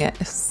doing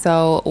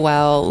so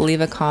well. Leave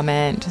a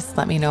comment. Just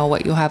let me know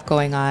what you have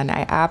going on.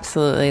 I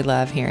absolutely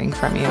love hearing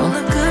from you.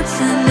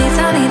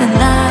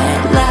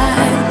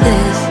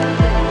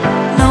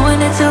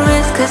 It's a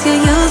risk cause you're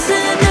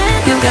using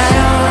it. You got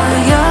all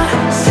your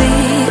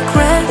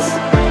secrets.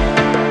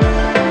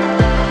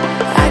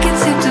 I can't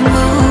seem to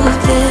move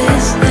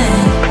this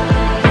thing.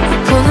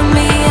 You're pulling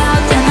me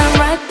out and I'm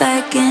right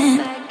back in.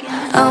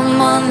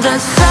 I'm on the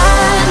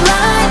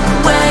sideline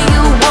where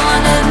you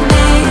wanted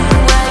me.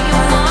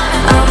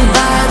 I'm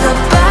by the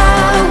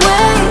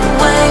byway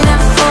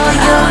waiting for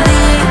your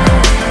lead.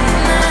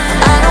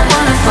 I don't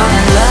wanna fall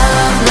in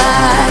love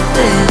like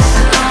this,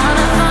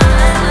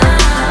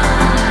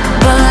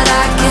 but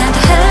I can't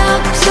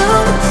help to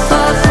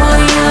fall for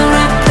you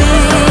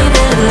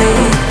repeatedly.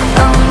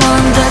 I'm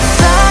on the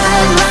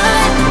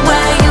sideline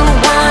where you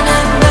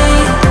wanted me.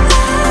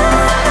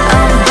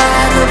 I'm by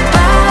the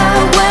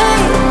byway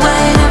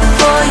waiting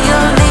for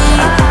your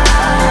lead.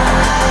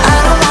 I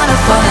don't wanna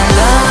fall in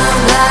love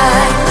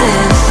like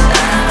this,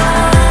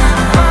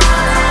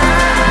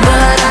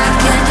 but I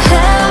can't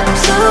help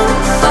to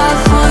fall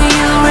for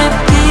you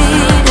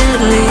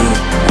repeatedly.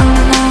 I'm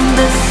on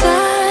the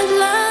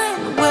sideline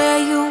where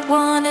you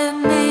wanted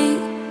me.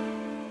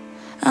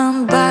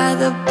 I'm by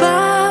the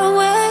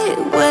byway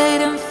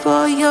waiting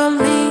for your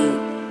lead.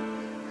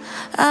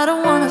 I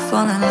don't wanna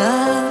fall in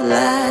love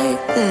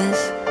like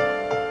this,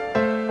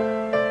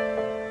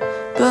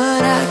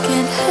 but I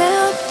can't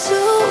help to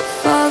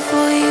fall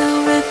for you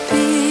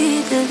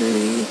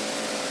repeatedly.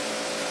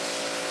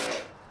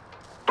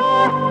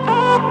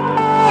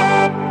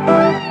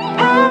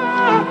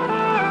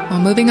 Well,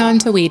 moving on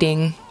to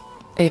weeding.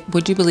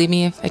 Would you believe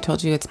me if I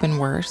told you it's been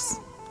worse?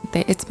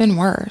 It's been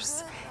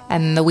worse.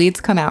 And the weeds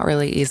come out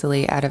really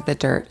easily out of the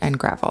dirt and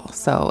gravel.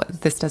 So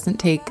this doesn't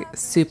take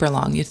super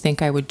long. You'd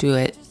think I would do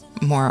it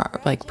more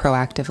like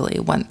proactively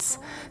once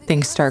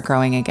things start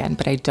growing again,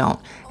 but I don't.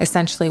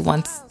 Essentially,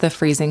 once the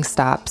freezing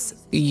stops,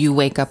 you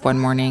wake up one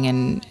morning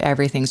and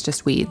everything's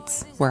just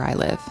weeds where I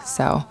live.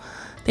 So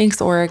thanks,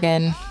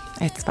 Oregon.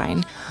 It's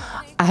fine.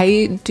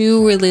 I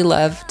do really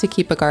love to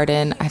keep a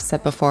garden. I've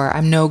said before,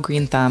 I'm no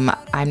green thumb.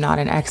 I'm not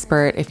an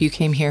expert. If you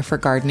came here for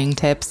gardening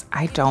tips,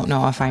 I don't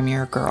know if I'm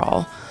your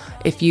girl.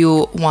 If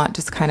you want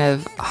just kind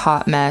of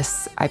hot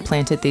mess, I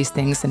planted these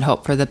things and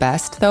hope for the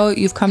best, though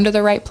you've come to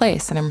the right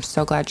place and I'm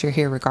so glad you're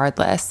here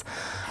regardless.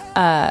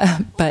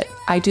 But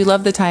I do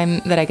love the time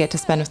that I get to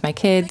spend with my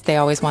kids. They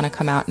always want to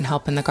come out and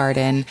help in the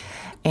garden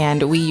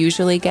and we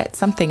usually get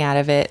something out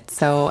of it.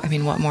 So, I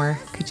mean, what more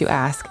could you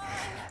ask?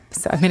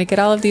 So I'm gonna get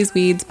all of these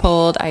weeds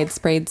pulled. I had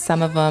sprayed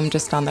some of them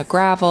just on the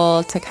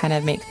gravel to kind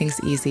of make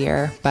things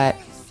easier, but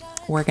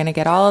we're gonna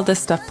get all of this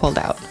stuff pulled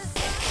out.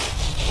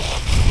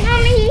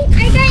 Mommy,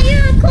 I got you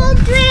a cold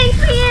drink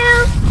for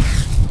you.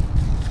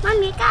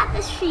 Mommy, I got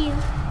this for you.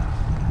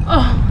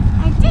 Oh,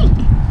 I think.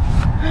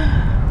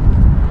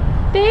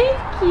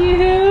 thank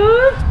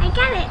you. I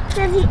got it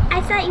because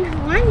I thought you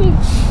wanted.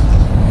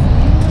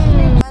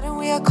 Why don't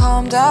we all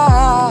calm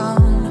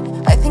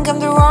down? I think I'm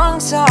the wrong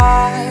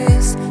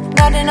size.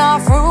 Not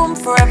enough room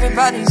for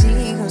everybody's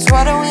egos.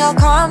 Why don't we all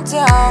calm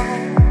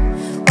down?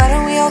 Why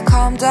don't we all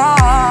calm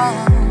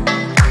down?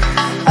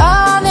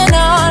 On and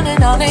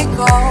on it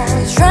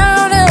goes,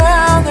 round and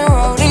round the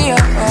rodeo.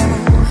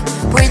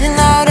 Breathing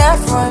out air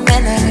for a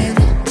minute,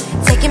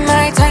 taking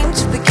my time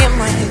to begin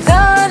with.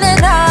 On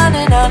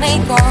and on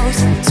it goes,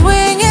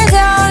 swinging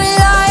down in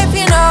life,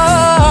 you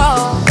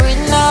know.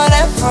 Breathing out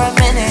air for a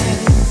minute,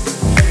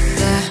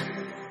 yeah.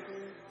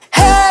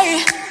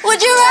 Hey,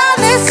 would you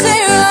rather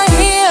stay right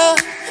here?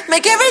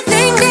 Make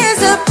everything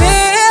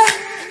disappear.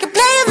 Can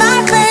play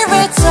my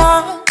favorite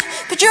song,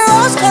 put your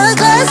rose-colored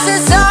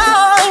glasses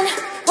on.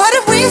 What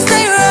if we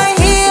stay right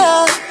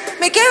here?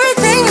 Make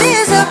everything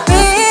disappear.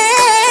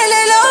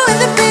 Lay low in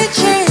the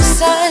beaching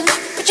sun,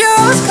 put your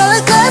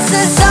rose-colored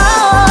glasses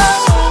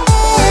on.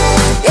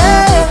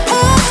 Yeah,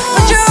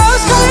 put your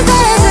rose-colored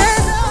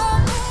glasses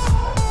on.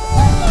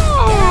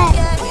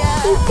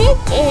 He's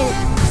eating.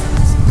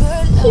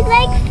 He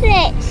likes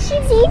it.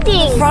 She's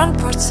eating. Front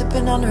porch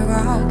sipping on the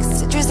rocks,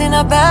 citrus in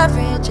our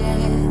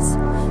beverages.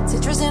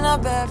 Citrus in our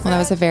beverages. Well, that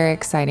was a very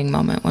exciting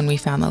moment when we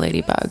found the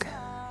ladybug.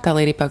 That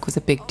ladybug was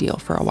a big deal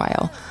for a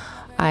while.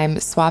 I'm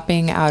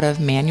swapping out of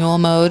manual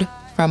mode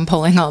from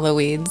pulling all the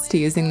weeds to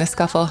using the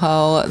scuffle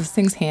hoe. This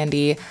thing's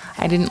handy.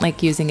 I didn't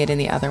like using it in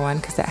the other one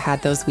because it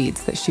had those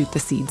weeds that shoot the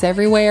seeds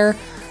everywhere.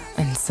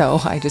 And so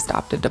I just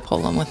opted to pull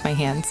them with my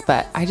hands,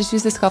 but I just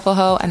use the scuffle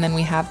hoe. And then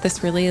we have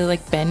this really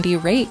like bendy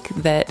rake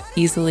that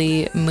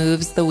easily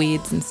moves the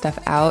weeds and stuff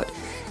out.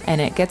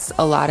 and it gets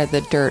a lot of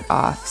the dirt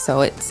off,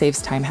 so it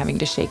saves time having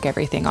to shake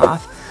everything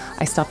off.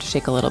 I still have to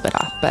shake a little bit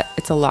off, but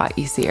it's a lot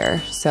easier.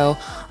 So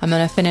I'm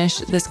gonna finish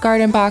this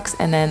garden box,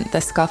 and then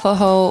the scuffle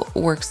hoe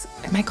works.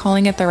 Am I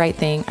calling it the right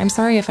thing? I'm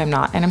sorry if I'm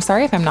not, and I'm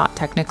sorry if I'm not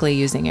technically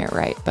using it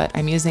right, but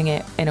I'm using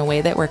it in a way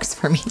that works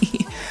for me.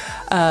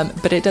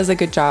 But it does a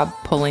good job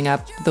pulling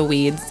up the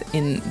weeds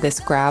in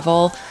this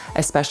gravel,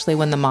 especially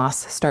when the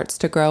moss starts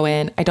to grow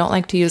in. I don't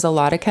like to use a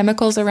lot of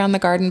chemicals around the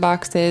garden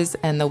boxes,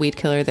 and the weed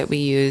killer that we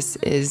use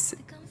is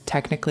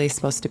technically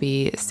supposed to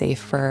be safe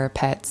for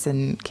pets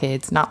and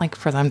kids, not like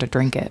for them to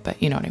drink it,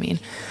 but you know what I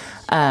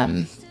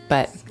mean.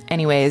 But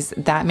anyways,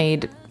 that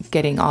made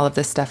getting all of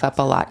this stuff up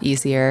a lot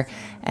easier,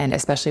 and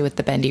especially with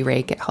the bendy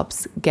rake, it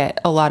helps get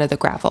a lot of the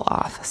gravel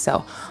off.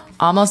 So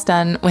almost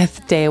done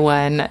with day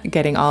one,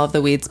 getting all of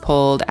the weeds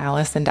pulled.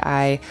 Alice and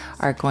I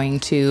are going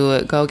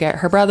to go get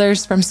her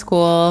brothers from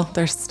school.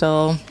 There's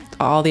still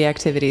all the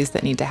activities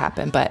that need to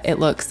happen, but it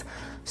looks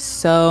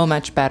so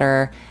much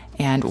better.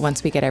 And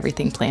once we get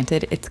everything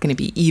planted, it's going to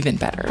be even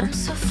better. I'm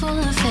so full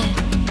of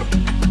it.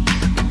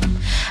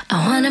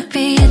 I wanna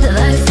be the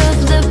life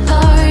of the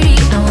party.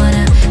 I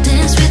wanna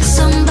dance with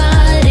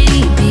somebody.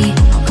 Be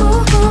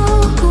ooh,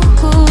 ooh,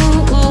 ooh,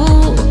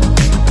 ooh.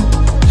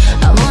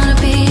 I wanna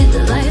be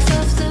the life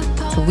of the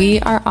party. So we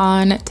are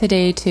on to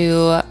day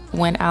 2.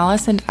 When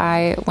Alice and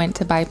I went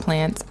to buy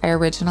plants, I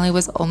originally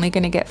was only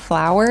going to get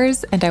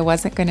flowers, and I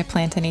wasn't going to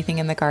plant anything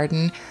in the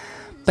garden.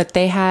 But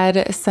they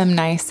had some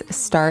nice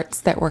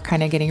starts that were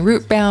kind of getting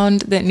root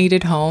bound that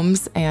needed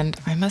homes, and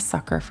I'm a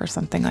sucker for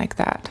something like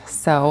that.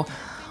 So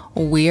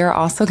we are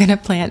also going to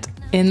plant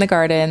in the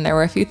garden. There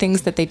were a few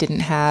things that they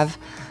didn't have.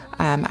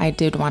 I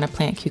did want to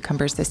plant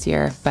cucumbers this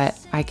year, but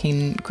I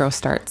can grow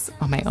starts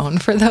on my own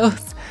for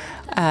those,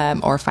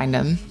 or find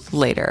them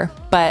later.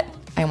 But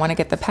I want to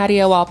get the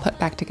patio wall put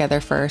back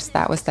together first.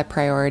 That was the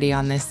priority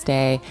on this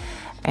day.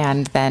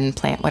 And then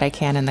plant what I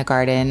can in the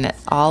garden.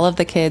 All of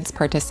the kids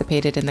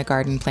participated in the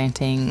garden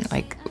planting,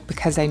 like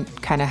because I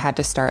kind of had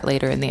to start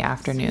later in the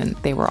afternoon,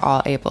 they were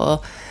all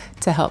able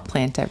to help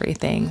plant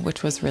everything,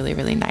 which was really,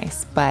 really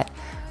nice. But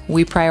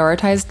we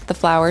prioritized the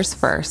flowers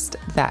first,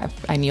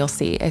 and you'll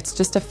see, it's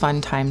just a fun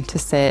time to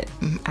sit.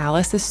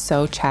 Alice is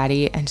so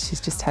chatty, and she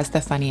just has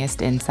the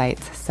funniest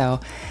insights.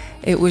 So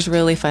it was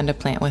really fun to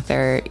plant with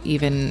her,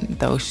 even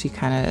though she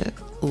kind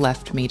of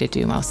left me to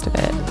do most of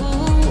it.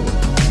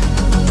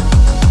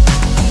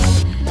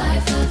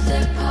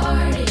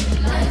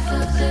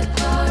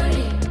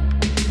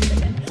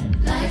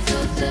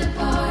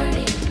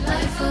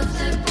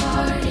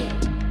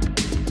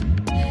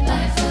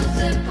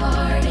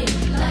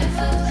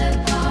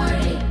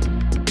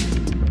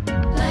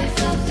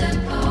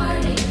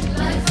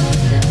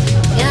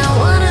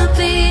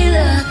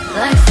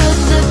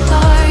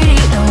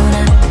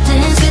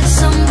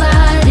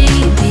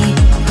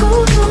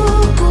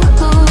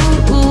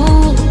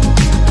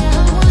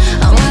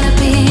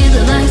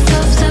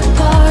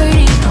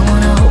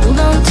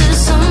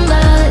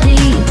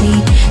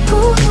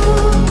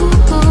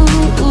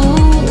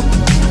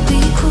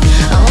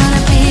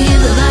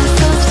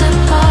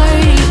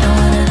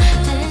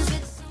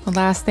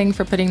 Last thing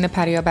for putting the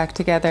patio back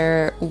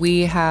together,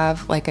 we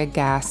have like a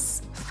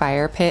gas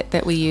fire pit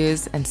that we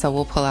use, and so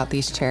we'll pull out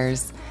these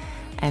chairs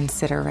and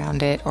sit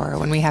around it, or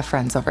when we have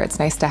friends over, it's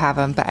nice to have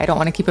them, but I don't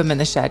want to keep them in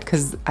the shed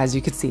because, as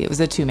you could see, it was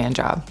a 2-man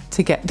job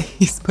to get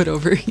these put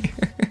over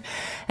here.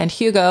 And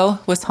Hugo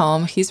was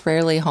home. He's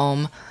rarely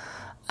home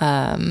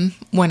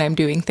when I'm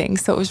doing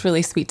things, so it was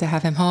really sweet to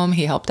have him home.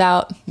 He helped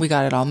out. We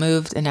got it all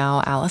moved, and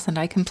now Alice and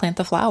I can plant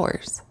the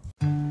flowers.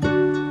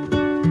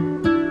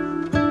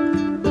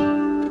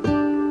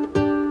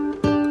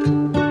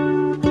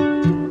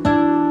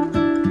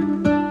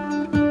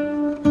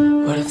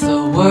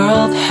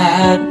 World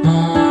had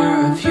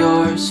more of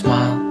your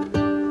smile.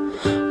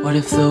 What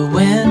if the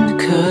wind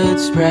could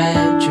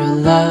spread your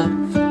love?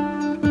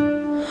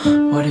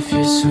 What if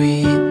your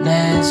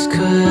sweetness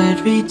could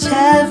reach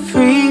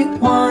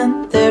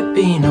everyone? There'd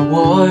be no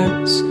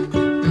wars.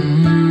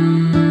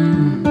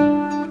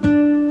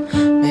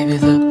 Maybe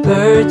the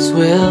birds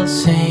will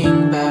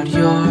sing about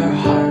your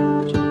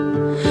heart.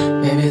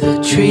 Maybe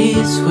the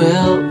trees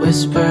will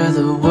whisper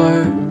the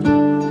word.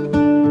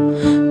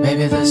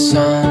 Maybe the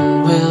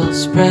sun will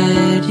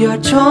spread your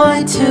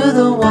joy to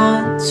the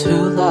ones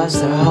who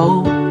lost their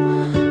hope.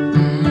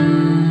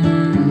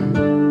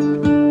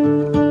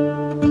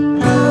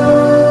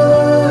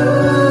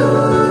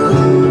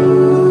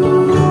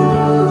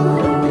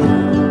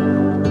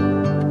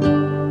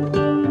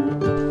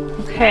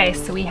 Okay,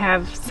 so we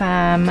have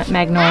some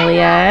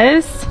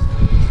magnolias.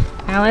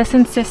 Alice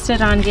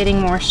insisted on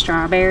getting more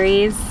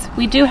strawberries.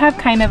 We do have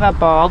kind of a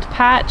bald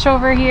patch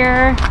over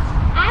here,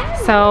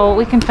 so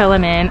we can fill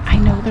them in. I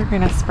know they're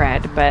gonna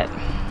spread, but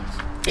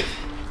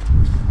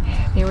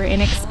they were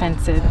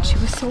inexpensive. She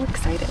was so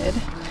excited.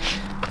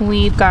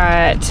 We've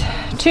got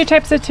 2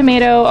 types of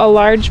tomato, a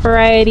large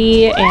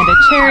variety and a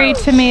cherry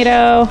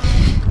tomato.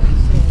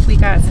 We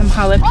got some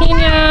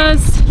jalapenos,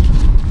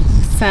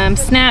 some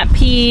snap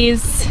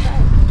peas,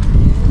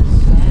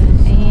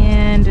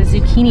 and a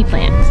zucchini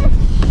plant.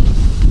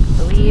 I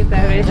believe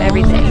that is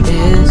everything.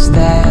 Is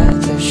that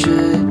there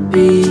should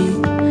be,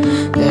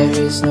 there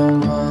is no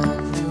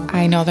one.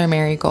 I know they're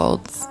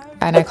marigolds,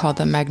 and I call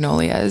them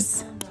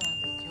magnolias.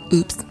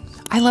 Oops.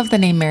 I love the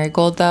name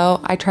Marigold though.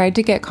 I tried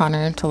to get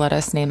Connor to let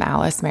us name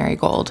Alice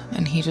Marigold,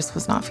 and he just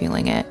was not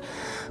feeling it.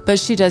 But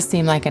she does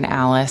seem like an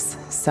Alice,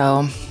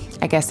 so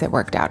I guess it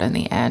worked out in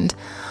the end.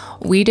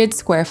 We did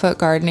square foot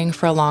gardening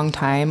for a long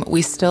time.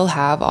 We still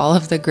have all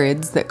of the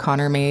grids that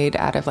Connor made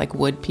out of like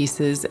wood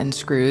pieces and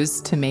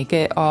screws to make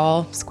it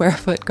all square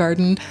foot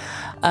garden.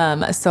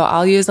 So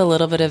I'll use a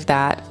little bit of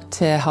that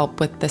to help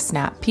with the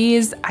snap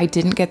peas. I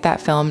didn't get that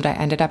filmed. I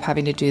ended up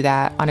having to do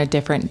that on a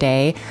different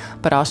day,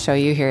 but I'll show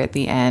you here at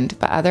the end.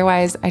 But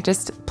otherwise, I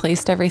just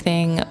placed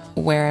everything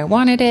where I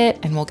wanted it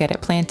and we'll get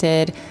it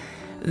planted.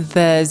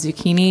 The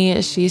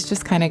zucchini, she's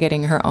just kind of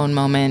getting her own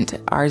moment.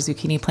 Our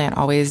zucchini plant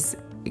always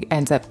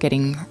ends up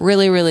getting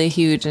really, really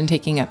huge and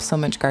taking up so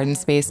much garden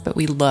space, but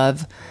we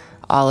love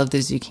all of the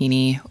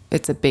zucchini.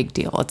 It's a big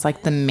deal. It's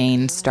like the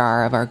main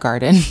star of our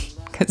garden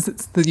because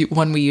it's the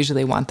one we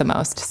usually want the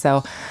most.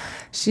 So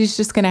she's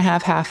just gonna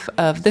have half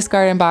of this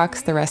garden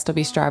box, the rest will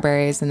be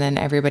strawberries, and then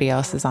everybody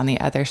else is on the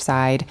other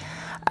side.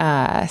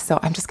 So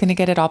I'm just gonna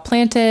get it all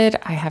planted.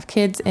 I have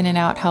kids in and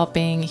out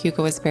helping.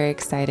 Hugo was very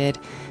excited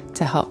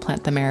to help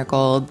plant the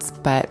marigolds,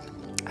 but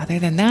other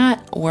than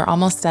that, we're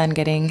almost done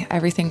getting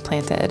everything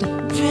planted.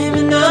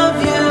 Dreaming of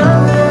you.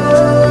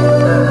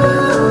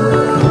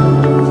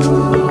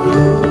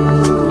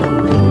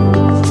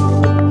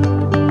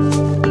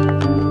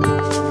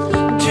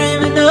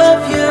 Dreaming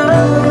of you.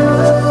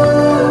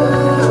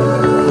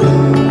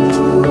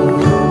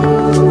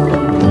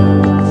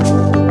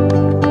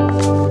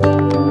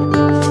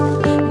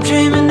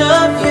 Dreaming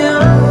of you.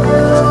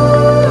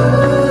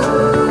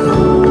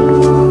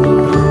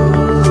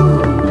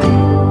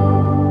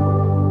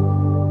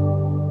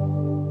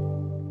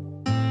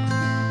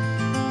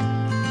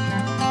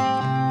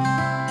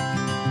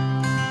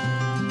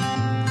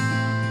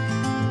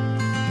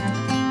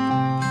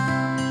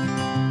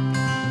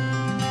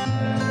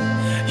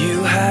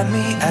 You had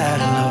me at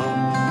hello,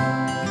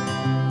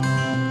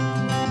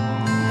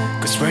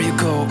 'cause where you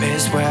go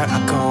is where I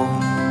go.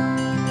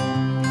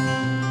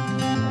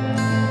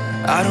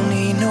 I don't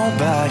need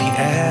nobody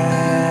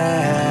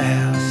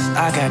else.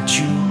 I got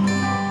you,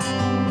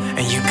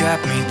 and you got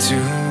me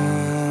too.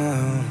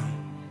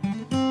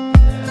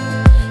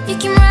 You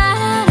can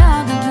ride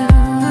all the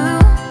blue.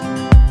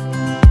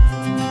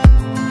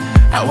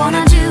 I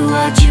wanna do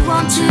what you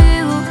want to.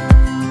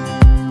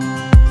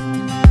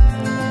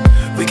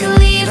 We can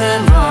leave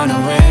and run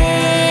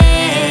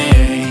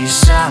away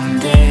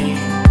someday,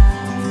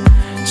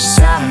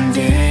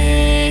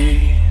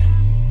 someday.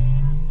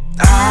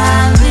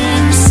 I've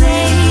been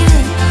saving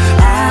you,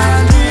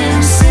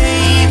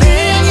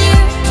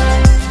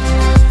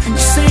 and you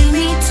save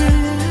me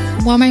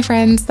too. Well, my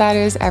friends, that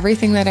is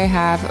everything that I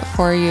have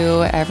for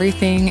you.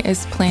 Everything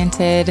is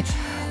planted.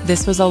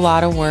 This was a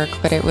lot of work,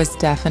 but it was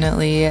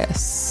definitely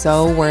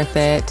so worth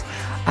it.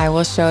 I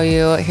will show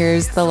you.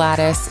 Here's the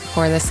lattice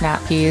for the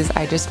snap peas.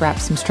 I just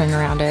wrapped some string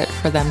around it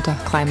for them to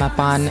climb up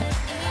on.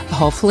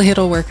 Hopefully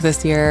it'll work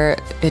this year.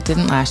 It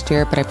didn't last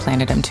year, but I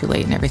planted them too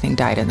late and everything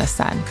died in the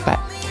sun. But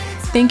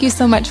thank you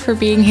so much for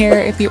being here.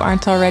 If you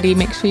aren't already,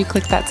 make sure you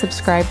click that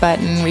subscribe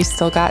button. We've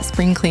still got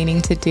spring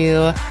cleaning to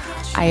do.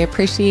 I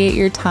appreciate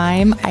your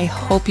time. I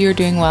hope you're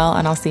doing well,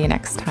 and I'll see you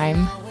next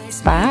time.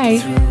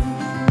 Bye.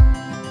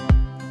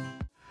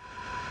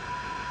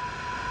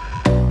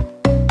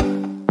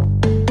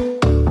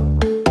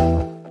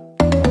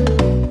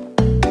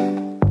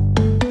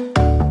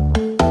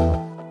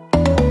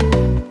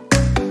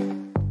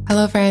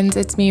 Hello friends,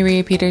 it's me,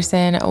 Rhea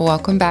Peterson.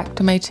 Welcome back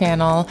to my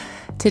channel.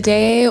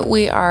 Today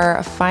we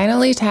are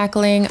finally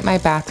tackling my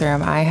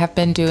bathroom. I have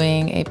been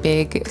doing a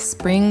big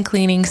spring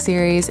cleaning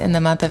series in the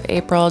month of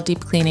April,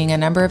 deep cleaning a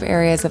number of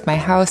areas of my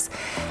house,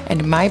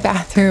 and my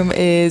bathroom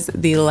is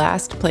the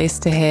last place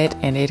to hit,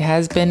 and it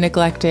has been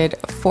neglected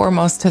for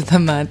most of the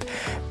month.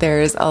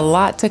 There's a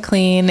lot to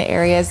clean,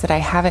 areas that I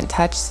haven't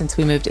touched since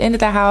we moved into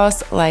the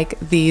house, like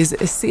these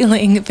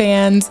ceiling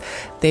fans.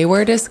 They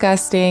were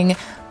disgusting.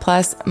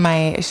 Plus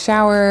my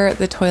shower,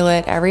 the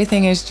toilet,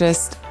 everything is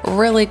just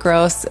really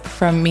gross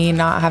from me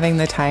not having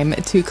the time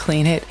to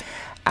clean it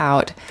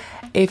out.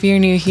 If you're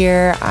new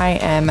here, I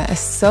am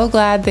so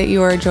glad that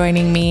you are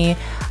joining me.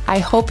 I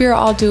hope you're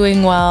all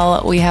doing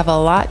well. We have a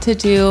lot to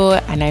do,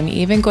 and I'm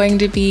even going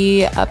to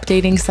be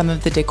updating some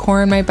of the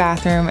decor in my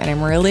bathroom, and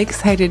I'm really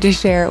excited to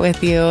share it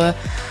with you.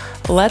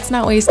 Let's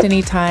not waste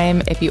any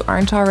time. If you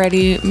aren't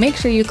already, make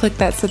sure you click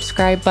that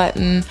subscribe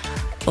button.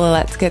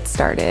 Let's get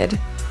started.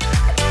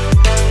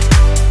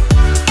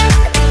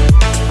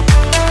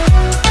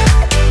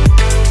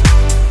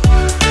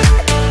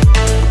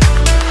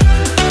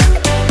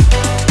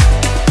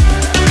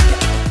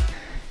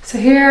 So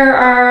here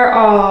are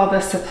all the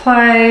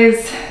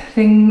supplies,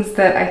 things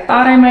that I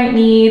thought I might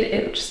need.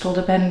 It just will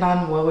depend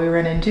on what we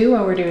run into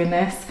while we're doing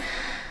this.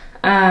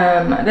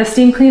 The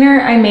steam cleaner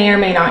I may or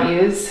may not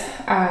use.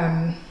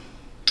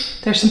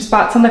 There's some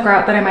spots on the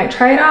grout that I might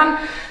try it on,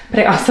 but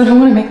I also don't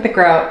want to make the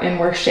grout in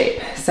worse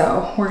shape.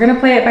 So we're gonna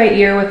play it by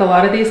ear with a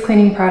lot of these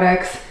cleaning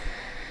products.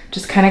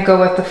 Just kind of go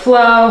with the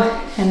flow.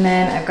 And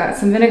then I've got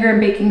some vinegar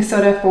and baking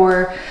soda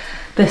for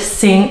the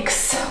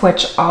sinks,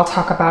 which I'll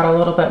talk about a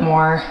little bit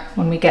more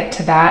when we get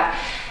to that.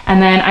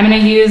 And then I'm gonna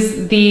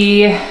use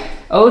the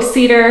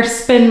O-Cedar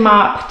Spin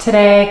Mop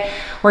today.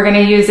 We're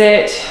gonna use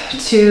it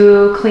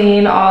to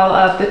clean all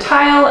of the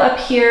tile up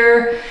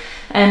here.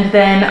 And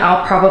then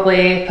I'll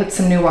probably put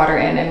some new water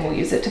in and we'll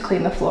use it to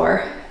clean the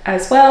floor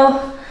as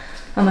well.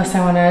 Unless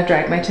I wanna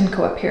drag my Tinko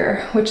up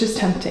here, which is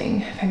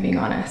tempting if I'm being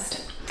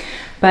honest.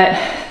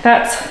 But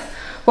that's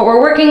what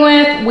we're working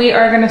with. We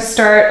are gonna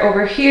start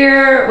over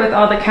here with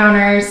all the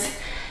counters,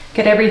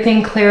 get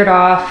everything cleared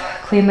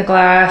off, clean the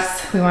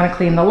glass. We wanna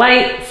clean the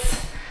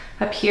lights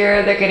up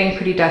here. They're getting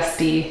pretty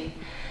dusty.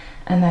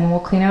 And then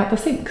we'll clean out the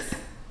sinks.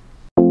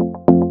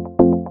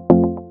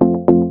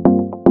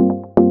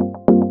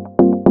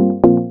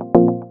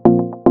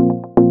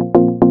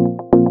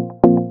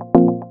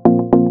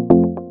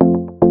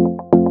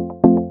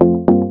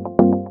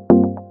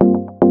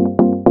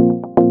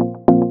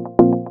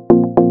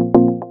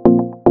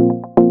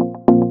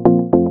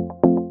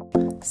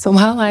 So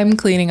while I'm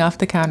cleaning off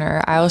the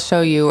counter, I'll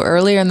show you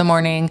earlier in the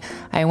morning,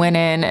 I went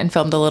in and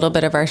filmed a little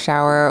bit of our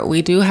shower.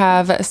 We do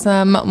have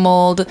some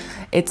mold.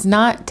 It's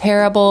not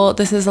terrible.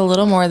 This is a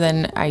little more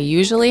than I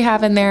usually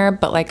have in there,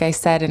 but like I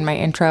said in my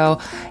intro,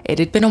 it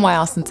had been a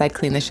while since I'd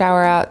cleaned the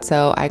shower out.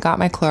 So I got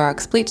my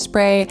Clorox bleach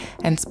spray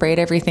and sprayed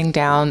everything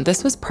down.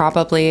 This was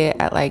probably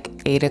at like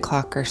 8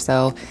 o'clock or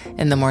so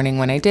in the morning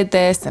when I did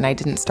this, and I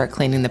didn't start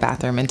cleaning the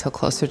bathroom until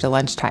closer to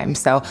lunchtime.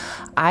 So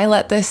I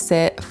let this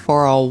sit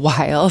for a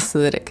while so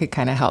that it could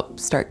kind of help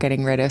start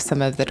getting rid of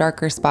some of the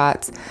darker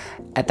spots.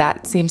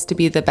 That seems to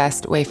be the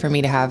best way for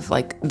me to have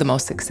like the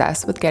most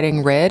success with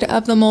getting rid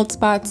of the mold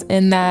spots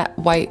in that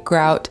white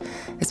grout,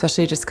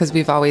 especially just because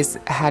we've always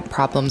had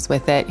problems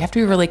with it. You have to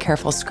be really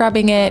careful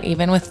scrubbing it,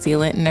 even with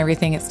sealant and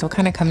everything, it still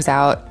kind of comes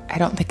out. I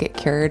don't think it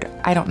cured.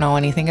 I don't know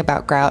anything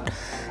about grout.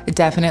 It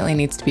definitely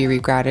needs to be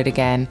regrouted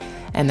again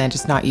and then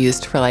just not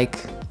used for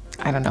like,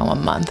 I don't know, a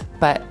month.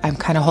 But I'm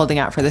kind of holding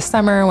out for the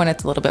summer when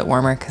it's a little bit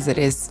warmer because it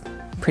is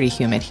pretty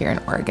humid here in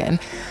Oregon.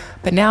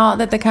 But now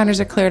that the counters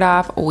are cleared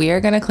off, we are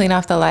gonna clean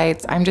off the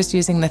lights. I'm just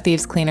using the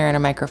Thieves Cleaner and a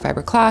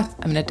microfiber cloth.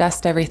 I'm gonna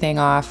dust everything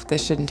off.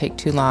 This shouldn't take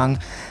too long.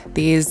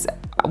 These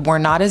were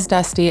not as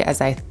dusty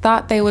as I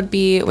thought they would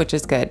be, which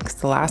is good because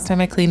the last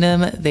time I cleaned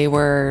them, they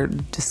were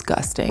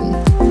disgusting.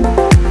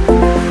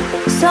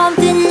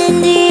 Something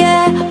in the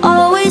air,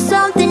 always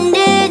something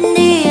in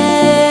the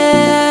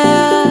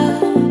air.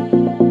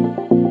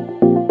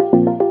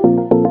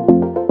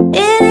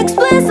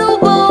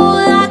 Inexplicable.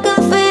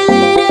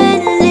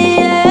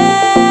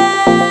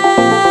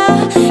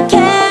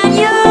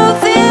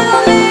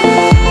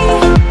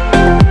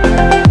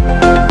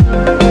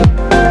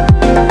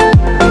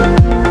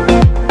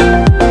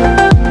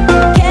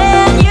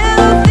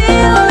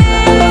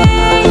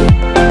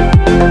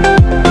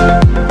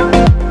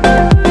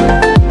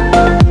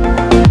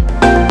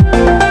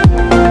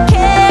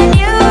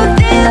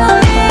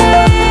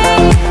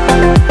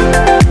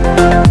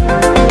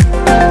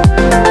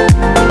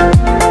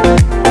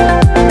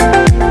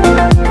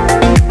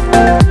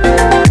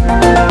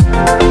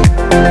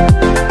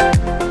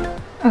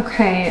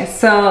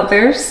 So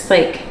there's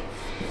like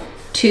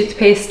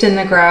toothpaste in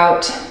the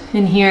grout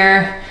in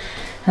here,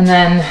 and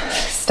then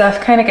stuff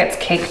kind of gets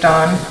caked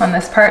on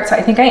this part. So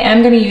I think I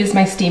am going to use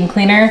my steam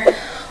cleaner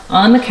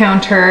on the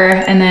counter,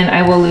 and then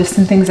I will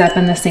loosen things up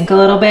in the sink a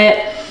little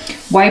bit,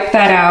 wipe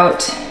that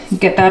out,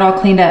 get that all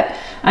cleaned up.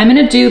 I'm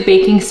going to do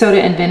baking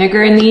soda and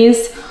vinegar in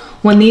these.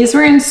 When these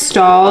were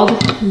installed,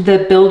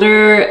 the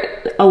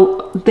builder,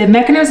 the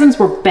mechanisms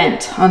were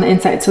bent on the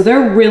inside. So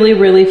they're really,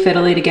 really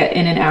fiddly to get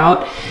in and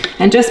out.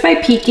 And just by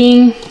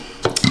peeking,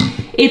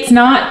 it's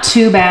not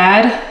too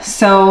bad.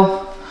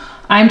 So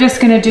I'm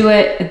just gonna do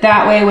it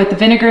that way with the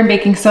vinegar and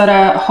baking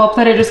soda, hope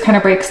that it just kind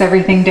of breaks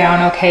everything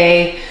down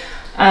okay.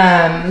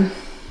 And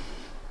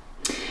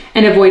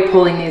avoid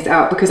pulling these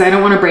out because I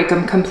don't want to break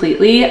them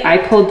completely. I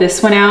pulled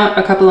this one out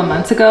a couple of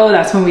months ago.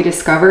 That's when we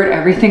discovered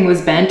everything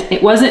was bent.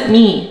 It wasn't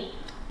me.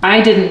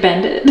 I didn't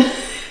bend it.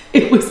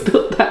 It was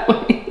built that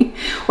way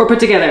or put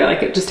together.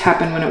 Like it just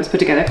happened when it was put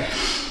together.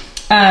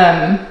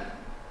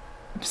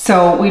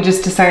 So we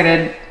just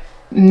decided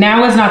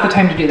now is not the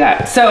time to do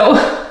that. So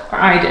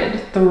I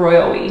did the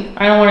royal we.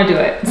 I don't want to do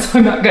it, so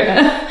I'm not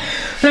gonna.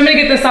 But I'm gonna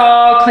get this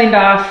all cleaned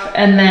off,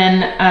 and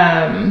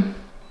then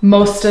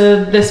most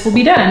of this will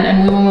be done,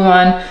 and we will move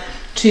on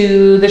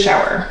to the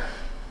shower.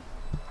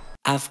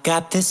 I've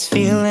got this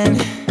feeling,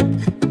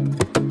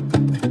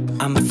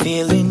 I'm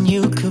feeling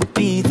you could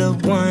be the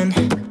one.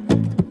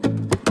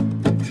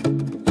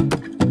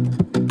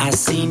 I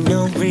see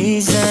no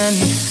reason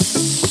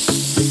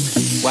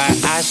why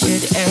I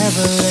should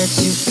ever let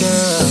you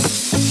go.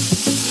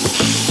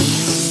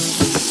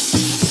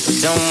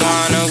 Don't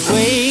wanna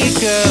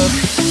wake up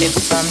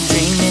if I'm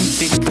dreaming,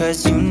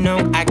 because you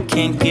know I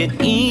can't get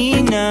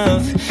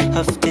enough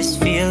of this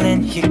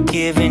feeling you're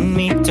giving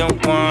me.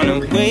 Don't wanna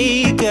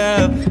wake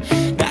up,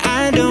 no,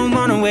 I don't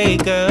wanna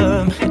wake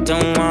up. I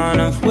don't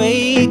wanna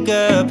wake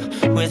up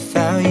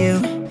without you,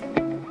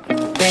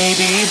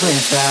 baby,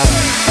 without.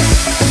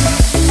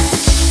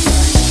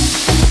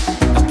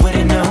 I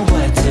wouldn't know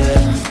what to,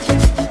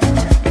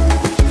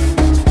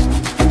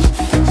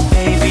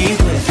 baby,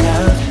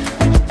 without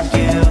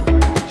you.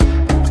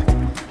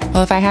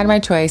 Well, if I had my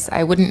choice,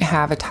 I wouldn't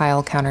have a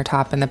tile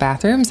countertop in the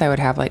bathrooms. I would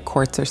have like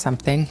quartz or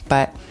something,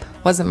 but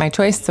wasn't my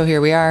choice, so here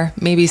we are.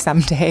 Maybe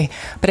someday.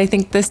 But I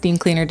think the steam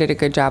cleaner did a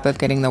good job of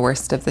getting the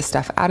worst of the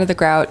stuff out of the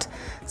grout,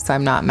 so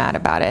I'm not mad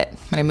about it.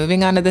 When I'm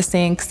moving on to the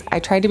sinks, I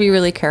tried to be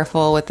really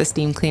careful with the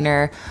steam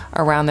cleaner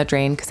around the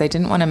drain because I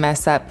didn't want to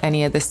mess up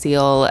any of the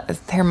seal.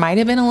 There might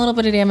have been a little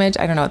bit of damage.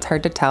 I don't know, it's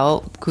hard to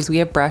tell because we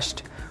have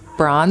brushed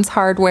bronze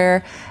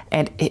hardware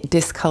and it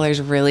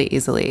discolors really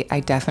easily. I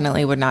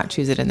definitely would not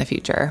choose it in the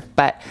future,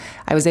 but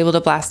I was able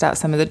to blast out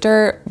some of the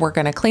dirt. We're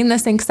gonna clean the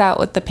sinks out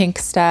with the pink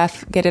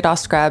stuff, get it all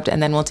scrubbed,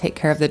 and then we'll take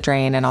care of the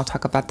drain, and I'll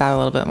talk about that a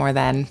little bit more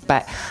then.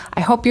 But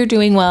I hope you're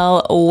doing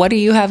well. What do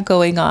you have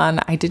going on?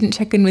 I didn't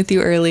check in with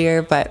you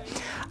earlier, but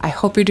I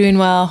hope you're doing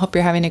well. Hope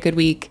you're having a good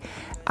week.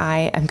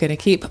 I am gonna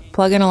keep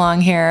plugging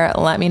along here.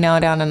 Let me know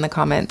down in the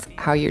comments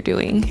how you're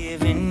doing.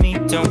 Giving me,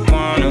 don't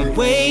wanna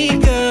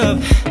wake up.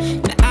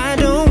 I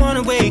don't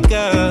wanna wake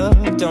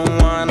up.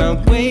 Don't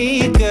wanna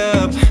wake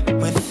up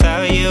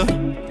without you,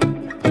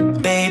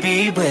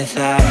 baby,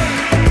 without.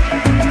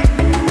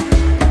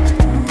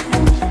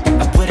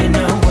 I wouldn't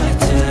know what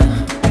to,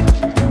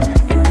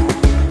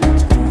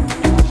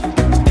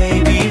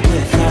 baby,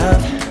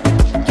 without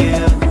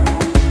you.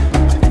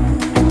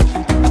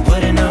 I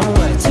wouldn't know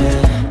what to.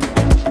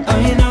 Oh,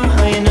 you know,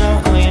 oh, you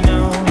know, oh, you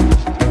know.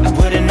 I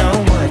wouldn't know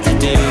what to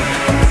do.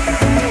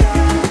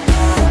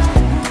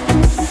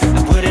 I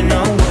wouldn't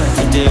know what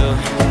to do.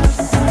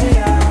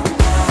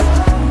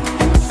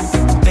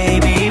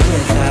 Baby,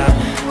 without.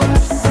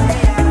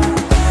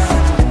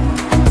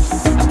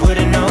 I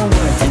wouldn't know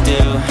what to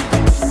do.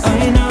 Oh,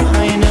 you know,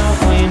 oh, you know,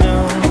 oh, you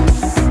know.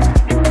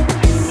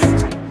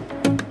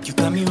 You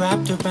got me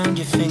wrapped around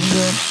your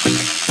finger.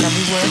 Tell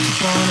me what you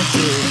wanna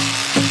do.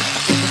 I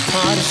think we're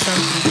part of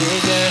something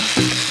bigger.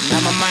 Now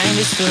my mind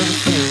is filled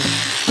with you.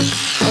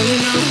 Oh, you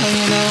know, oh,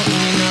 you know, oh,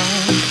 you know.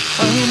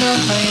 Oh, you know,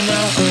 oh, you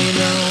know, oh, you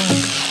know.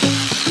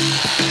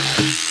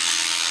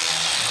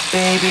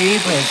 Baby,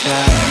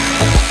 without.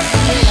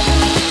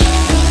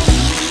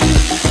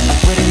 I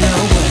wouldn't know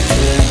what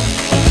to.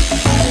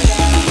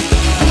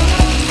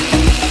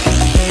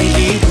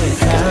 Baby,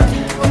 without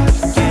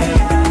you.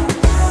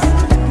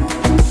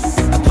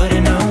 I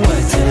wouldn't know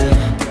what to.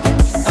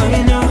 Oh,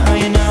 you know, oh,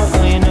 you know,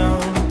 oh, you know.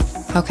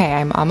 Okay,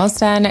 I'm almost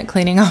done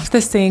cleaning off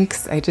the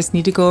sinks. I just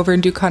need to go over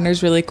and do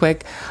Connor's really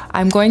quick.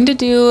 I'm going to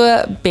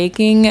do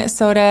baking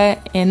soda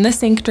in the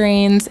sink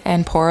drains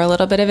and pour a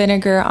little bit of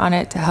vinegar on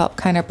it to help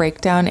kind of break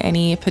down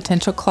any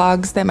potential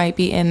clogs that might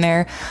be in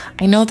there.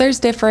 I know there's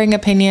differing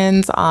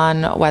opinions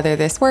on whether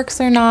this works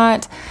or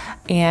not,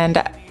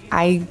 and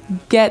I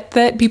get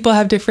that people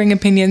have differing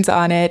opinions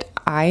on it.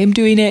 I am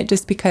doing it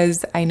just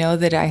because I know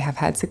that I have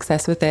had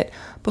success with it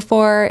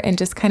before, and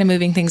just kind of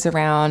moving things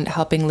around,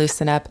 helping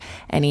loosen up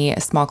any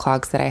small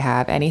clogs that I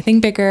have. Anything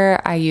bigger,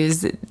 I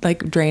use like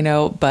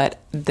Drano, but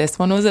this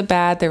one wasn't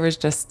bad. There was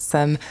just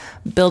some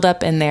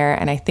buildup in there,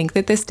 and I think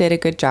that this did a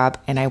good job,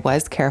 and I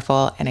was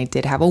careful, and I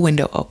did have a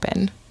window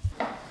open.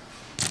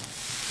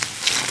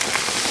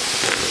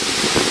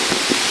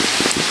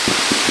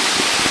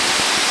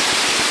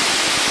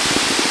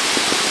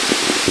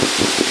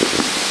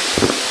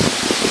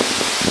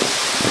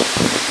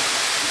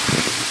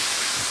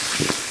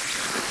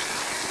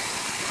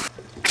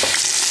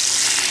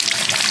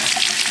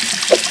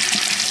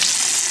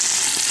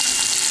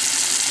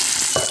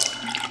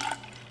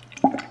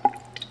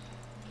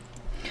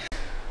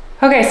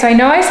 Okay, so I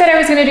know I said I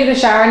was gonna do the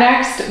shower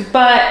next,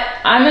 but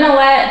I'm gonna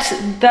let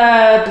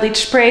the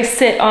bleach spray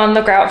sit on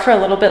the grout for a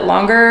little bit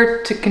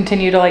longer to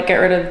continue to like get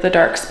rid of the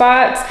dark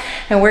spots.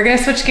 And we're gonna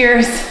switch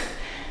gears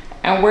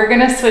and we're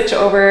gonna switch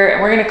over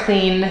and we're gonna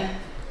clean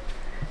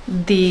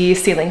the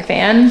ceiling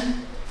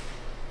fan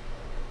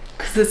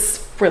because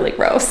it's really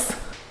gross.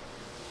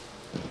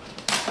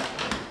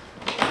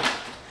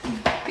 In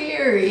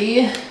theory,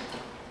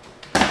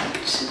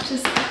 it should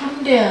just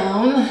come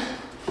down.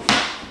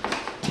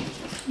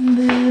 And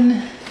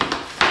then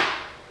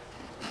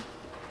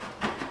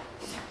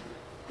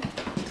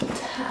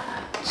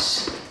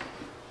attach.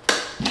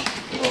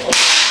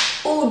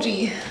 Oh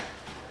gee.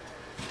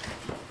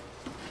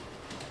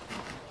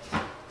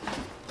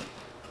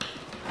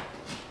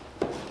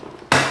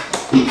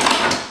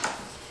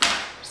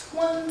 There's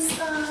one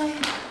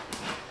side.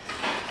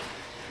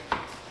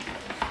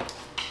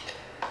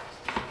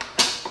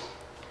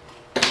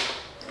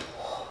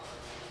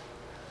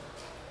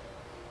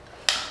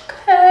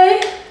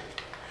 Okay.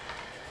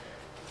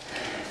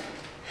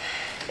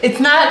 It's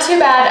not too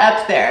bad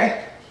up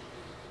there.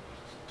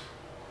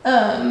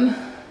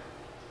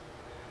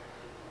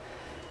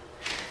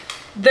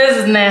 This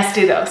is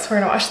nasty though, so we're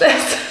gonna wash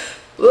this.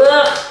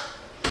 Ugh.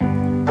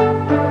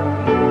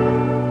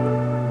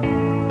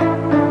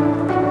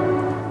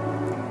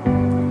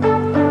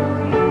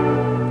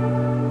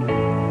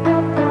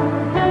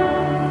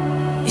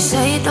 You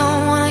say you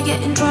don't wanna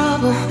get in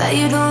trouble, that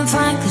you're doing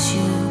fine cause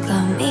you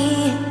got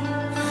me.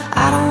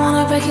 I don't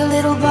wanna break your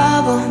little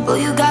bubble,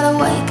 but you gotta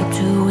wake up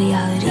to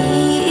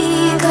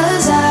reality.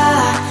 Cause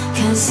I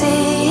can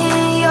see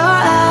in your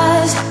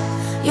eyes,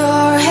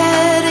 your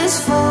head is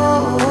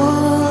full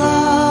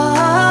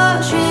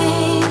of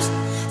dreams.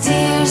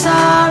 Tears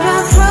are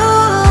a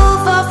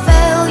proof of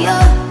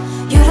failure.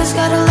 You just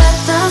gotta let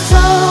them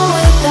flow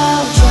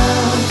without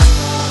judge.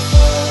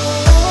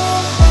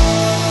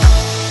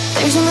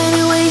 There's so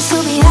many ways to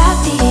be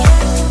happy.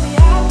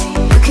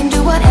 You can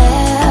do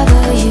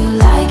whatever you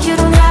like. You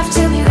don't have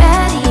to be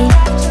ready.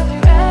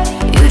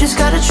 You just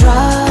gotta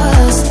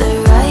trust the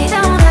right.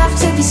 Don't have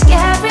to be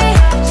scary.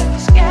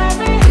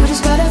 You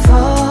just gotta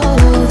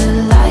follow the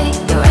light.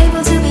 You're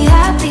able to be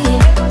happy.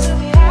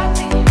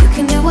 You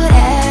can do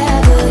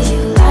whatever you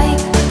like.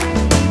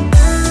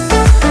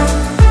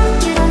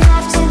 You don't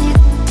have to be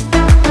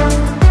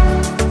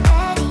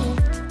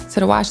ready.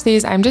 So to wash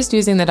these, I'm just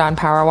using the Dawn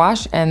Power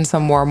Wash and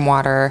some warm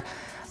water.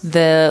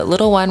 The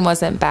little one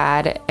wasn't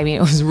bad. I mean,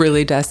 it was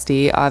really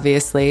dusty,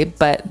 obviously,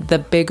 but the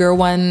bigger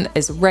one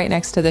is right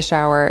next to the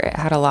shower. It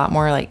had a lot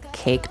more like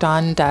caked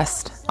on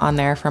dust on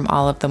there from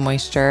all of the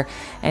moisture,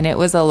 and it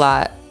was a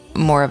lot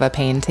more of a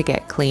pain to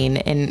get clean.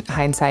 In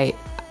hindsight,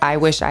 I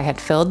wish I had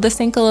filled the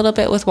sink a little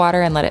bit with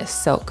water and let it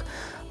soak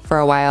for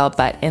a while,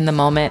 but in the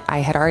moment I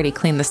had already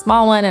cleaned the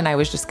small one and I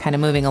was just kind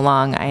of moving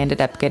along. I ended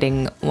up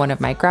getting one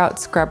of my grout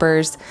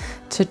scrubbers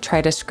to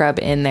try to scrub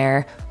in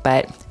there,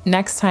 but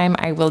next time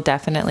I will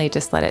definitely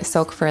just let it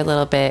soak for a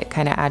little bit,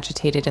 kind of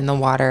agitate it in the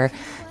water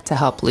to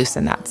help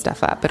loosen that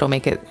stuff up. It'll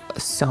make it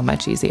so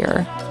much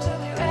easier.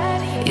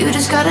 You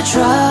just gotta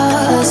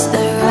trust the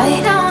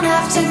right. Don't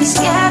have to be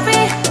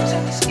scary.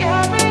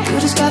 You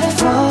just gotta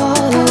follow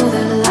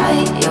the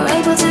light. You're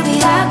able to be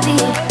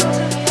happy.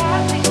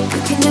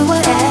 You can do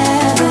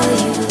whatever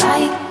you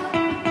like.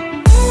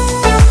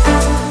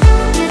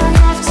 You don't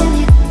have to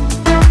be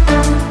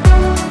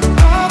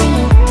ready.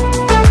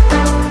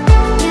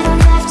 You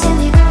don't have to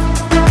be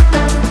ready.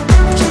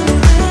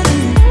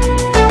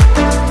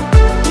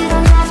 You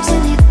don't have to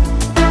be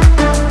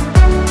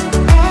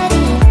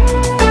ready.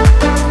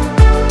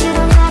 You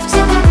don't have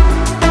to be.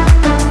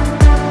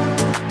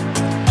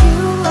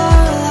 You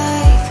are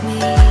like me,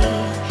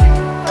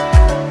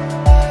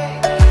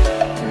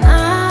 and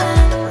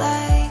I'm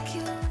like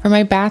you. For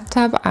my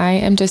bathtub, I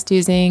am just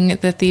using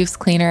the Thieves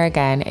Cleaner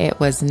again. It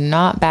was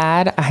not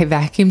bad. I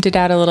vacuumed it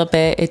out a little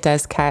bit. It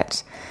does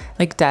catch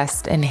like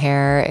dust and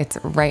hair. It's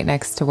right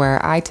next to where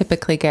I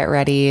typically get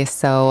ready,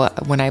 so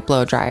when I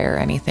blow dry or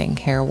anything,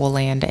 hair will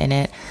land in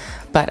it.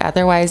 But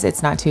otherwise,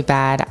 it's not too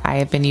bad. I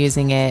have been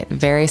using it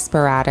very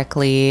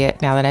sporadically.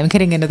 Now that I'm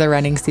getting into the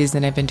running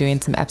season, I've been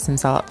doing some Epsom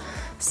salt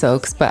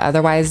soaks, but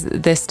otherwise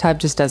this tub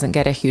just doesn't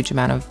get a huge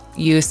amount of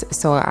use,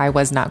 so I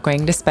was not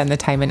going to spend the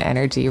time and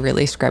energy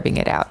really scrubbing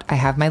it out. I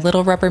have my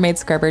little Rubbermaid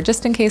scrubber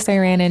just in case I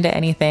ran into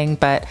anything,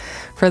 but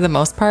for the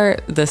most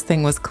part, this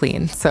thing was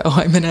clean. So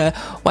I'm gonna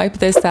wipe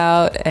this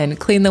out and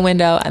clean the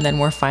window, and then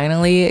we're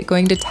finally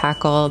going to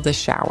tackle the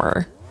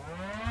shower.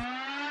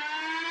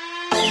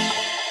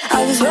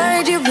 I was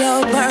worried you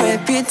blow my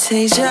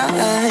reputation,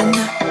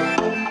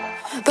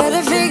 but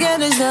I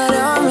figured it's not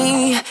on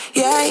me.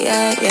 Yeah.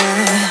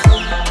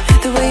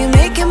 The way you're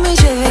making me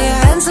shiver, your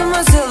hands on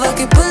myself, I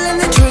keep pulling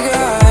the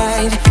trigger,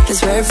 right.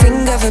 Just wear a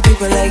finger for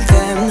people like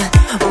them.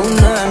 Oh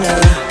no.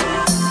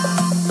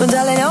 Well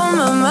darling, on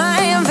my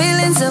mind, I'm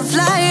feeling so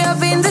fly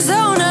up in the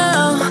zone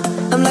now.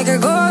 I'm like a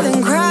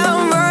golden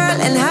crown,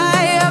 whirling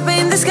high up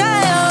in the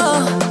sky,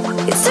 oh.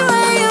 It's the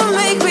way you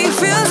make me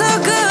feel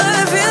so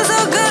good, feel so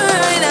good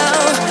right now.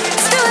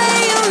 It's the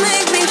way you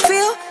make me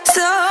feel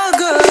so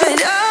good,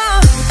 oh.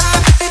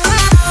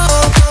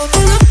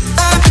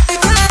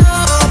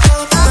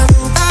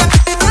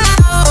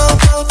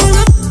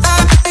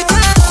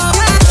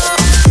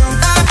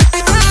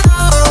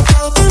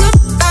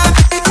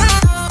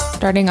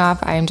 Starting off,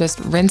 I'm just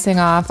rinsing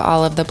off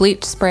all of the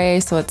bleach spray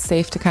so it's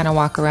safe to kind of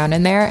walk around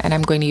in there, and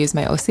I'm going to use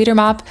my O-Cedar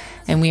mop,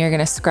 and we are going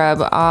to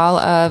scrub all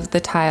of the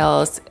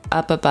tiles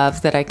up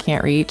above that I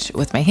can't reach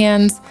with my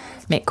hands.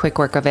 Make quick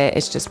work of it.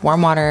 It's just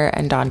warm water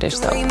and Dawn dish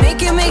soap.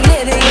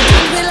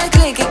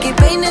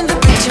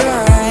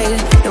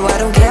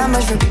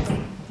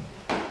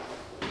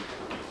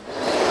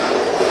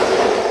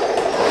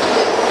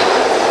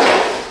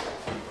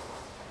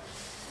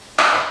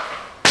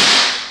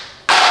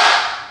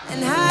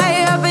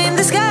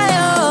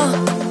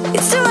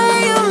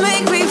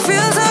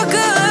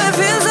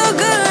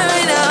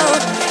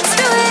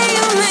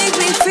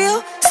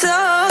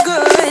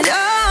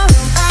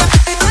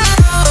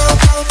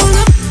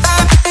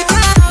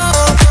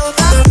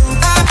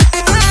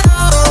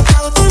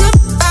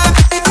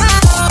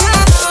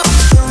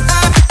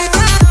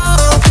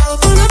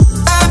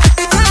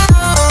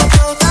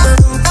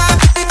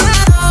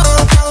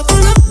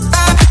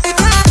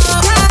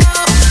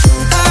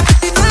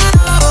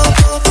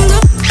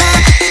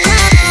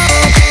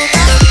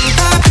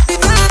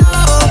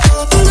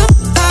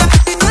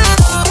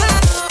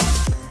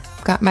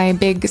 got my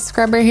big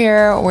scrubber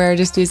here. We're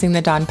just using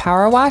the Dawn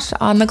Power Wash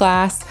on the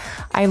glass.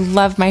 I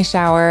love my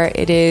shower.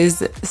 It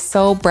is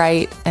so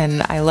bright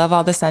and I love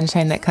all the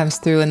sunshine that comes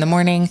through in the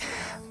morning,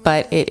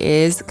 but it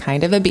is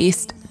kind of a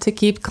beast to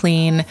keep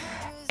clean,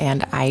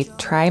 and I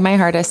try my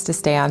hardest to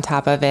stay on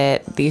top of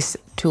it. These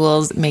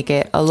tools make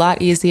it a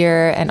lot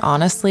easier, and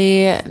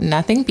honestly,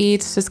 nothing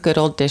beats just good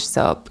old dish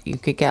soap. You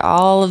could get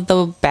all of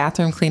the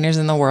bathroom cleaners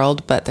in the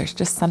world, but there's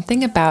just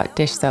something about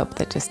dish soap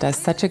that just does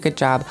such a good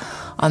job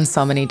on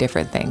so many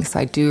different things. So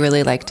I do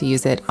really like to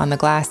use it on the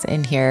glass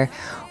in here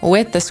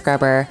with the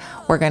scrubber.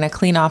 We're gonna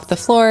clean off the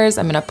floors.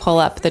 I'm gonna pull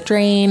up the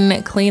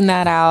drain, clean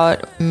that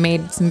out.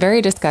 Made some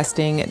very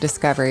disgusting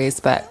discoveries,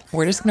 but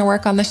we're just gonna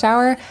work on the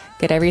shower,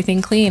 get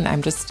everything clean.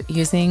 I'm just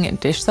using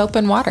dish soap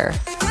and water.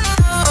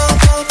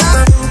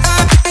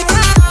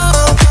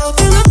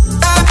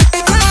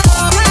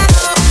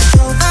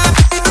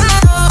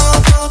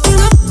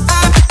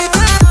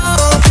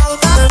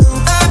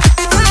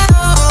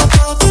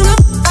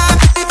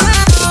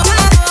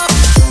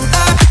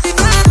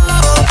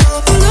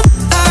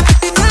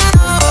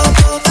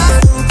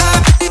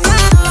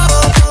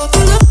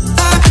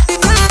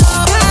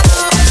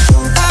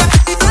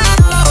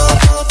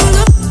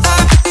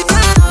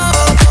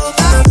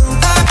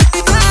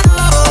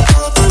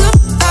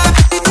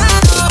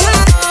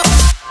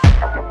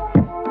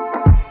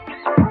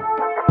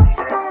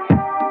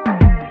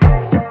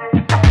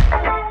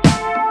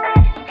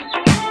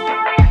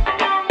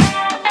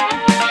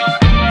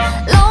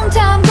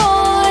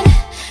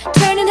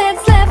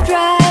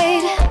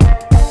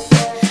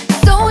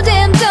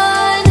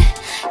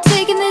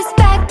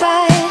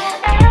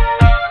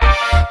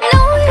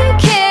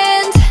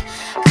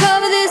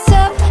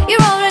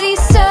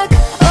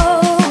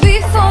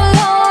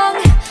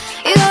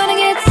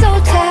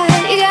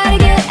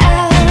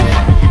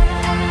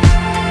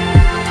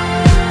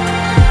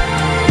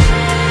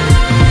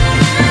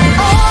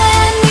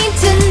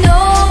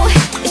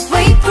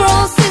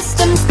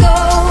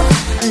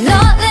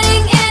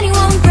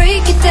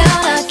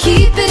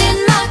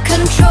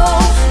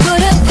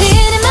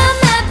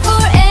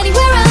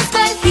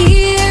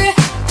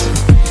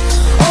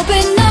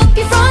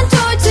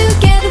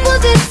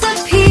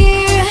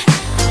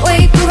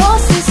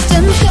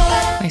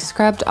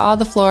 Scrubbed all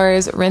the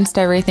floors, rinsed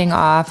everything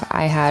off.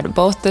 I had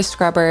both the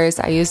scrubbers.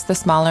 I used the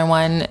smaller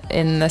one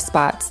in the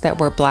spots that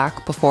were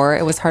black before.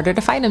 It was harder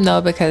to find them though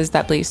because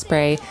that bleach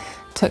spray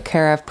took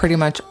care of pretty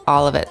much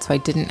all of it. So I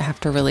didn't have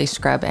to really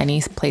scrub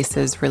any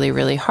places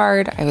really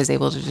hard. I was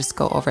able to just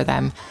go over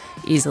them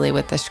easily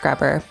with the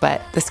scrubber.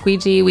 But the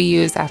squeegee we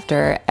use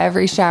after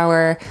every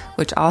shower,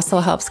 which also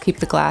helps keep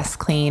the glass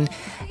clean.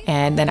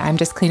 And then I'm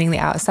just cleaning the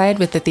outside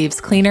with the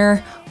Thieves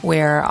Cleaner.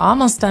 We're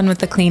almost done with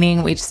the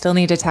cleaning. We still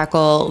need to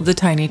tackle the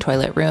tiny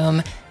toilet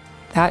room.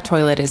 That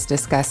toilet is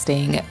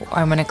disgusting.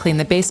 I'm gonna clean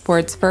the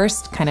baseboards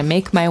first, kind of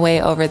make my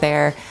way over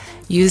there,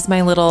 use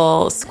my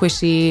little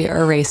squishy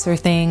eraser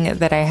thing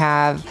that I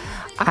have.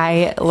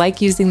 I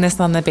like using this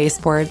on the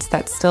baseboards.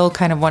 That's still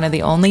kind of one of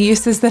the only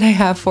uses that I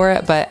have for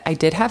it, but I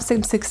did have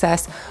some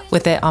success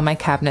with it on my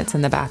cabinets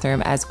in the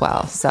bathroom as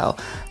well. So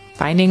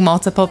finding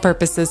multiple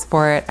purposes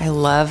for it. I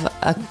love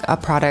a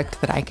product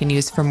that I can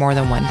use for more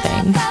than one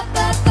thing.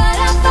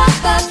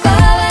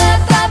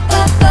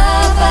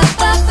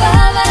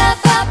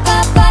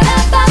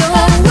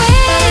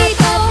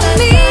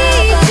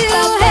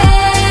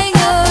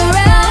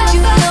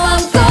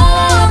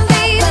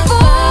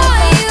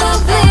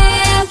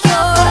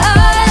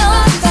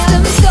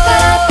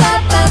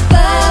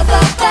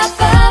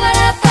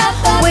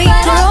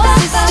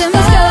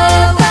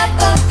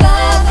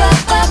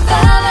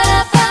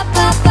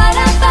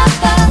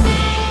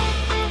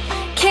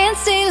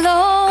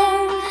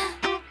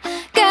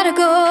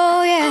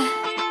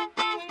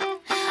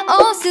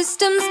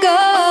 Systems go. All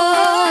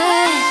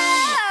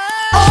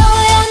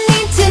I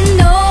need to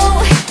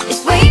know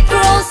is wait for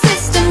all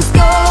systems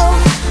go.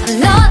 I'm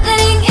not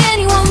letting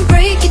anyone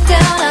break it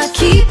down. I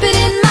keep it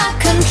in my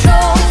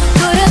control.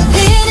 Put a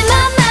pin in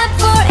my map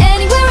for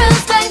anywhere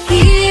else but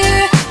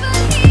here.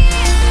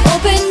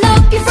 Open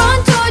up your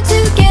front door,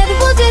 together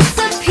we'll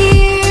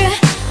disappear.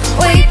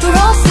 Wait for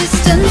all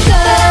systems go.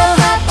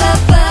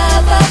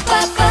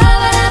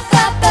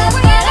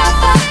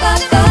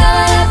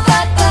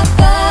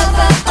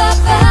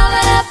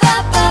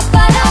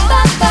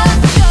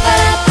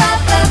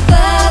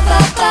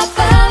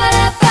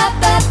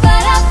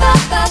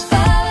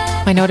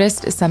 I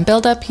noticed some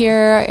buildup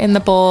here in the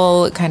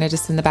bowl, kind of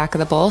just in the back of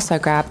the bowl. So I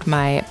grabbed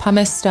my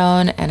pumice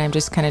stone and I'm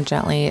just kind of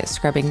gently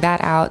scrubbing that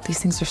out.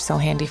 These things are so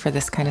handy for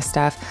this kind of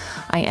stuff.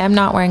 I am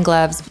not wearing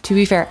gloves. To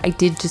be fair, I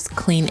did just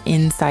clean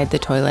inside the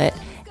toilet,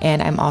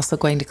 and I'm also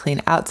going to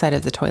clean outside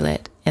of the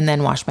toilet and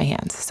then wash my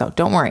hands. So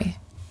don't worry.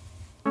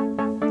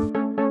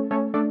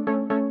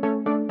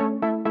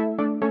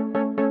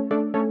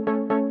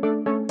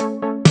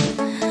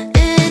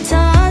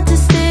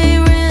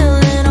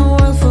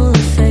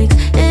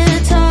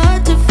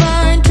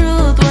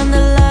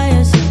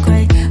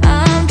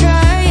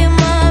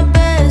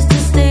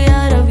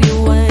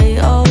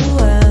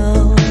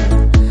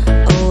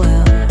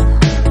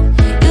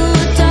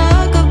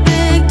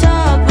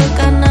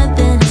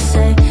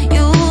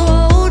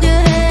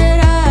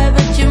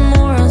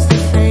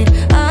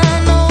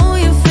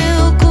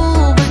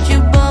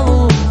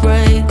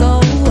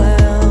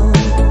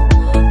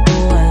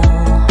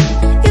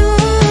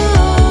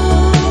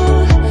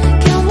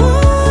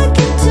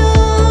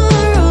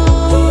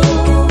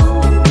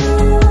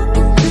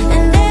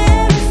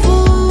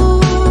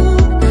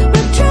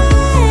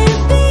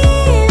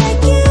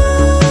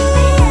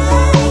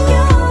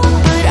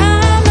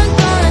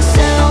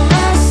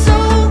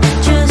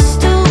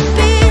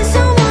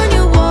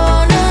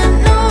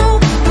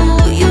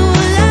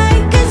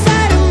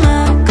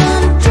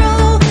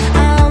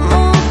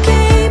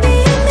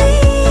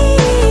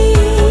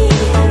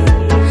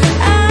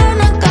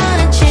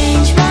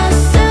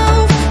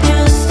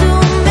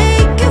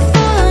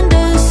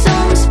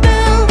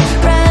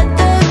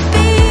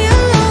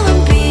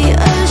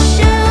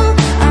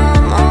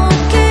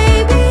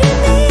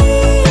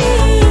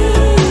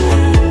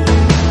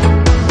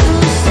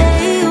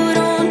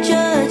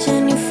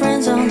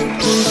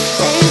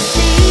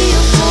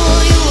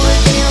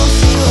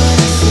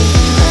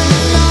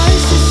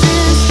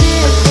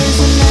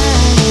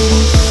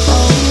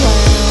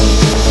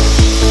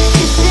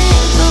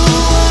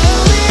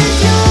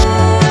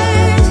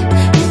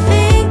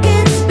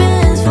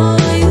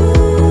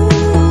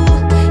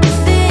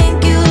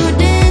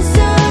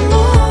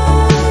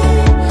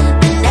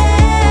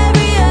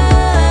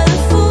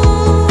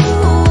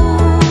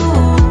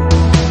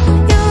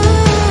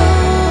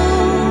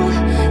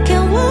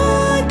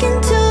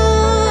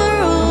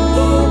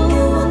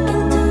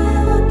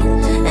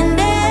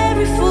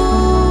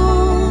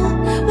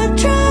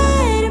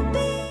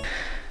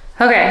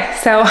 Okay,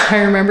 so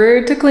I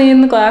remembered to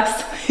clean the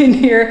glass in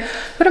here.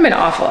 It would have been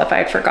awful if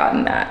I'd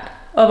forgotten that,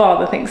 of all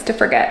the things to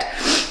forget.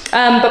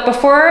 But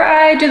before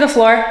I do the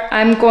floor,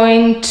 I'm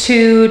going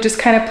to just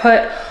kind of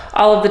put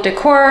all of the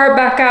decor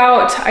back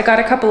out. I got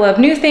a couple of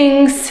new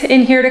things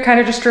in here to kind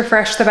of just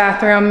refresh the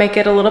bathroom, make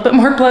it a little bit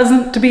more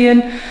pleasant to be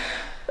in,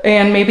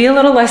 and maybe a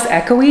little less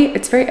echoey.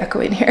 It's very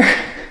echoey in here.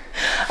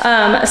 So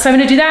I'm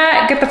gonna do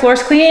that, get the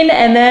floors clean,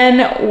 and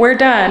then we're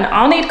done.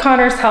 I'll need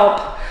Connor's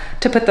help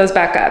to put those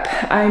back up.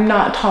 I'm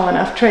not tall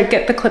enough to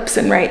get the clips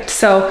in right,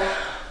 so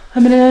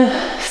I'm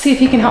gonna see if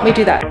he can help me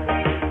do that.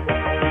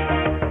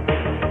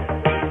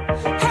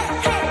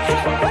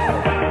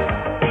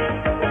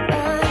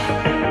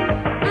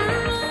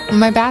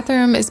 My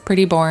bathroom is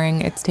pretty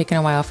boring. It's taken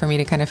a while for me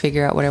to kind of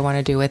figure out what I want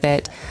to do with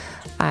it.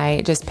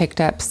 I just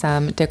picked up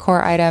some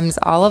decor items.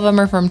 All of them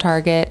are from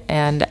Target,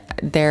 and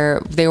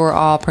they were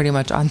all pretty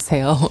much on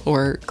sale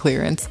or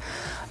clearance.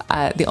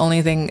 The only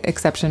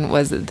exception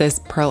was this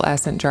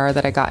pearlescent jar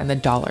that I got in the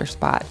dollar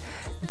spot.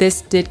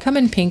 This did come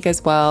in pink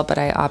as well, but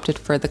I opted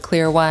for the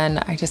clear one.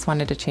 I just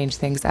wanted to change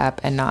things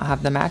up and not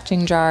have the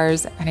matching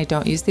jars, and I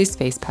don't use these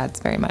face pads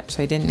very much,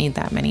 so I didn't need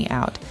that many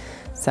out.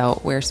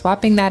 So we're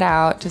swapping that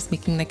out, just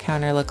making the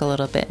counter look a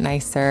little bit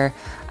nicer.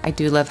 I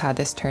do love how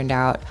this turned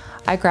out.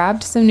 I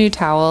grabbed some new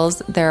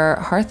towels. They're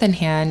Hearth and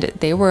Hand.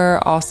 They were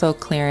also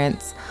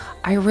clearance.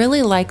 I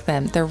really like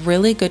them. They're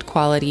really good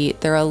quality.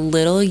 They're a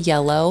little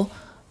yellow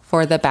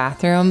for the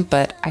bathroom,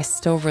 but I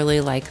still really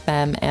like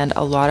them. And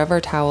a lot of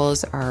our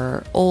towels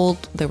are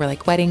old. They were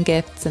like wedding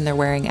gifts and they're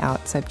wearing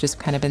out. So I've just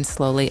kind of been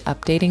slowly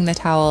updating the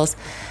towels.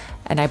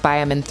 And I buy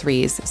them in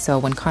 3s. So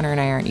when Connor and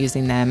I aren't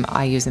using them,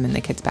 I use them in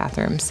the kids'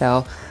 bathroom.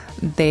 So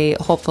they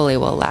hopefully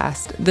will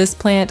last. This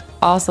plant,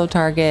 also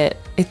Target.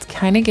 It's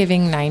kind of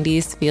giving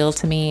 90s feel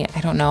to me.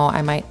 I don't know,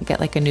 I might get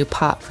like a new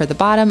pot for the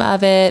bottom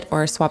of it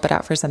or swap it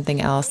out for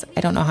something else.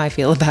 I don't know how I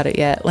feel about it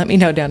yet. Let me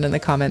know down in the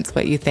comments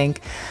what you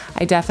think.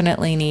 I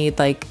definitely need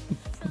like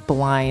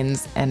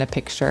blinds and a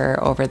picture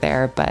over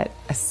there, but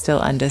still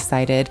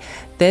undecided.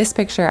 This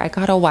picture I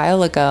got a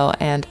while ago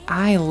and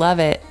I love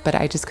it, but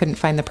I just couldn't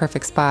find the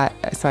perfect spot.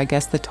 So I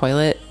guess the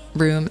toilet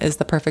room is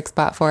the perfect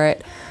spot for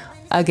it.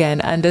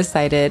 Again,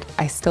 undecided.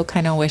 I still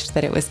kind of wish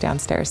that it was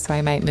downstairs, so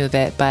I might move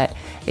it, but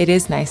it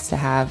is nice to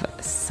have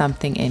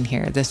something in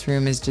here. This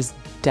room is just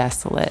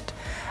desolate.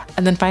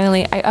 And then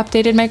finally, I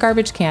updated my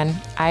garbage can.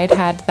 I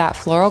had that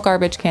floral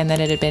garbage can that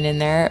had been in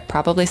there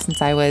probably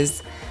since I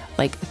was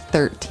like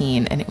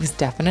 13, and it was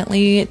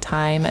definitely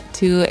time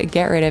to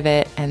get rid of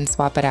it and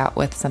swap it out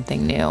with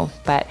something new.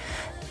 But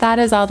that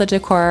is all the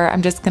decor.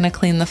 I'm just gonna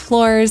clean the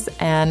floors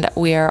and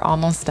we are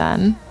almost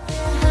done.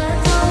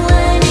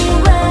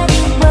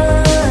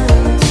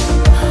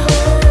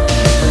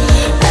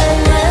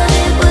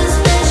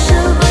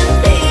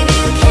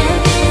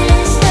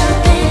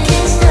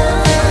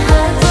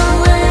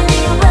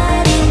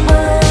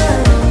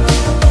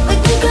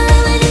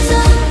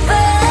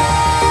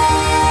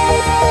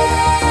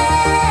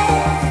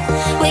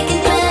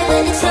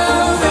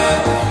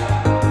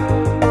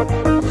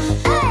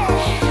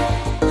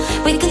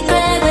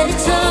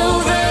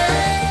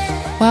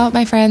 Well,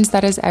 my friends,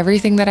 that is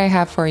everything that I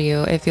have for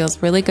you. It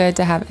feels really good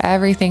to have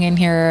everything in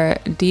here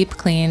deep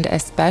cleaned,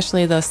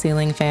 especially those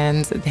ceiling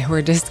fans. They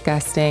were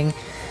disgusting.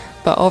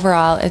 But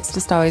overall, it's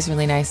just always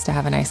really nice to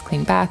have a nice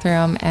clean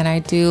bathroom. And I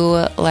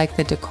do like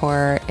the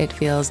decor. It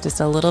feels just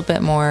a little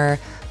bit more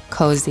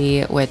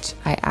cozy, which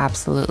I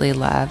absolutely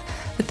love.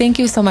 But thank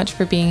you so much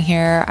for being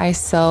here. I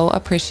so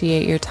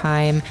appreciate your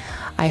time.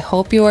 I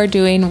hope you are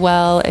doing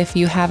well. If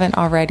you haven't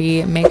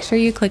already, make sure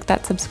you click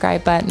that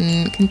subscribe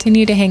button.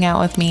 Continue to hang out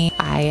with me.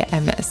 I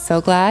am so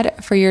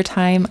glad for your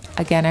time.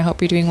 Again, I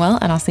hope you're doing well,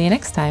 and I'll see you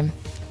next time.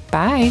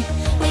 Bye.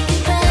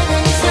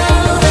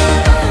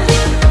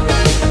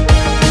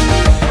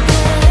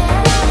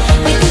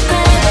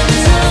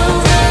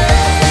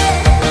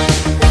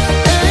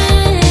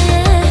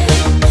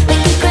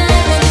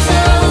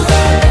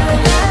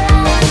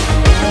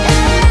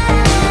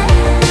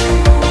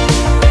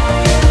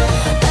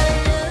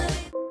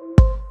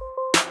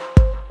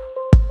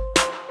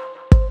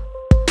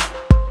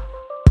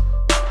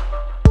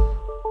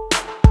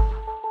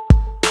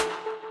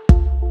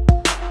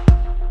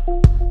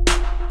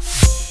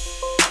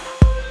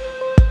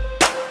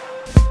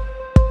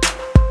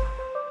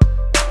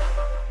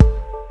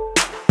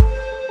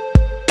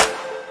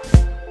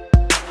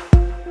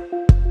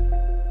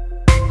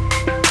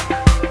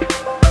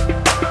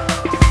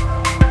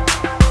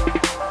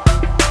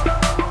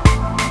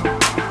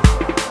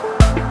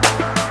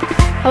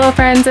 Hello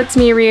friends, it's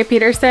me, Rhea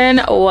Peterson.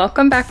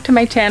 Welcome back to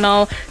my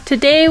channel.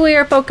 Today we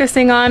are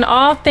focusing on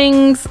all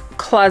things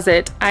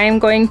closet. I am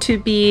going to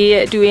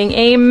be doing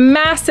a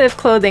massive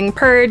clothing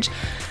purge,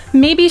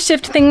 maybe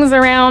shift things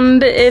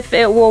around if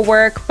it will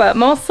work, but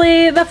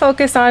mostly the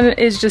focus on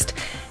is just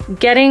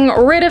getting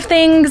rid of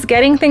things,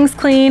 getting things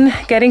clean,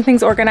 getting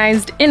things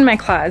organized in my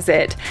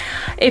closet.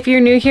 If you're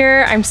new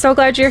here, I'm so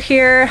glad you're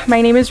here.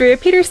 My name is Rhea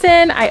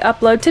Peterson. I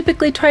upload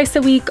typically twice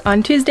a week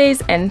on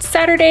Tuesdays and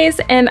Saturdays,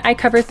 and I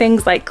cover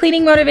things like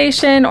cleaning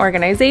motivation,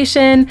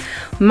 organization,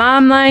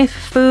 mom life,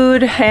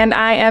 food, and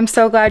I am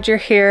so glad you're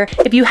here.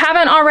 If you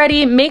haven't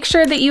already, make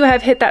sure that you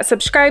have hit that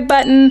subscribe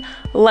button.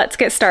 Let's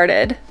get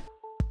started.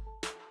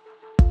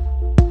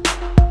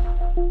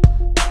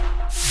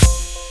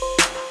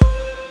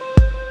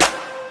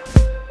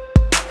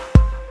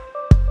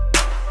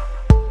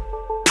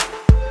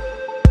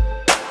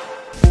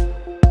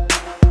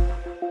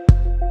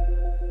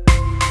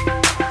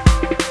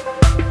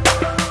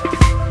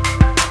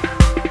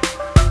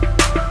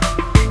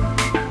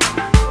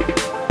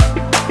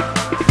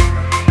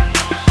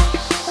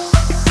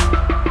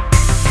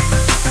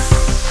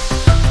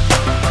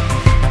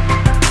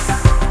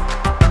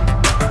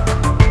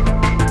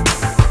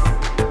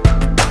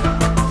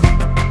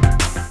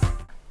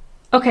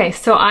 Okay,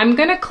 so I'm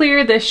gonna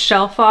clear this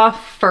shelf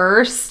off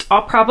first.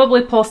 I'll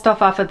probably pull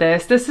stuff off of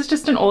this. This is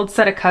just an old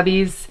set of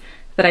cubbies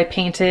that I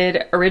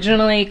painted.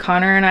 Originally,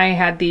 Connor and I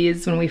had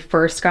these when we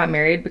first got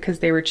married because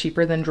they were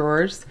cheaper than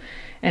drawers,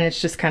 and it's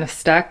just kind of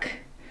stuck.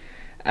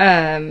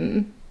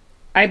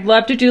 I'd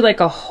love to do like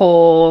a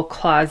whole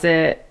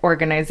closet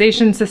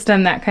organization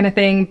system, that kind of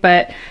thing,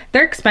 but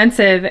they're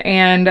expensive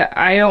and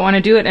I don't want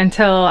to do it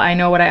until I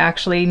know what I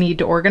actually need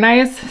to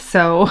organize.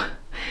 So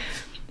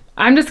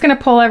I'm just gonna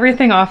pull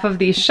everything off of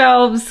these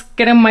shelves,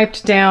 get them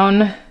wiped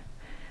down,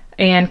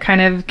 and kind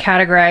of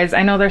categorize.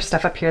 I know there's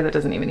stuff up here that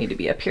doesn't even need to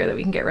be up here that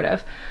we can get rid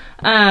of.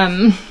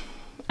 And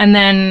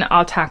then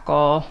I'll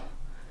tackle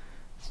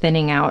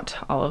thinning out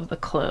all of the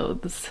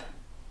clothes.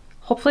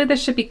 Hopefully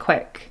this should be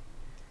quick.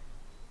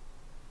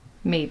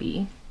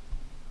 Maybe.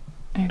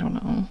 I don't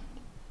know.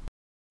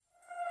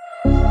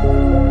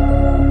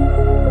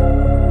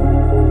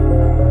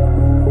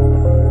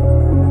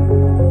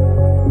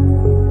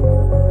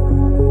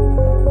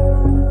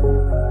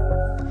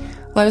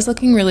 Well, I was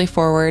looking really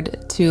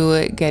forward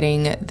to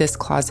getting this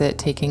closet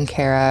taken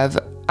care of.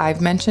 I've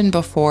mentioned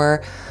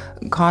before,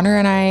 Connor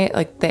and I,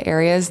 like the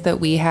areas that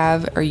we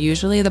have are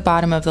usually the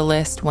bottom of the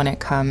list when it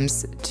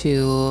comes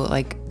to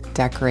like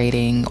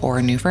decorating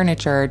or new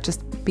furniture,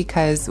 just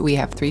because we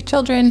have 3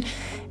 children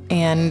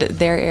and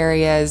their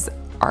areas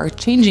are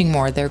changing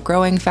more. They're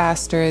growing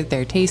faster,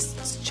 their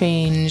tastes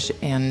change,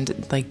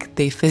 and like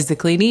they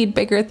physically need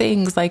bigger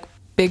things like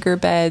bigger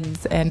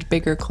beds and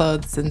bigger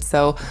clothes. And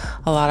so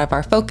a lot of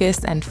our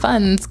focus and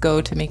funds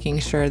go to making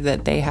sure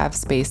that they have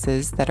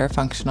spaces that are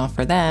functional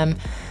for them.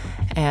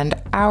 And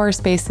our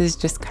spaces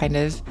just kind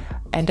of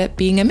end up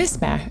being a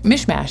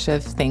mishmash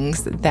of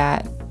things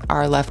that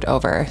are left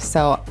over.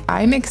 So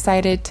I'm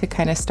excited to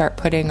kind of start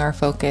putting our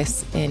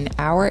focus in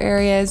our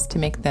areas to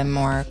make them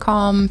more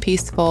calm,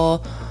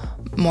 peaceful,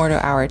 more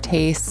to our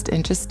taste,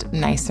 and just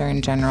nicer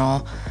in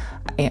general.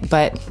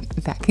 But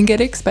that can get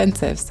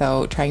expensive,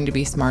 so trying to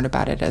be smart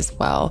about it as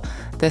well.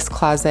 This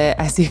closet,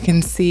 as you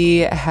can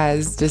see,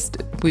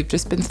 we've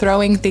just been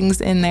throwing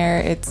things in there.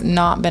 It's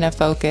not been a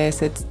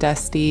focus. It's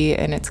dusty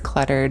and it's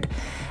cluttered.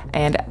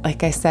 And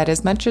like I said,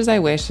 as much as I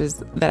wish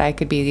is that I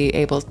could be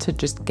able to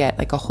just get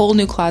like a whole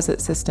new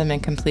closet system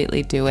and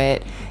completely do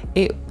it,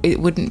 it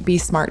wouldn't be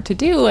smart to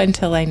do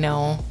until I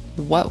know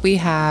what we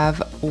have,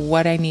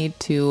 what I need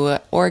to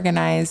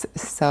organize.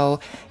 So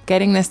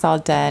getting this all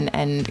done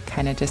and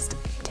kind of just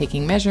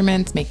taking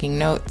measurements, making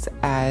notes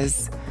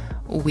as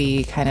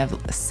we kind of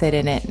sit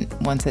in it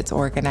once it's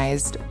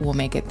organized will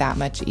make it that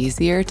much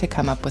easier to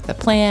come up with a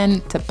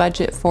plan, to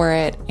budget for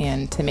it,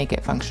 and to make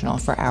it functional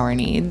for our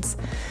needs.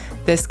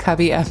 This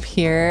cubby up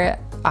here,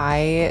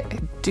 I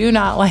do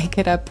not like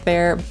it up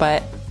there,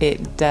 but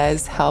it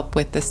does help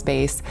with the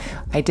space.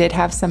 I did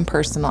have some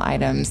personal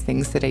items,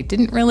 things that I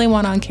didn't really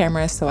want on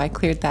camera, so I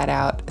cleared that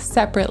out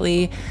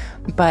separately.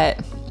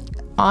 But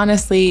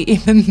honestly,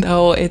 even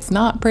though it's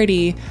not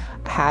pretty,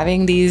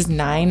 having these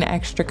 9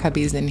 extra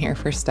cubbies in here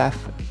for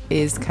stuff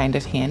is kind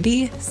of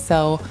handy.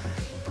 So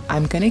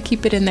I'm gonna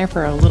keep it in there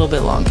for a little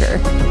bit longer.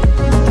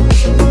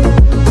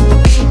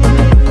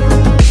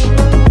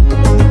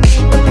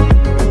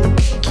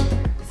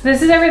 So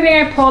this is everything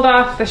I pulled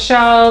off the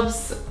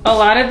shelves. A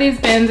lot of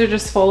these bins are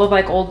just full of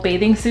like old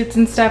bathing suits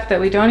and stuff that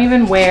we don't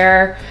even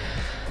wear.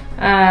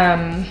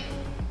 I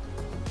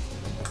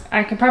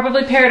can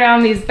probably pare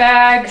down these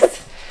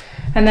bags.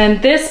 And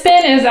then this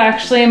bin is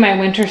actually my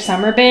winter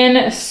summer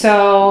bin.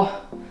 So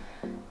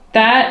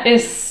that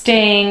is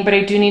staying, but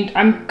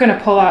I'm gonna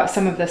pull out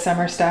some of the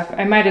summer stuff.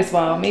 I might as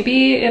well.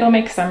 Maybe it'll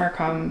make summer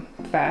come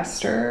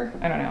faster.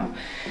 I don't know.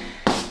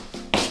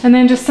 And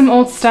then just some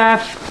old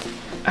stuff.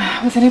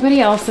 Was anybody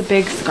else a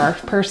big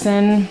scarf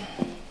person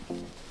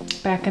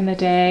back in the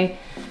day?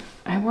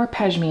 I wore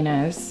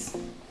pashminas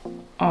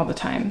all the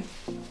time,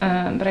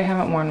 but I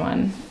haven't worn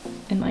one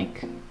in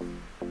like,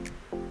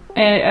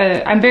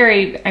 I'm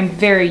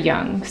very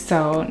young,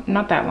 so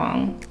not that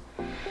long.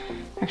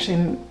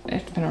 Actually,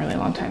 it's been a really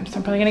long time, so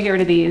I'm probably gonna get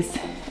rid of these,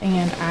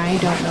 and I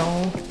don't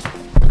know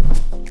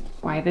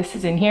why this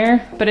is in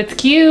here, but it's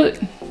cute.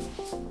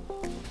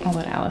 I'll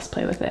let Alice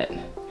play with it.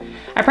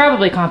 I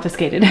probably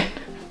confiscated it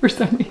for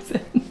some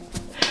reason.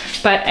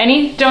 But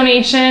any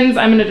donations,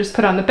 I'm gonna just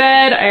put on the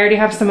bed. I already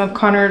have some of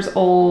Connor's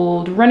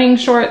old running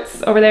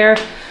shorts over there,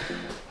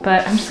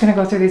 but I'm just gonna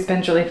go through these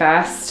bins really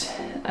fast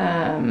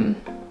and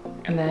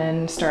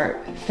then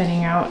start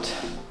thinning out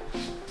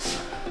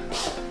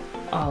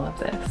all of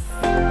this.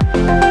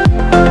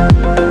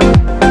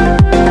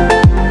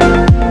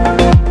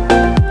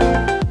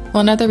 Well,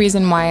 another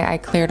reason why I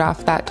cleared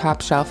off that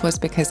top shelf was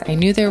because I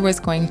knew there was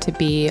going to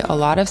be a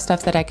lot of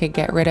stuff that I could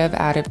get rid of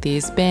out of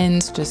these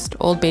bins, just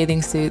old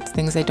bathing suits,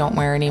 things I don't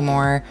wear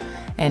anymore,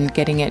 and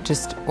getting it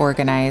just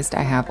organized.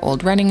 I have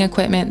old running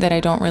equipment that I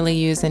don't really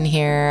use in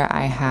here.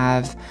 I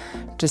have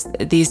just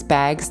these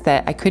bags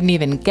that I couldn't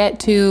even get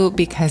to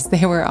because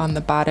they were on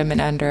the bottom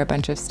and under a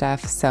bunch of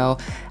stuff. So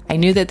I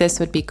knew that this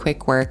would be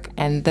quick work,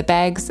 and the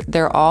bags,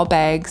 they're all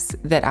bags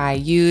that I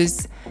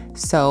use.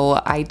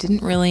 So I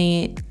didn't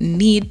really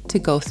need to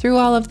go through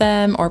all of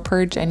them or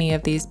purge any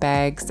of these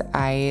bags.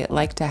 I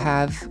like to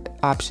have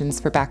options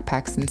for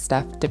backpacks and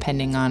stuff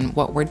depending on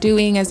what we're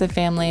doing as a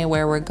family,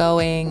 where we're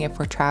going, if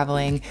we're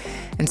traveling.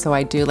 And so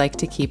I do like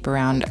to keep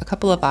around a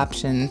couple of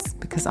options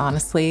because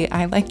honestly,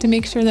 I like to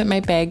make sure that my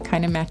bag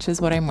kind of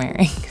matches what I'm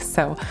wearing.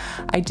 So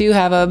I do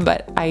have them,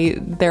 but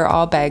they're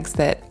all bags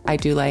that I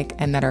do like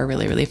and that are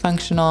really, really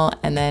functional.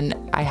 And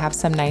then I have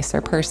some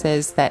nicer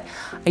purses that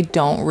I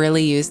don't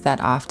really use that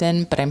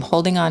often, but I'm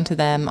holding on to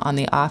them on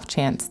the off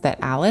chance that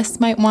Alice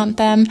might want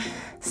them.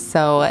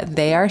 So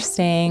they are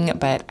staying,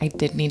 but I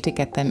did need to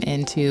get them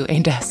into a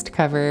dust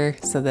cover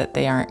so that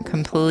they aren't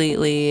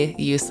completely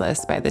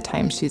useless by the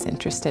time she's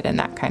interested in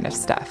that kind of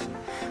stuff.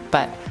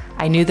 But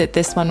I knew that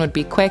this one would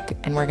be quick,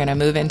 and we're gonna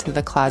move into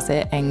the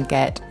closet and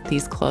get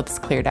these clothes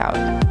cleared out.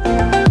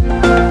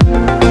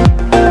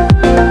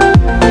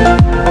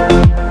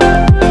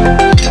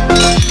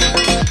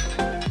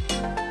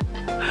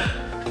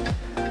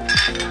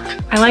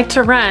 I like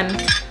to run.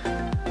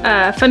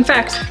 Fun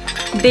fact,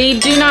 they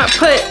do not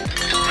put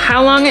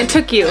how long it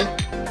took you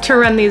to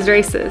run these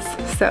races.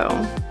 So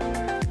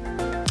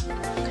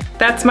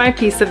that's my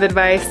piece of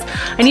advice.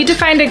 I need to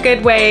find a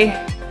good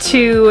way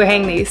to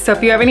hang these. So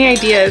if you have any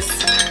ideas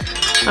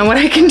on what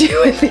I can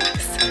do with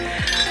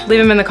these, leave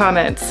them in the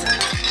comments.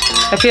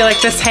 I feel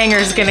like this hanger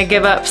is gonna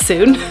give up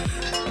soon.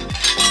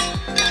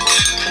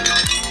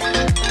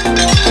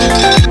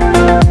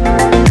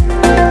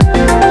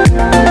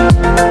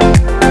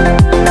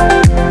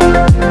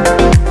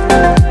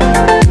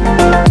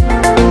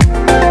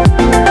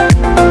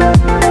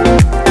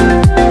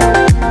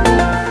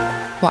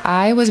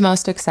 I was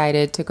most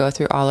excited to go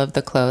through all of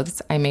the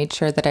clothes. I made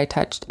sure that I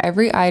touched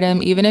every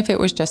item, even if it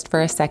was just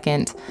for a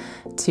second,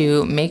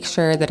 to make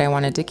sure that I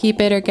wanted to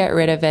keep it or get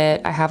rid of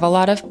it. I have a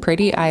lot of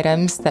pretty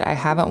items that I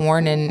haven't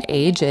worn in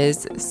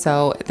ages,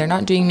 so they're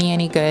not doing me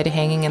any good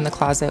hanging in the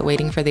closet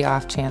waiting for the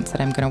off chance that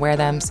I'm gonna wear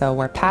them. So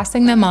we're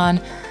passing them on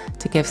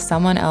to give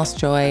someone else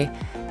joy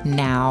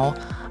now.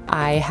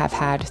 I have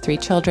had 3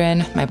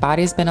 children. My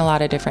body's been a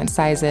lot of different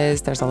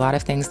sizes. There's a lot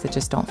of things that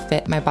just don't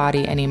fit my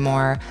body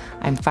anymore.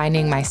 I'm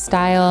finding my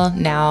style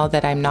now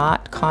that I'm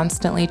not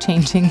constantly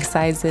changing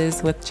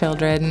sizes with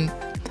children.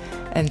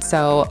 And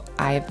so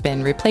I've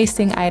been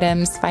replacing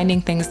items,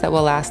 finding things that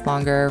will last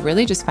longer,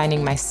 really just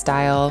finding my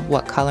style,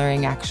 what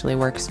coloring actually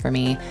works for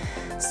me.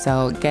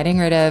 So getting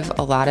rid of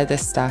a lot of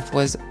this stuff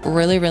was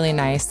really, really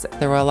nice.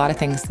 There were a lot of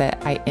things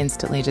that I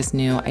instantly just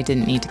knew I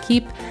didn't need to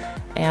keep.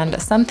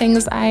 And some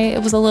things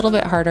it was a little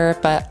bit harder,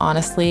 but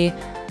honestly,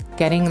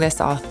 getting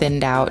this all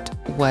thinned out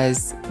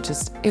was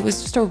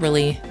just a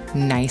really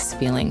nice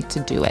feeling to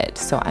do it.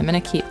 So I'm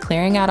gonna keep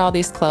clearing out all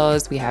these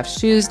clothes. We have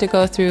shoes to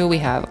go through. We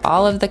have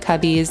all of the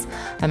cubbies.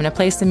 I'm gonna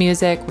play some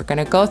music. We're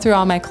gonna go through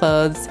all my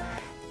clothes,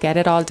 get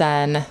it all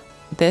done.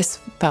 This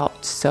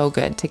felt so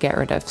good to get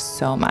rid of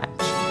so much.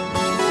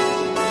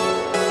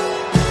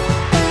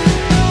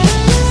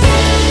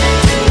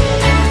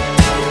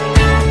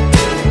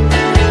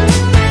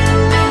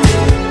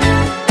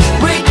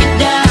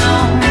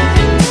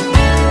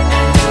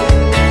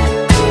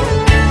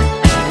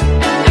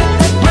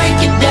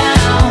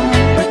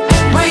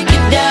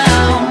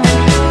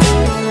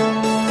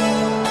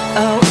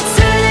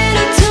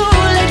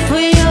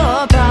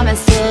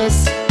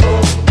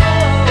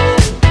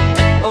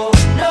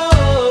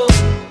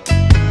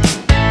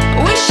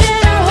 We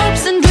shared our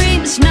hopes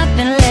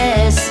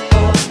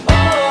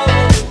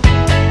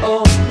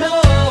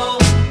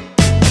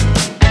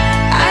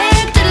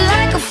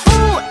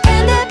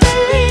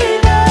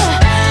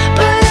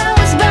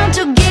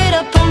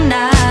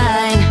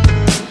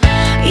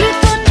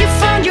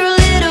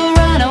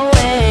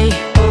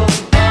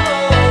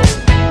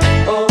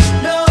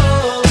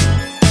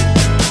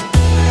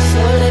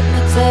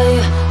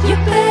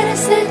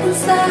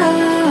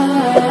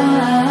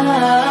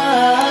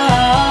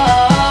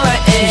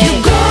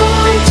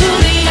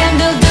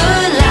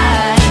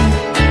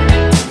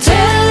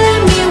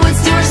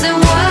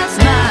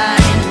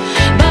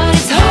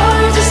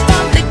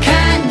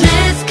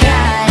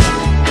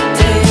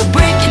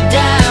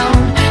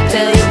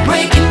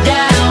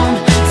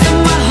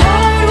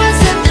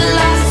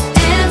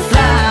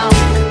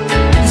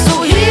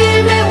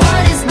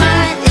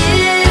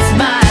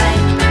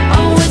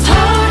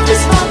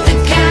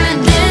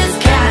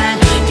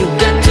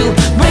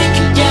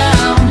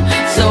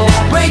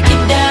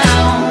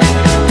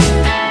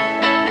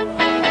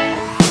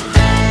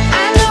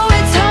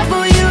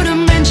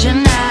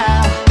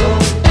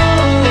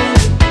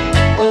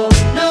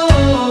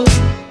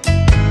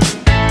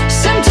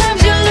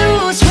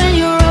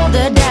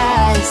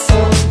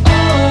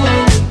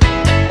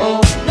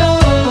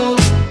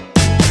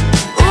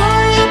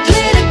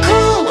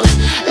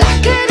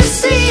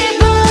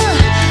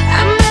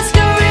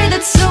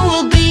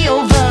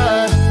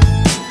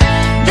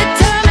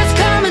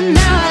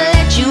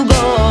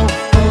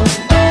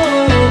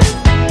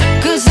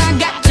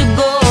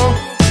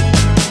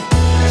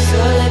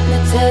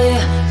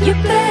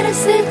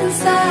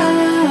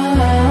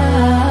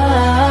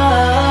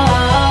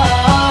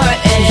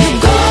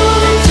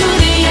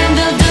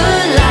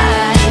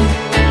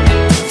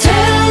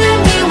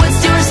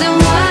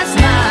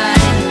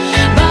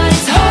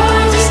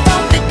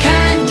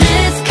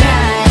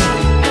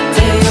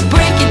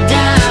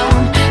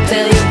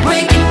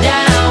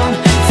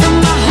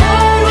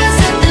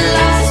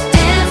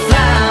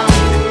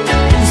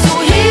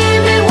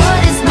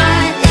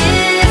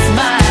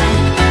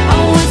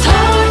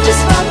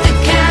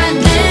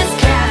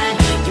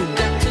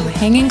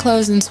hanging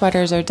clothes and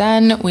sweaters are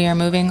done. We are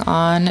moving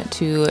on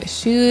to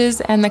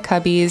shoes and the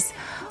cubbies.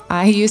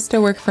 I used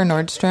to work for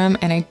Nordstrom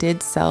and I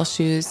did sell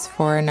shoes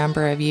for a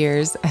number of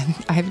years, and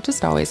I've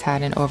just always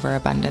had an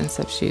overabundance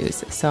of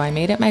shoes. So I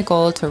made it my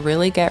goal to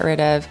really get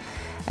rid of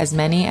as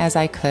many as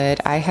I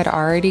could. I had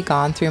already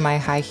gone through my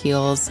high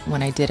heels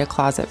when I did a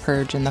closet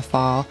purge in the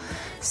fall,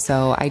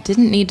 so I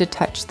didn't need to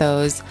touch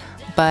those,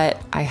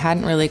 but I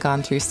hadn't really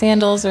gone through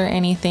sandals or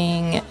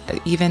anything,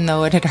 even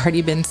though it had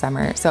already been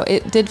summer. So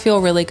it did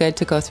feel really good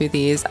to go through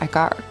these. I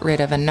got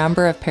rid of a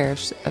number of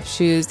pairs of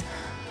shoes.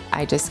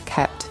 I just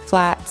kept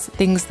flats,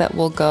 things that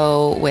will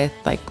go with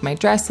like my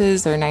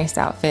dresses or nice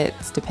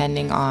outfits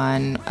depending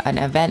on an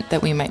event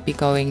that we might be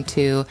going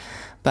to.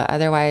 But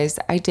otherwise,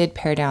 I did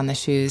pare down the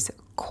shoes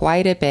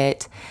quite a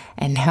bit,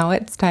 and now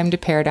it's time to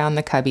pare down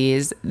the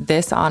cubbies.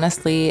 This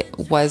honestly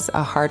was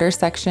a harder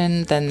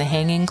section than the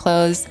hanging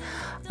clothes.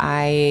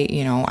 I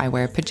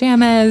wear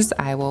pajamas.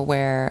 I will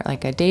wear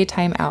like a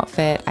daytime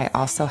outfit. I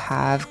also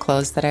have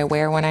clothes that I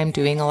wear when I'm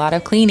doing a lot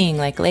of cleaning,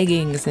 like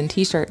leggings and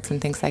t-shirts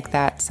and things like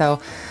that. So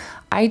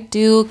I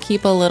do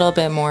keep a little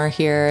bit more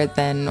here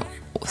than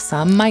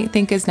some might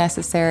think is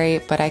necessary,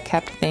 but I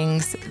kept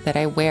things that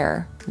I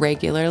wear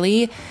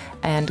regularly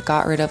and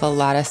got rid of a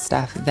lot of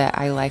stuff that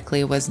I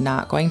likely was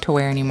not going to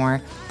wear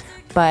anymore.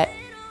 But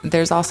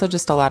there's also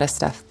just a lot of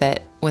stuff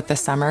that with the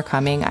summer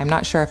coming, I'm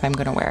not sure if I'm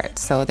going to wear it.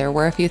 So there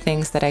were a few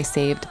things that I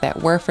saved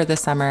that were for the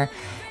summer,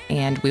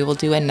 and we will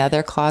do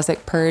another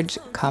closet purge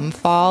come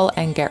fall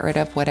and get rid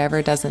of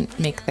whatever doesn't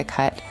make the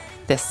cut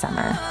this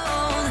summer.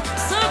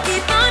 So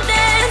keep on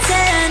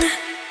dancing,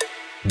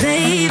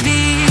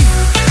 baby.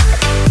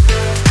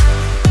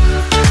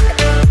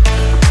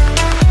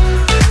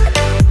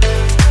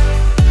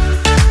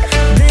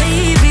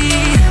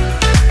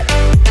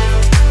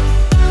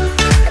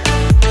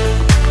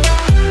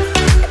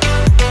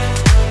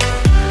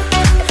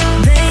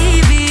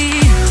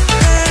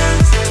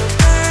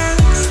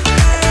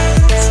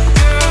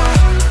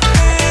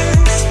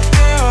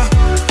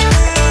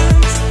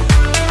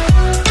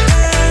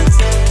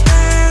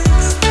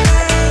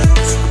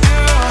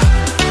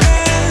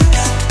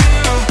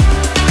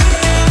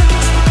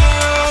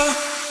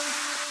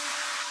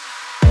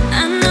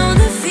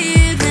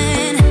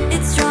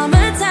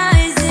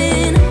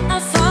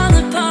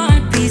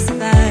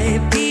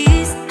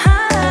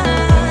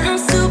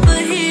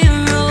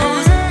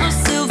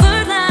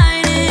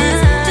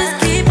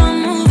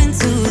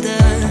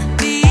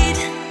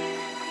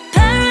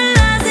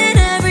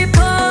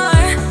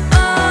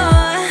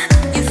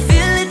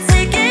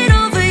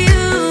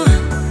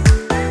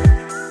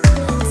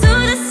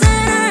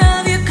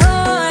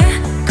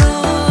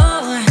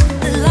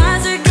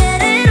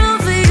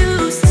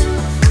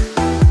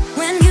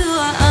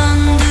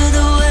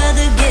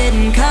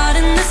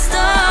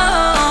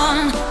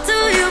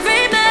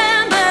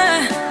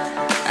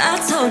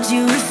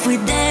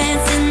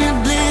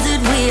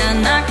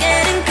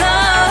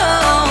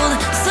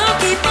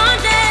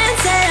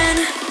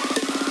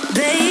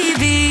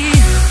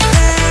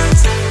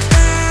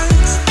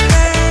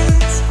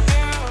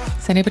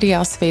 Anybody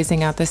else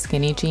phasing out the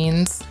skinny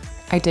jeans?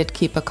 I did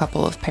keep a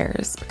couple of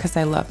pairs because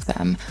I love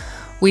them.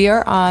 We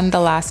are on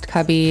the last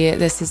cubby.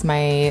 This is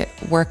my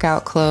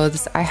workout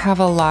clothes. I have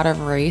a lot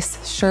of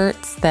race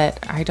shirts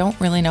that I don't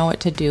really know what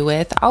to do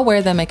with. I'll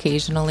wear them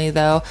occasionally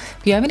though.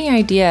 If you have any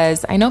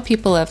ideas, I know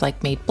people have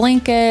like made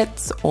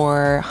blankets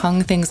or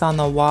hung things on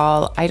the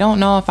wall. I don't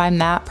know if I'm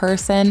that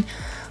person,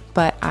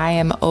 but I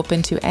am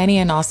open to any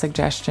and all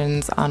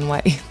suggestions on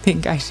what you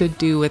think I should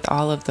do with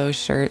all of those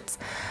shirts.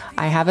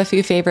 I have a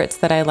few favorites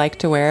that I like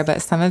to wear,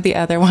 but some of the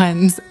other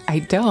ones I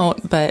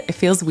don't, but it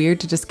feels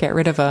weird to just get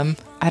rid of them.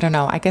 I don't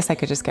know, I guess I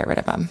could just get rid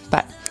of them.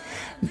 But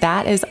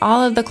that is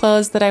all of the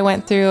clothes that I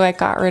went through. I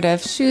got rid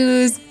of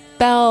shoes,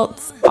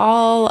 belts,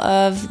 all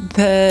of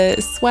the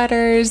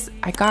sweaters.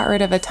 I got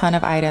rid of a ton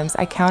of items.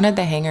 I counted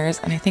the hangers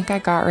and I think I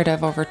got rid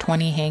of over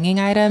 20 hanging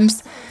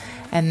items.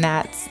 And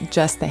that's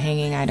just the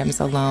hanging items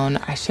alone.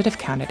 I should have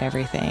counted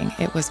everything.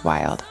 It was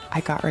wild. I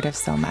got rid of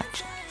so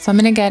much. So I'm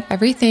gonna get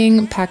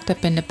everything packed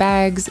up into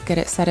bags, get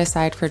it set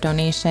aside for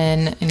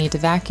donation. I need to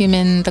vacuum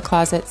in the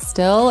closet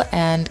still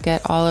and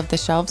get all of the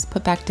shelves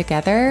put back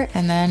together,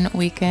 and then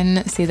we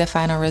can see the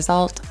final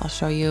result. I'll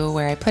show you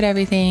where I put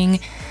everything.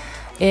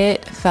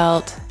 It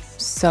felt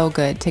so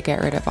good to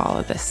get rid of all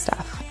of this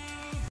stuff.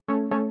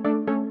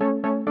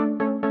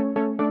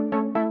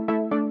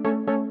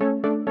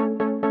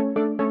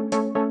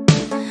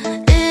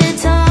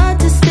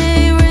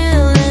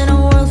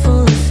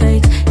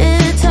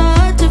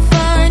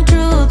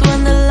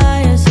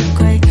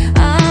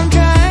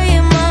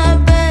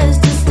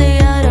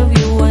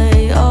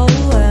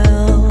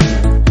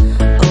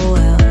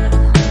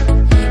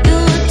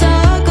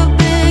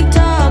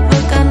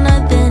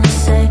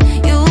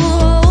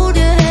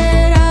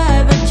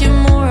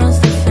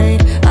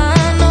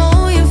 I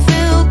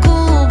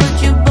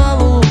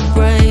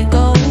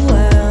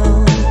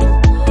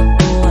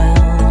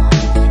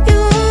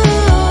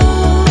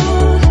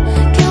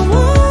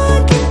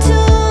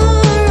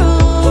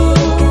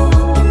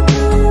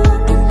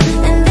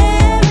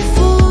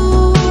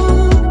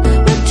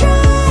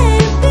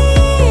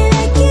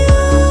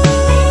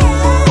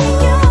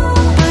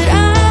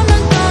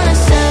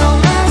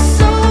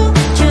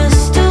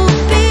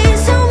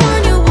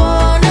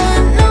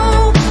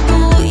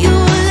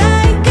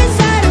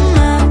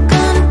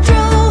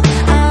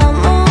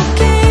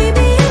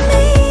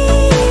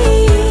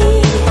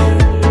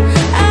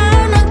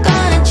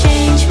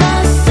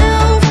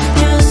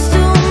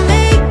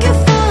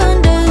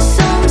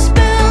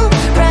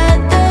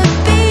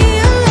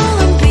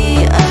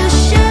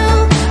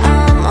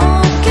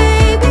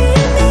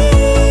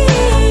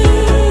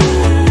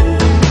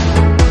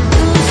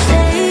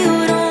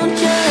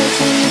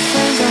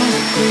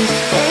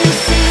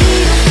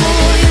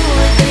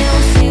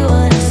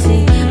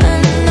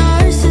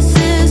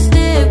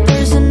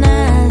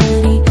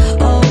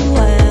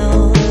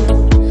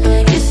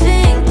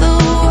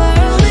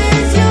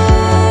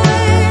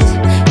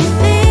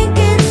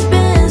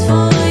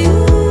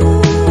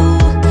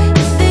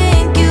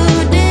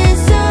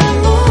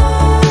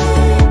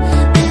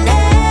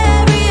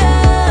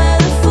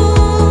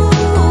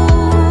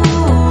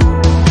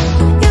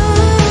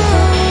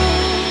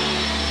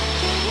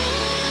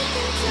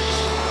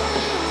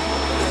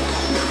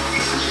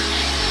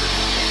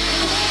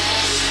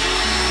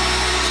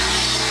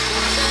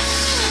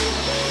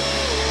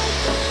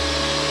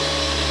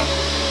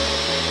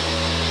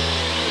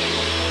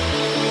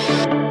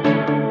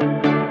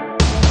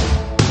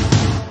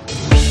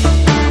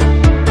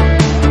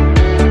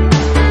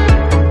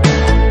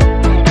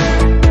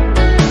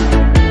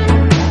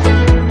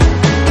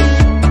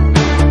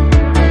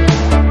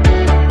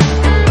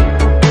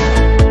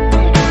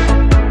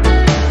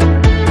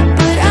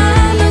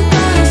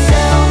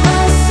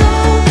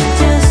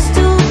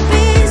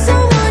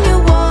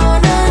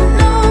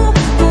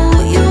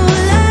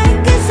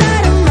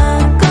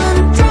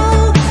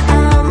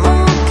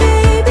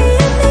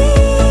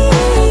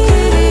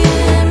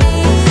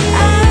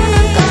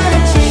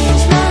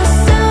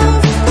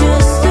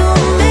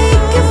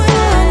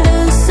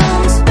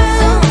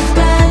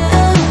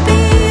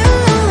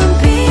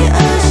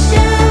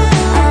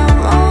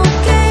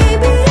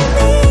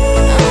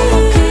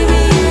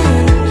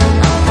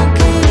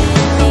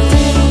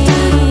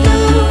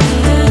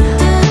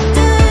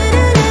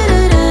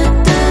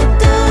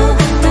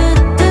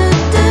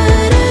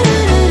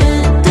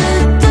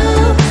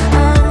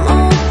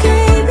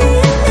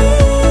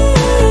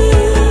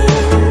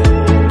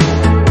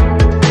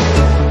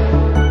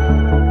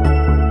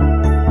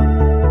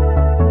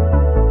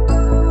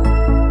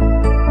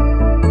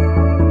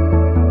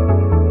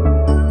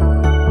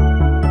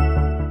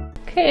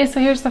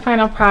here's the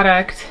final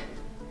product.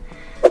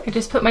 I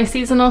just put my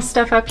seasonal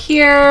stuff up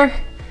here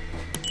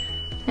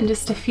and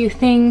just a few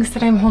things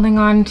that I'm holding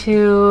on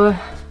to.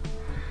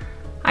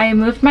 I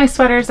moved my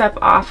sweaters up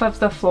off of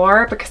the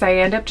floor because I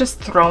end up just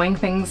throwing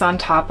things on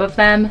top of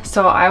them.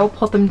 So I will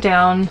pull them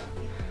down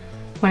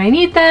when I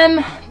need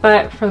them,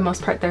 but for the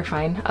most part they're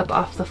fine up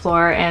off the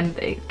floor, and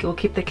it will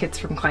keep the kids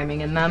from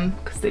climbing in them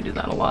because they do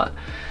that a lot.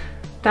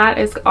 That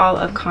is all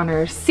of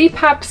Connor's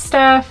CPAP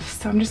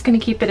stuff, so I'm just gonna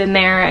keep it in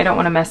there. I don't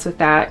wanna mess with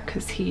that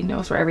because he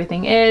knows where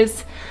everything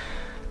is.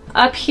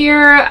 Up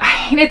here,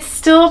 it's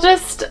still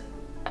just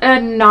a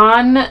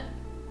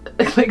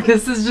like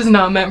this is just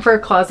not meant for a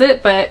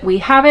closet, but we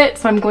have it,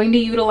 so I'm going to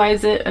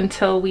utilize it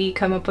until we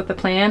come up with a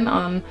plan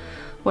on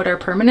what our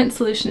permanent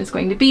solution is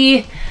going to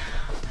be.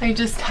 I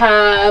just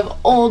have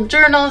old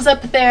journals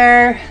up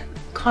there,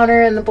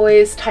 Connor and the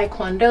boys'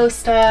 taekwondo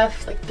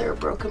stuff, like their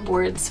broken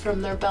boards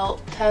from their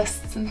belt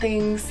tests and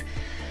things.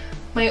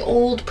 My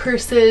old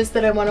purses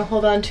that I want to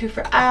hold on to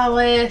for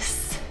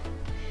Alice.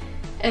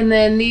 And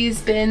then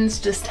these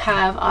bins just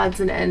have odds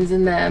and ends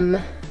in them.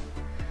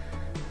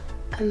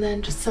 And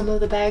then just some of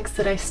the bags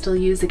that I still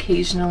use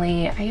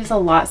occasionally. I use a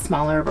lot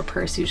smaller of a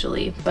purse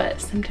usually, but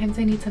sometimes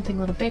I need something a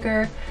little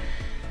bigger.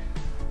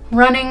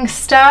 Running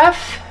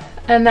stuff.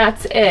 And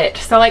that's it.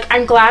 So like,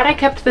 I'm glad I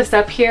kept this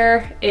up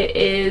here. It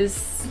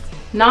is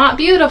not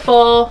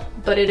beautiful,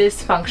 but it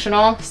is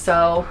functional,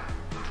 so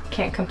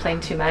can't complain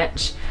too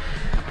much.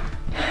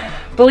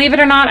 Believe it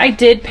or not, I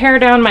did pare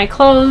down my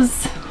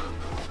clothes.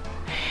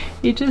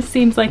 It just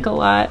seems like a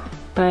lot,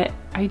 but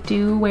I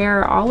do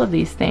wear all of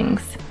these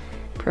things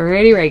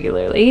pretty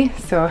regularly,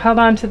 so I held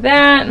on to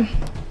that.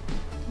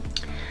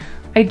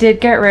 I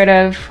did get rid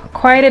of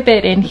quite a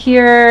bit in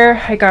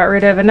here. I got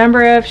rid of a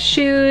number of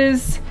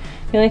shoes.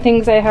 The only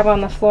things I have on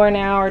the floor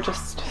now are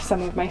just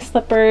some of my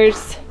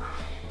slippers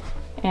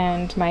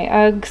and my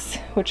Uggs,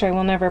 which I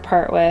will never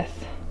part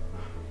with.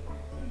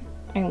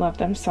 I love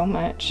them so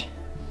much.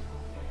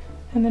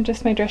 And then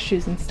just my dress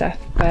shoes and stuff,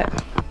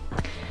 but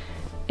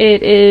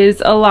it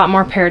is a lot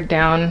more pared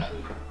down.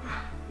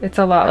 It's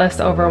a lot less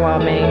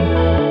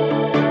overwhelming.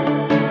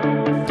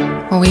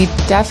 Well, we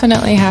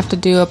definitely have to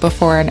do a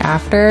before and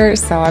after,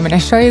 so I'm going to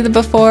show you the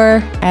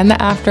before and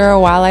the after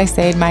while I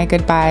say my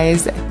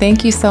goodbyes.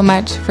 Thank you so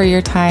much for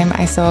your time.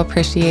 I so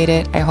appreciate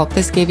it. I hope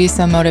this gave you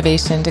some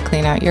motivation to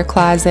clean out your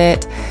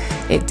closet.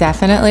 It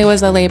definitely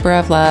was a labor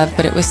of love,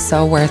 but it was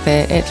so worth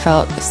it. It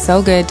felt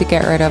so good to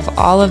get rid of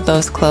all of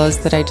those clothes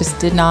that I just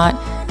did not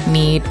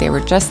need. They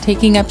were just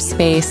taking up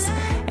space,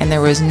 and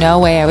there was no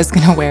way I was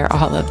going to wear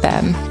all of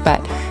them.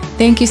 But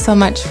thank you so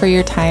much for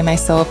your time. I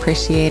so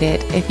appreciate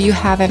it. If you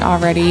haven't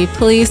already,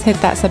 please hit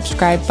that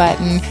subscribe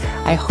button.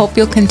 I hope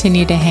you'll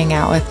continue to hang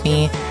out with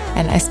me,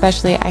 and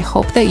especially I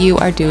hope that you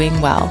are doing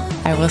well.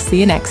 I will see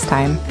you next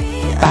time.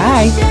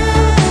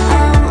 Bye.